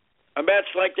that. A match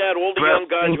like that, all the young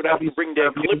guys would have to bring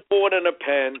their clipboard and a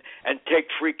pen and take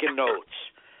freaking notes.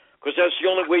 Because that's the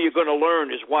only way you're going to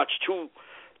learn is watch two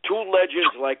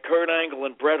legends like Kurt Angle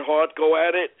and Bret Hart go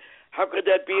at it. How could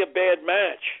that be a bad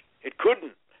match? It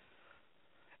couldn't.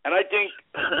 And I think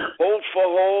hold for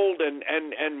hold and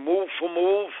move for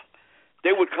move,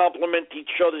 they would complement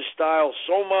each other's style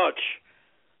so much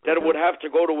that it would have to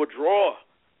go to a draw.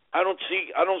 I don't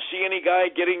see any guy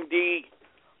getting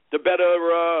the better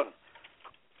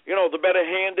the better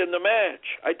hand in the match.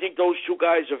 I think those two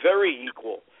guys are very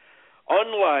equal.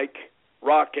 Unlike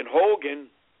Rock and Hogan,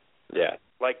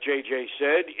 like JJ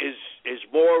said, is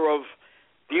more of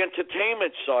the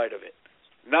entertainment side of it,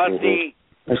 not the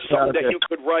something that you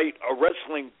could write a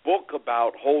wrestling book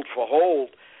about hold for hold.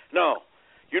 No.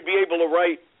 You'd be able to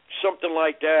write something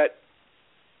like that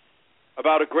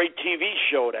about a great TV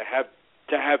show to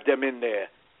have them in there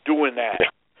doing that.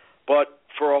 But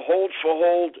for a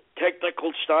hold-for-hold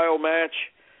technical style match,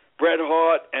 Bret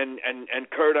Hart and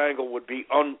Kurt Angle would be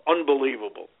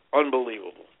unbelievable.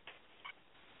 Unbelievable.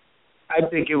 I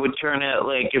think it would turn out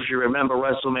like, if you remember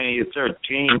WrestleMania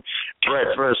 13,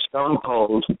 Bret versus Stone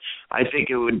Cold, I think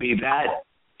it would be that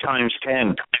times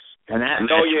 10. And that match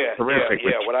was terrific.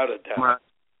 Yeah, without a doubt.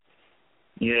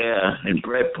 Yeah, and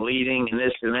Bret bleeding and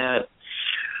this and that.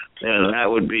 That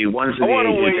would be one of the I want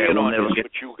to ages weigh that in will on never this get.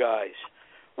 with you guys.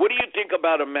 What do you think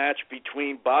about a match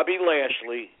between Bobby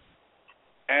Lashley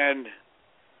and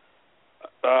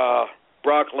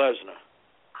Brock Lesnar?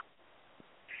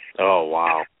 Oh,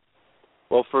 wow.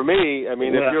 Well, for me, I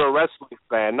mean, if you're a wrestling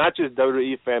fan, not just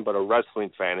WWE fan, but a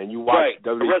wrestling fan, and you watch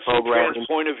WWE programs, fan's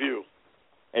point of view,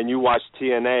 and you watch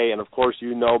TNA, and of course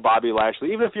you know Bobby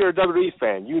Lashley. Even if you're a WWE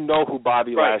fan, you know who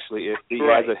Bobby Lashley is. He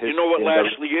has a history. You know what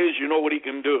Lashley is. You know what he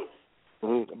can do.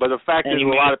 Mm-hmm. But the fact is, a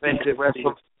lot of people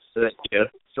wrestling,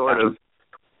 sort of.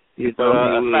 You know,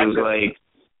 he was like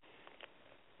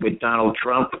with Donald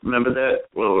Trump. Remember that?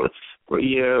 Well, when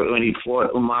he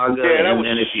fought Umaga, and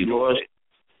then if he lost.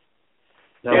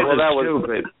 That was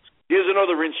stupid. Here's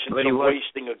another instance of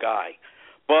wasting a guy.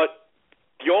 But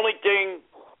the only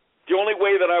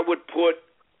way that I would put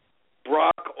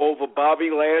Brock over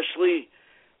Bobby Lashley,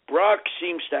 Brock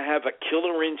seems to have a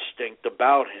killer instinct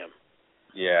about him.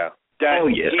 Yeah. That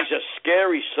he's a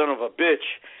scary son of a bitch.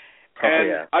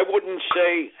 And I wouldn't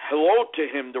say hello to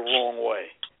him the wrong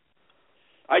way.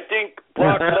 I think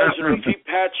Brock Lesnar, if he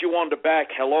pats you on the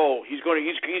back, hello, he's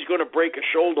gonna break a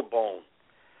shoulder bone.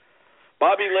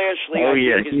 Bobby Lashley,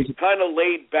 I think, is kind of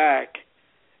laid back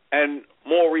and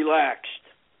more relaxed.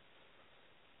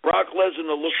 Brock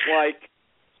Lesnar looks like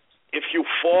if you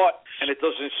fought and it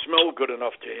doesn't smell good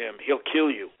enough to him, he'll kill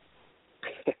you.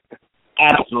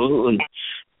 Absolutely.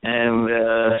 And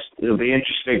it'll be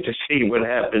interesting to see what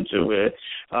happens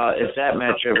if that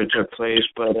match ever took place.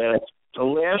 But the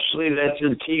Lashley that's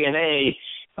in TNA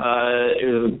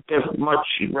is much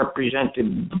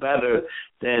represented better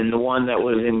than the one that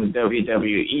was in the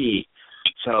WWE.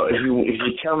 So if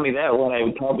you tell me that one, I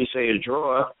would probably say a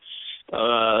draw.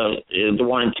 The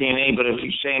one in TNA, but if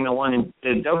you're saying the one in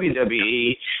the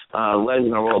WWE,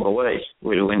 Lesnar all the way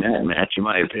would win that match, in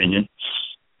my opinion.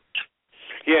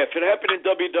 Yeah, if it happened in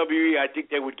WWE, I think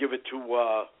they would give it to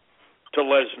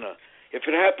Lesnar. If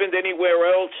it happened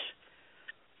anywhere else,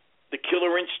 the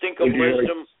killer instinct of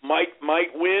Lesnar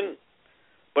might win.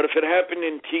 But if it happened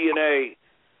in TNA,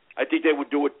 I think they would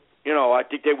do it. I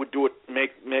think they would do it.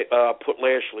 Put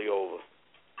Lashley over.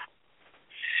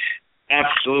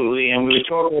 Absolutely, and we were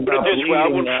talking about. Put it this way, I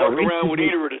wouldn't fuck around with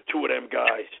either of the two of them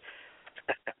guys.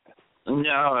 No,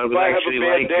 it was if I have a actually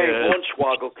bad like day,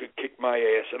 Hornswoggle could kick my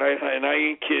ass, and I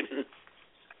ain't kidding.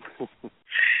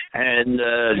 And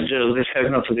so this has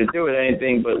nothing to do with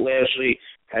anything, but Lashley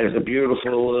has a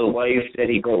beautiful little wife that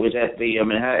he was at the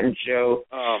Manhattan show.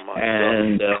 Oh my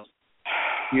and, God!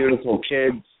 Beautiful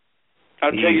kids.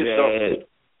 I'll tell you something.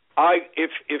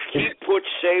 If he put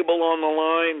Sable on the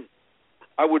line,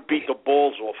 I would beat the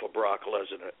balls off of Brock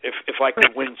Lesnar. If I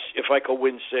could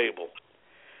win Sable.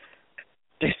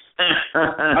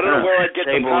 I don't know where I'd get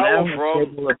the power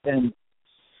from.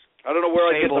 I don't know where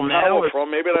I get the power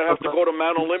from. Maybe I'd have to go to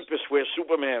Mount Olympus where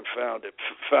Superman found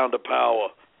the power.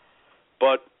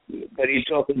 But are you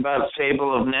talking about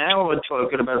Sable of now or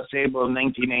talking about Sable of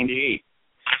 1998?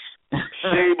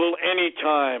 Sable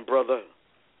anytime, brother.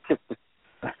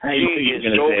 He is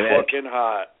so fucking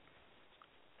hot.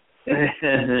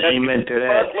 Amen to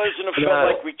that. Brock Lesnar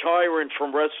felt like retiring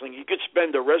from wrestling. He could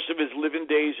spend the rest of his living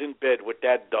days in bed with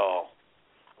that doll.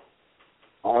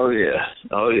 Oh yeah,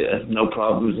 no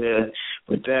problems there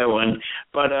with that one.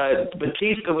 But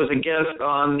Batista was a guest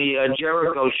on the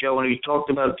Jericho show, and he talked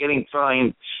about getting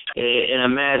fined in a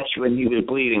match when he was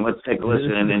bleeding. Let's take a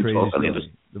listen and then talk on it.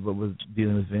 What was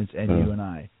dealing with Vince and you and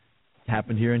I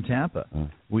happened here in Tampa. God!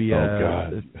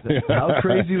 How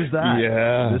crazy was that?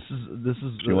 Yeah. This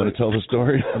is. Do you want to tell the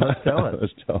story? Let's tell it.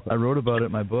 Let's tell it. I wrote about it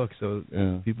in my book, so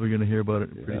people are going to hear about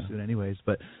it pretty soon, anyways.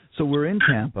 But so we're in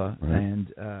Tampa,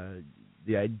 and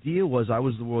the idea was I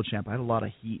was the world champ. I had a lot of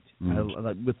heat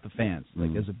with the fans,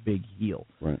 like as a big heel.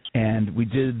 Right. And we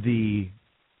did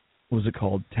what was it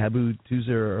called, Taboo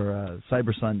Tuesday or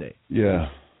Cyber Sunday. Yeah.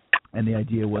 And the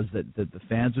idea was that the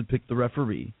fans would pick the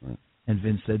referee. Right. And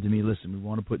Vince said to me, listen, we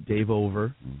want to put Dave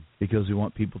over because we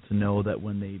want people to know that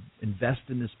when they invest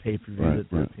in this pay-per-view that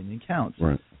their opinion counts.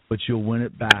 Right. But you'll win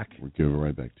it back. We'll give it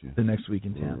right back to you. The next week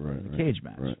in Tampa, the cage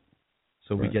match. Right.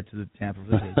 So we get to the Tampa for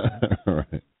the cage match.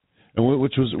 Right.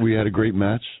 And we had a great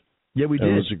match. Yeah, we did.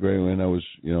 It was a great win. I was,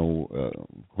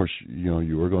 of course,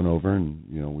 you were going over, and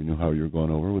we knew how you were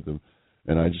going over with them.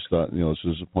 And I just thought, this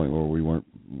was a point where we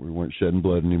weren't shedding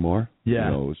blood anymore. Yeah.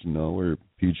 We're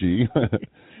PG.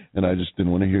 And I just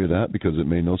didn't want to hear that because it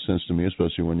made no sense to me,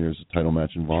 especially when there's a title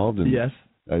match involved. And yes.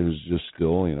 I was just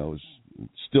still, it was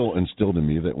still instilled in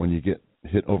me that when you get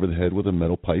hit over the head with a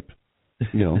metal pipe,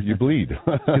 you bleed.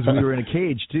 Because we were in a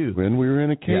cage, too. When we were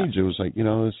in a cage, it was like,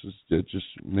 it just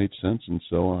made sense. And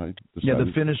so I decided. Yeah,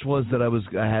 the finish was that I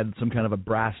had some kind of a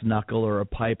brass knuckle or a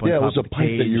pipe on top of the cage. Yeah, it was a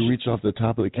pipe that you reach off the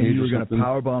top of the cage. And you were going to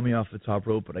powerbomb me off the top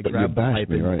rope, but I grabbed the pipe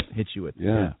and hit you with it.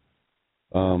 Yeah.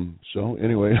 So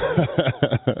anyway,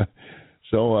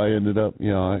 so I ended up,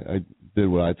 I did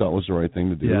what I thought was the right thing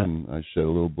to do, and I shed a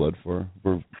little blood for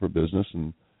business,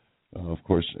 and of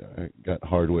course I got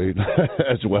hard weight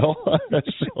as well.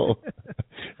 So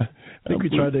I think we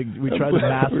tried to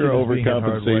mask it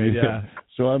overcompensating. Yeah.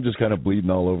 So I'm just kind of bleeding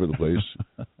all over the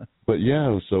place. But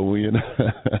so we.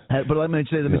 But let me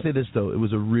say this though, it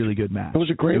was a really good match. It was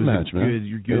a great match, man.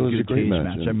 It was a great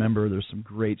match. I remember there's some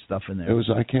great stuff in there.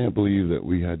 I can't believe that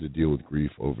we had to deal with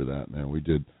grief over that, man. We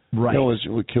did. Right.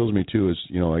 What kills me too is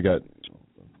I got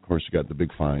the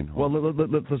big fine. Well,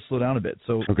 let's slow down a bit.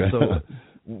 So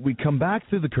we come back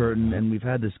through the curtain, and we've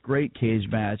had this great cage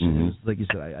match. Mm-hmm. And it was, like you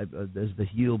said, as the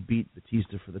heel beat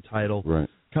Batista for the title. Right.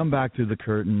 Come back through the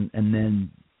curtain, and then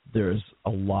there's a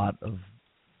lot of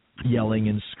yelling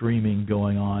and screaming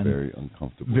going on. Very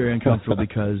uncomfortable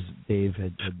because Dave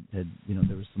had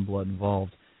there was some blood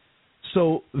involved.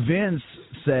 So Vince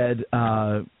said,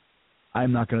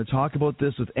 I'm not going to talk about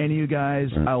this with any of you guys.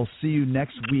 Right. I'll see you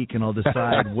next week, and I'll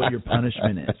decide what your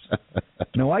punishment is.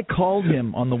 Now, I called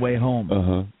him on the way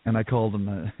home, and I called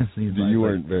him. You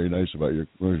weren't very nice about your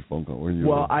phone call, were you?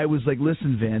 Well, I was like,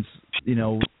 listen, Vince,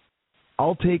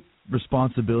 I'll take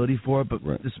responsibility for it, but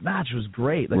this match was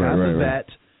great. Like, I'm the vet.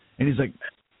 And he's like,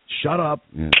 shut up,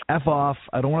 F off,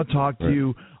 I don't want to talk to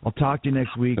you, I'll talk to you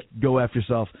next week, go F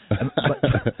yourself. But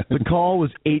the call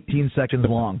was 18 seconds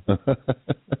long.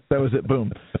 That was it,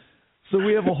 boom. So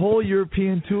we have a whole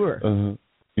European tour,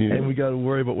 and we got to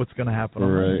worry about what's going to happen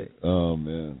on Monday. Oh,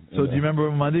 man. So do you remember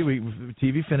on Monday,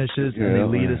 TV finishes, and they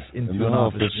lead us into an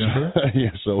office, remember?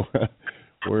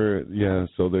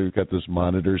 So they've got this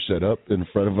monitor set up in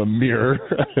front of a mirror,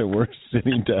 and we're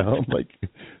sitting down like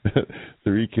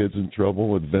three kids in trouble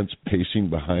with Vince pacing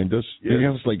behind us. Yes. He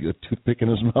has like a toothpick in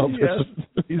his mouth. Yes.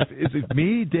 It's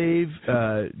me, Dave,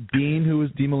 Dean,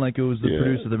 Dean Malenko, who was the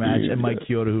producer of the match, and Mike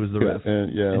Kyoto, who was the ref.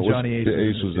 And Johnny Ace. The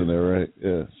Ace was in there, right?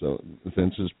 Yeah. So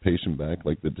Vince is pacing back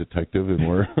like the detective, and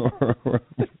we're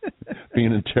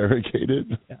being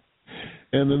interrogated. Yeah.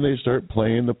 And then they start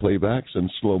playing the playbacks in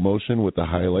slow motion with the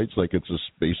highlights, like it's a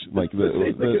space, like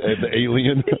the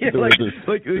alien.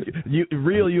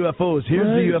 Real UFOs. Here's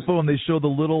the UFO, and they show the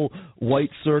little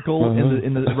white circle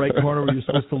in the right corner where you're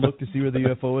supposed to look to see where the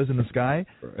UFO is in the sky.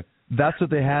 Right. That's what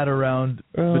they had around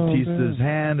Batista's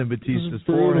hand and Batista's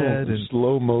forehead. And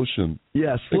slow motion.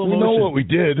 Yeah, slow motion. We know what we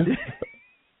did.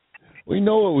 We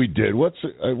know what we did. What's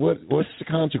the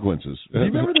consequences? Do you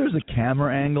remember there was a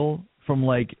camera angle from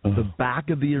like the back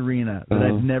of the arena that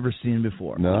I'd never seen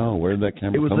before? No, where did that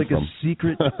camera come from? It was like a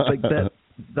secret, like that.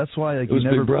 That's why like it was you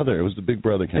never. Big Brother. It was the Big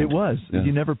Brother camera. It was. Yeah.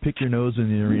 You never pick your nose in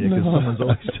the arena because someone's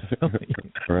always filming you.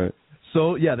 Right.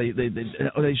 So yeah, they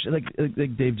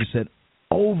like Dave just said,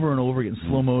 over and over again,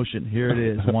 slow motion. Here it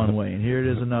is one way, and here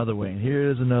it is another way, and here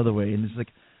it is another way, and it's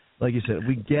like you said,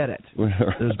 we get it.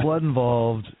 There's blood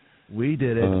involved. We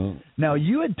did it. Now,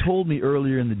 you had told me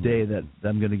earlier in the day that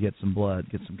I'm going to get some blood,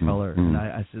 get some color. And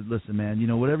I said, listen, man,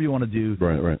 whatever you want to do,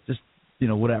 just,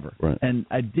 whatever. Right. And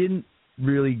I didn't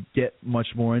really get much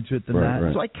more into it than that.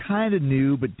 Right. So I kind of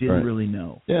knew, but didn't really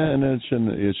know. Yeah, and it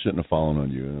shouldn't have fallen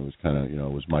on you. And it was kind of,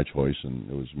 it was my choice,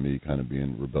 and it was me kind of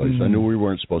being rebellious. I knew we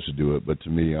weren't supposed to do it, but to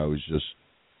me,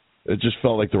 it just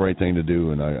felt like the right thing to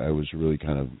do, and I was really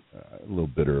kind of a little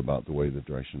bitter about the way the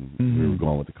direction we were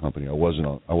going with the company. I wasn't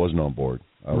on board.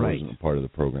 I wasn't a part of the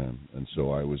program, and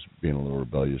so I was being a little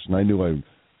rebellious. And I knew I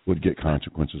would get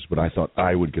consequences, but I thought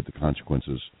I would get the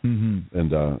consequences,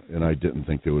 and I didn't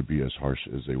think they would be as harsh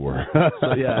as they were.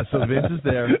 So Vince is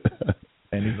there,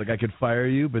 and he's like, I could fire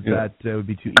you, but that would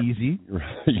be too easy.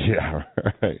 Yeah,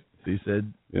 right. So he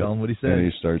said, tell him what he said. And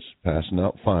he starts passing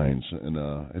out fines. And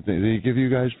I think, did he give you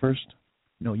guys first?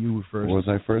 No, you were first. Was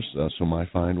I first? So my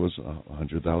fine was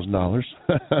 $100,000.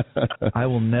 I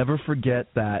will never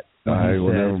forget that.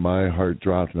 My heart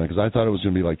dropped, man, because I thought it was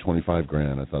going to be like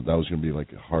 $25,000. I thought that was going to be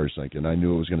like harsh, and I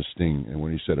knew it was going to sting. And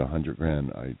when he said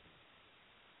 $100,000, I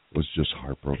was just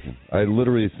heartbroken. I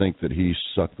literally think that he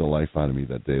sucked the life out of me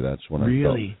that day. That's when I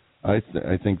felt.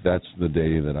 I think that's the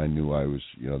day that I knew I was,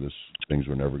 things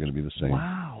were never going to be the same.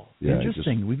 Wow. Yeah,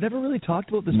 interesting. We've never really talked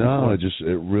about this before. No,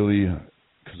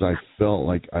 because I felt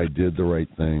like I did the right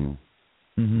thing,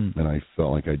 and I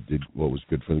felt like I did what was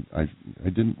good for I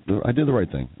did the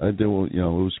right thing. I did, it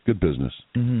was good business.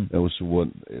 This was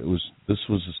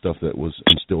the stuff that was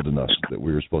instilled in us that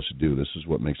we were supposed to do. This is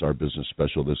what makes our business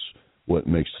special. This what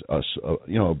makes us,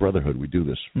 a brotherhood. We do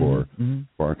this for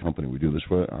our company. We do this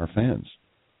for our fans.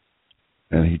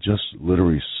 And he just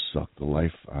literally sucked the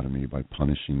life out of me by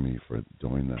punishing me for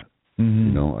doing that.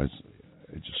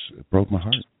 It broke my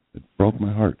heart. It broke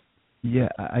my heart. Yeah,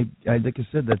 I like I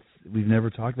said, we've never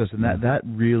talked about this, and that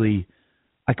really,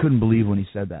 I couldn't believe when he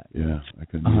said that. Yeah, I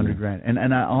couldn't. $100,000,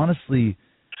 and I honestly,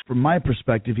 from my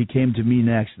perspective, he came to me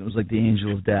next, and it was like the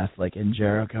angel of death, like in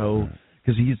Jericho,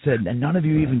 because he had said, and none of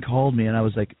you even called me, and I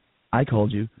was like, I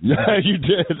called you. Yeah, you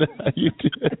did. You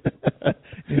did.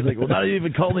 He's like, well, not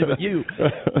even called me, but you.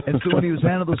 And so when he was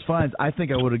handing those fines, I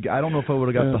think I would have. I don't know if I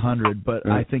would have got the 100, but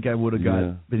I think I would have got.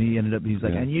 Yeah. But he ended up. He's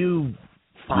like, and you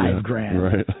 $5,000.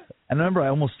 Right. And I remember I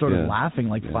almost started laughing,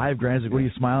 like $5,000. Like, what are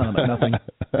you smiling? I'm like, nothing.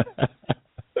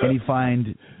 And he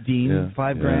fined Dean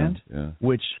 $5,000,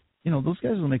 which those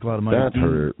guys will make a lot of money. That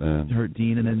hurt, man. Hurt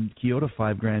Dean, and then Kyoto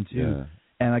 $5,000 too. Yeah.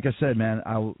 And like I said, man,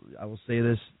 I will say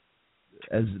this.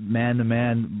 As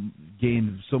man-to-man,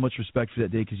 gained so much respect for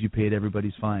that day because you paid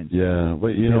everybody's fines. Yeah,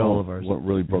 but all of ours. What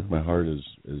really broke my heart is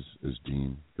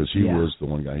Dean, because he was the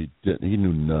one guy. He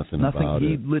knew nothing about it.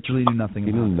 He literally knew nothing.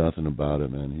 He knew nothing about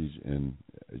it, man.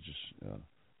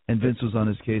 And Vince was on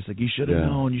his case, like, you should have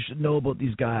known. You should know about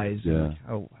these guys. Yeah.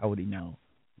 Like, how would he know?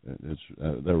 That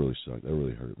really sucked. That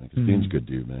really hurt me. Because Dean's a good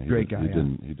dude, man. Great guy. He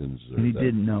didn't deserve and he that.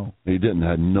 didn't know. He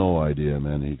had no idea,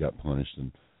 man. He got punished,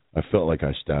 and I felt like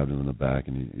I stabbed him in the back,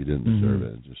 and he didn't deserve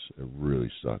it. It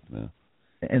really sucked, man.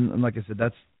 And like I said,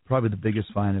 that's probably the biggest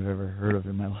fine I've ever heard of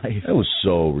in my life. It was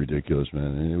so ridiculous, man.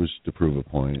 And it was to prove a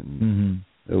point. And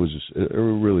it was just, it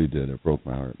really did. It broke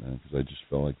my heart, man, because I just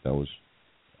felt like that was,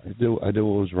 I did what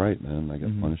was right, man. I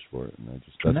got punished for it, and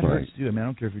that hurts too. I mean, I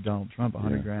don't care if you're Donald Trump.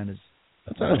 $100,000 is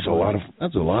that's a lot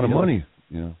of money.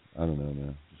 I don't know,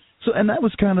 man. So, and that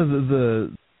was kind of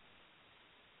the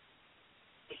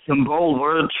some bold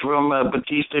words from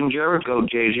Batista and Jericho,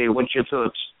 JJ. What's your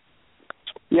thoughts?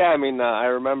 Yeah, I mean, I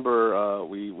remember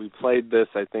we played this,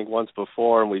 I think, once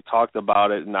before, and we talked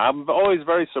about it. And I'm always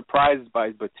very surprised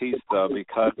by Batista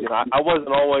because, I wasn't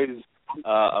always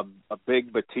a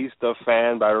big Batista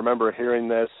fan, but I remember hearing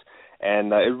this,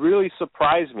 and it really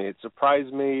surprised me. It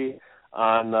surprised me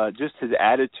on just his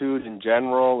attitude in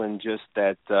general, and just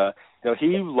that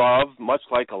he loved, much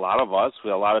like a lot of us, a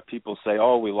lot of people say,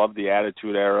 oh, we love the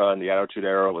Attitude Era, and the Attitude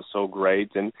Era was so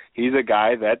great. And he's a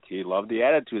guy that he loved the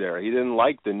Attitude Era. He didn't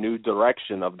like the new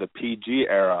direction of the PG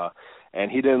era. And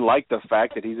he didn't like the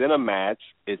fact that he's in a match.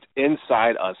 It's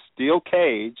inside a steel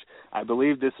cage. I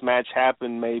believe this match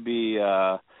happened maybe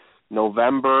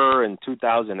November in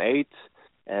 2008.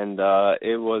 And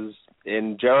it was,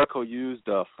 and Jericho used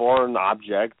a foreign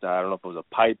object. I don't know if it was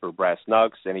a pipe or brass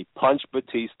knucks, and he punched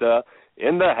Batista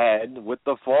in the head with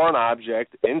the foreign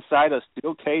object inside a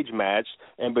steel cage match,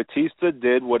 and Batista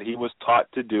did what he was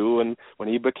taught to do. And when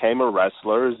he became a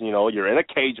wrestler, you're in a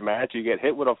cage match, you get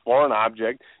hit with a foreign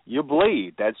object, you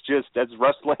bleed. That's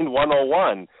wrestling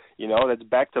 101. That's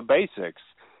back to basics.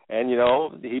 And,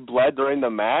 he bled during the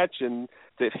match, and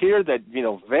to hear that,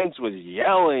 Vince was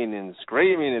yelling and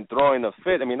screaming and throwing a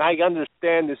fit, I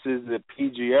understand this is the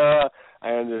PG era.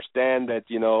 I understand that,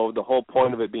 the whole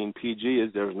point of it being PG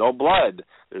is there's no blood.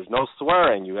 There's no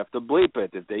swearing. You have to bleep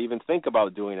it if they even think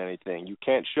about doing anything. You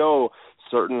can't show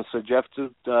certain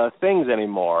suggestive things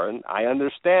anymore, and I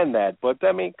understand that. But,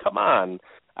 come on.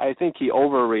 I think he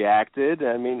overreacted.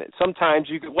 Sometimes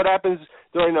what happens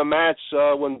during a match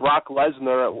when Brock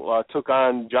Lesnar took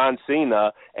on John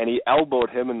Cena and he elbowed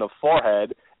him in the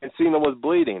forehead and Cena was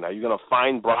bleeding? Are you going to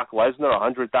fine Brock Lesnar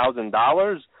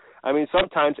 $100,000?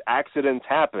 Sometimes accidents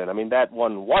happen. That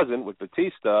one wasn't with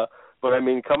Batista, but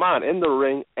come on, in the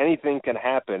ring, anything can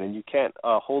happen, and you can't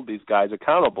hold these guys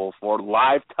accountable for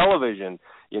live television.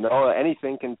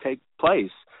 Anything can take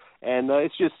place. And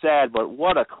it's just sad, but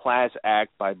what a class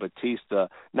act by Batista.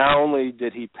 Not only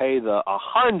did he pay the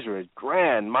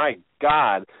 $100,000, my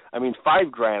God,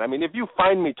 $5,000. If you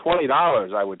fined me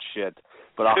 $20, I would shit.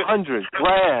 But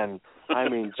 $100,000,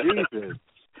 Jesus.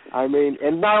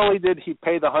 And not only did he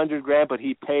pay the $100,000, but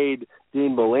he paid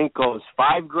Dean Malenko's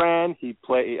 $5,000. He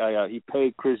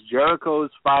paid Chris Jericho's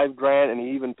 $5,000, and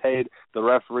he even paid the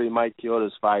referee Mike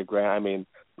Chioda's $5,000.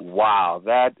 Wow,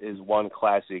 that is one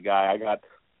classy guy. I got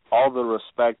all the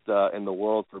respect in the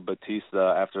world for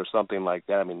Batista after something like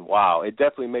that. Wow, it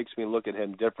definitely makes me look at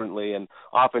him differently. And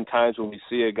oftentimes when we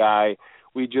see a guy,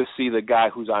 we just see the guy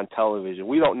who's on television.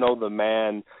 We don't know the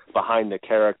man behind the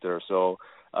character. So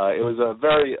it was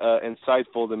very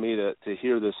insightful to me to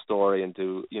hear this story and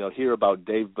to hear about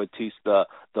Dave Batista,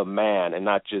 the man, and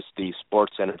not just the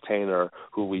sports entertainer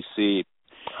who we see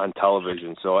on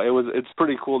television. So it's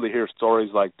pretty cool to hear stories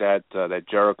like that that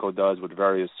Jericho does with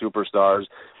various superstars,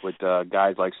 with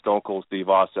guys like Stone Cold Steve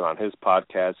Austin on his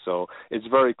podcast. So it's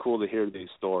very cool to hear these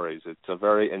stories. It's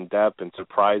very in-depth and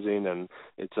surprising, and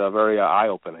it's very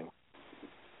eye-opening.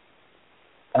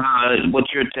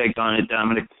 What's your take on it,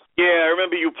 Dominic? Yeah, I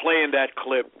remember you playing that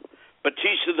clip.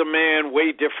 Batista the man,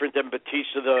 way different than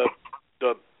Batista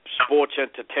the sports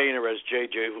entertainer, as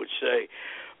JJ would say.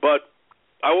 But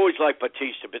I always liked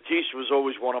Batista. Batista was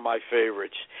always one of my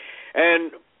favorites.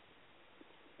 And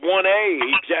 1A,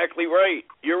 exactly right.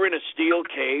 You're in a steel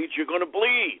cage, you're going to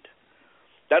bleed.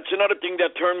 That's another thing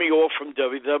that turned me off from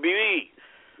WWE,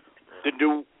 the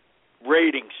new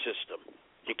rating system.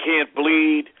 You can't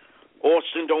bleed.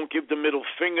 Austin don't give the middle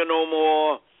finger no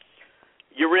more.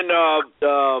 You're in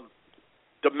the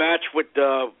match with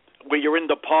where you're in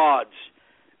the pods,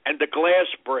 and the glass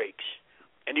breaks.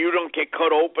 And you don't get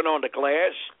cut open on the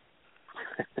glass,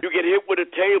 you get hit with a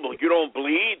table, you don't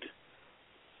bleed.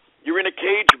 You're in a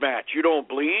cage match, you don't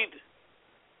bleed.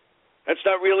 That's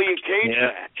not really a cage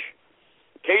match.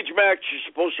 Cage match, you're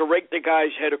supposed to rake the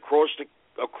guy's head across the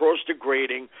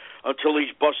grating until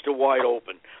he's busted wide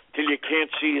open, till you can't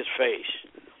see his face,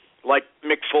 like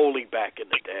Mick Foley back in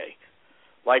the day,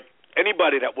 like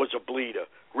anybody that was a bleeder,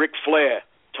 Ric Flair,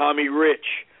 Tommy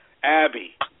Rich,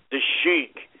 Abby, The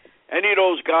Sheik. Any of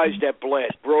those guys that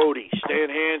bled, Brody, Stan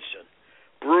Hansen,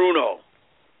 Bruno,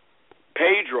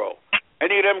 Pedro,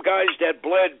 any of them guys that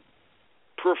bled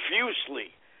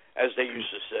profusely, as they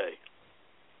used to say.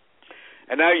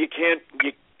 And now you can't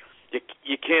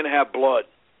have blood.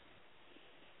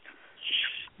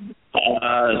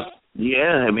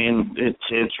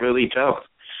 It's really tough.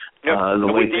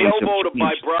 With the elbow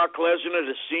by Brock Lesnar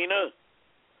to Cena,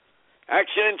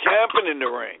 accidents happen in the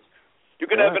ring. You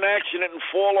can have an accident and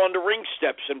fall on the ring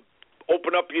steps and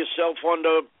open up yourself on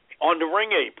the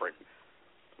ring apron.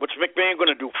 What's McMahon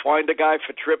going to do? Find a guy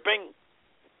for tripping?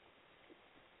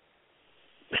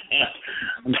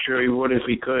 I'm sure he would if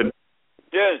he could.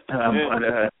 Yeah.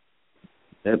 But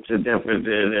that's a different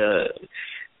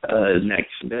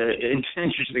next. It's an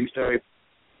interesting story.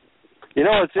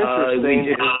 It's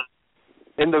interesting.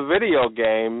 In the video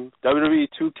game, WWE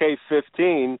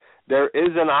 2K15, there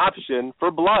is an option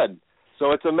for blood.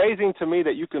 So it's amazing to me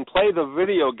that you can play the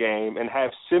video game and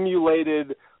have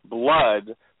simulated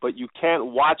blood, but you can't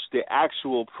watch the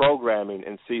actual programming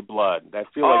and see blood. I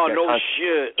feel like that no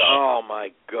shit. Oh, my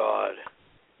God.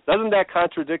 Doesn't that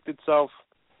contradict itself?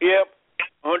 Yep,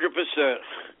 100%.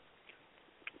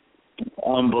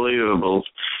 Unbelievable.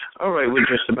 All right, we're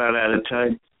just about out of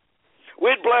time.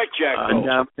 Where'd Blackjack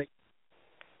go?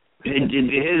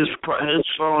 His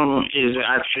phone is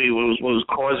actually was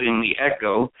causing the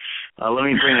echo. Let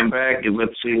me bring him back and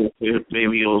let's see if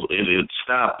maybe it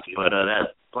stopped. But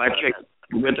that Blackjack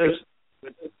with us?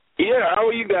 Yeah, how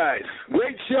are you guys?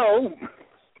 Great show.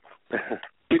 Can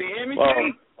you hear me,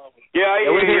 Jay? Yeah, I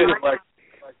hear you.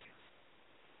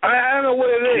 I don't know what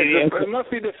it is. It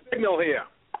must be the signal here.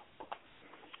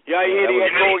 Yeah, I hear the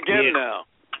echo again now.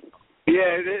 Yeah,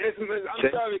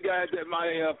 I'm sorry, guys, that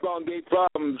my phone gave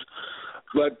problems,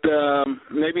 but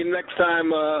maybe next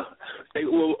time it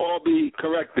will all be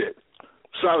corrected.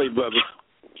 Sorry, brother.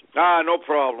 No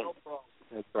problem.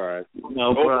 That's all right.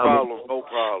 No problem. No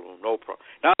problem.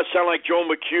 Now I sound like Joe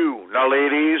McHugh. Now,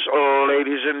 ladies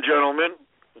and gentlemen.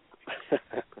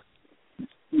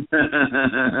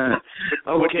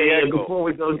 Okay, before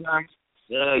we go down,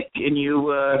 can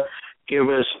you give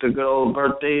us the good old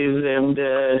birthdays and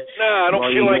Nah, I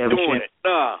don't feel like doing it.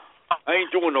 Nah, I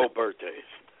ain't doing no birthdays.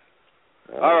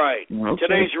 All right, okay.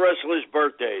 Today's wrestlers'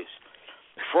 birthdays.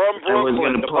 From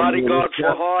Brooklyn, the Bodyguard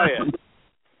for Hire.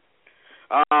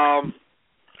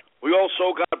 We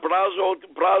also got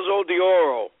Brazo de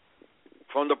Oro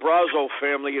from the Brazo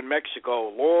family in Mexico.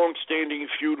 Long-standing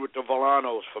feud with the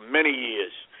Volanos for many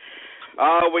years.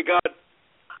 We got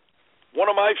one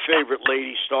of my favorite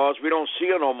lady stars. We don't see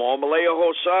her no more, Malaya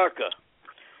Hosaka.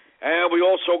 And we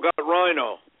also got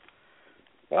Rhino.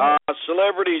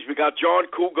 Celebrities, we got John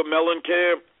Cougar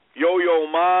Mellencamp, Yo-Yo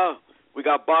Ma. We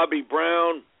got Bobby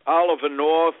Brown, Oliver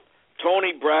North,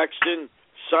 Tony Braxton,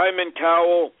 Simon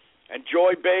Cowell, and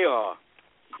Joy Behar.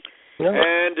 Yeah.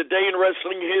 And the day in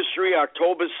wrestling history,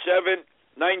 October 7th,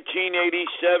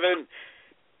 1987,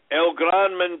 El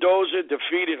Gran Mendoza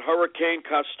defeated Hurricane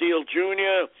Castillo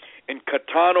Jr. in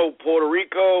Catano, Puerto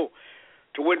Rico,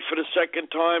 to win for the second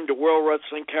time the World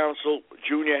Wrestling Council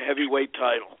Junior Heavyweight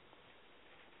title.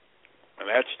 And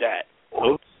that's that.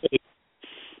 Okay.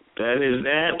 That is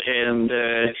that, and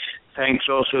thanks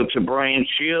also to Brian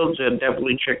Shields, and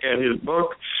definitely check out his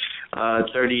book,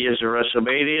 30 Years of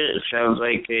WrestleMania. It sounds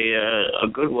like a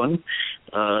good one.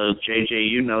 JJ,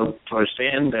 you know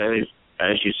firsthand,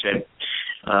 as you said,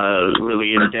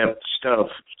 really in-depth stuff.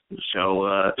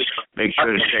 So make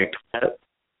sure to check that.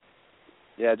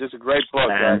 Yeah, just a great book.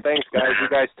 Thanks, guys. You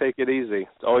guys take it easy.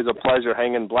 It's always a pleasure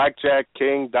hanging. Blackjack,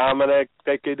 King, Dominic,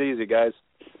 take it easy, guys.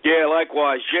 Yeah,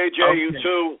 likewise. JJ, okay. You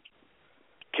too.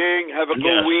 King, have a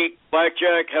good week.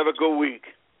 Blackjack, have a good week.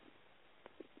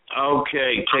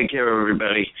 Okay, take care,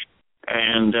 everybody.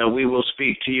 And we will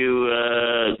speak to you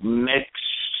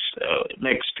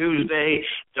next Tuesday.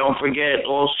 Don't forget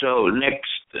also next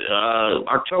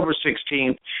October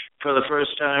 16th, for the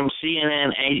first time,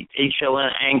 CNN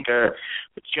HLN anchor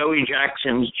Joey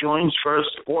Jackson joins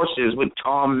forces with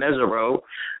Tom Mesereau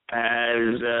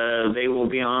as they will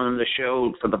be on the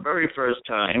show for the very first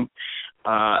time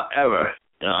ever.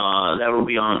 That will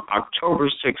be on October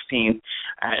 16th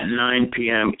at 9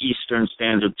 p.m. Eastern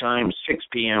Standard Time, 6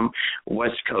 p.m.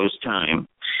 West Coast time.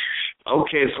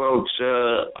 Okay, folks,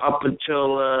 up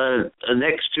until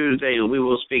next Tuesday, we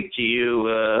will speak to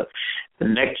you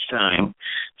next time.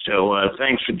 So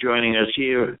thanks for joining us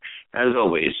here, as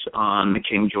always, on the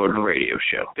King Jordan Radio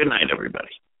Show. Good night, everybody.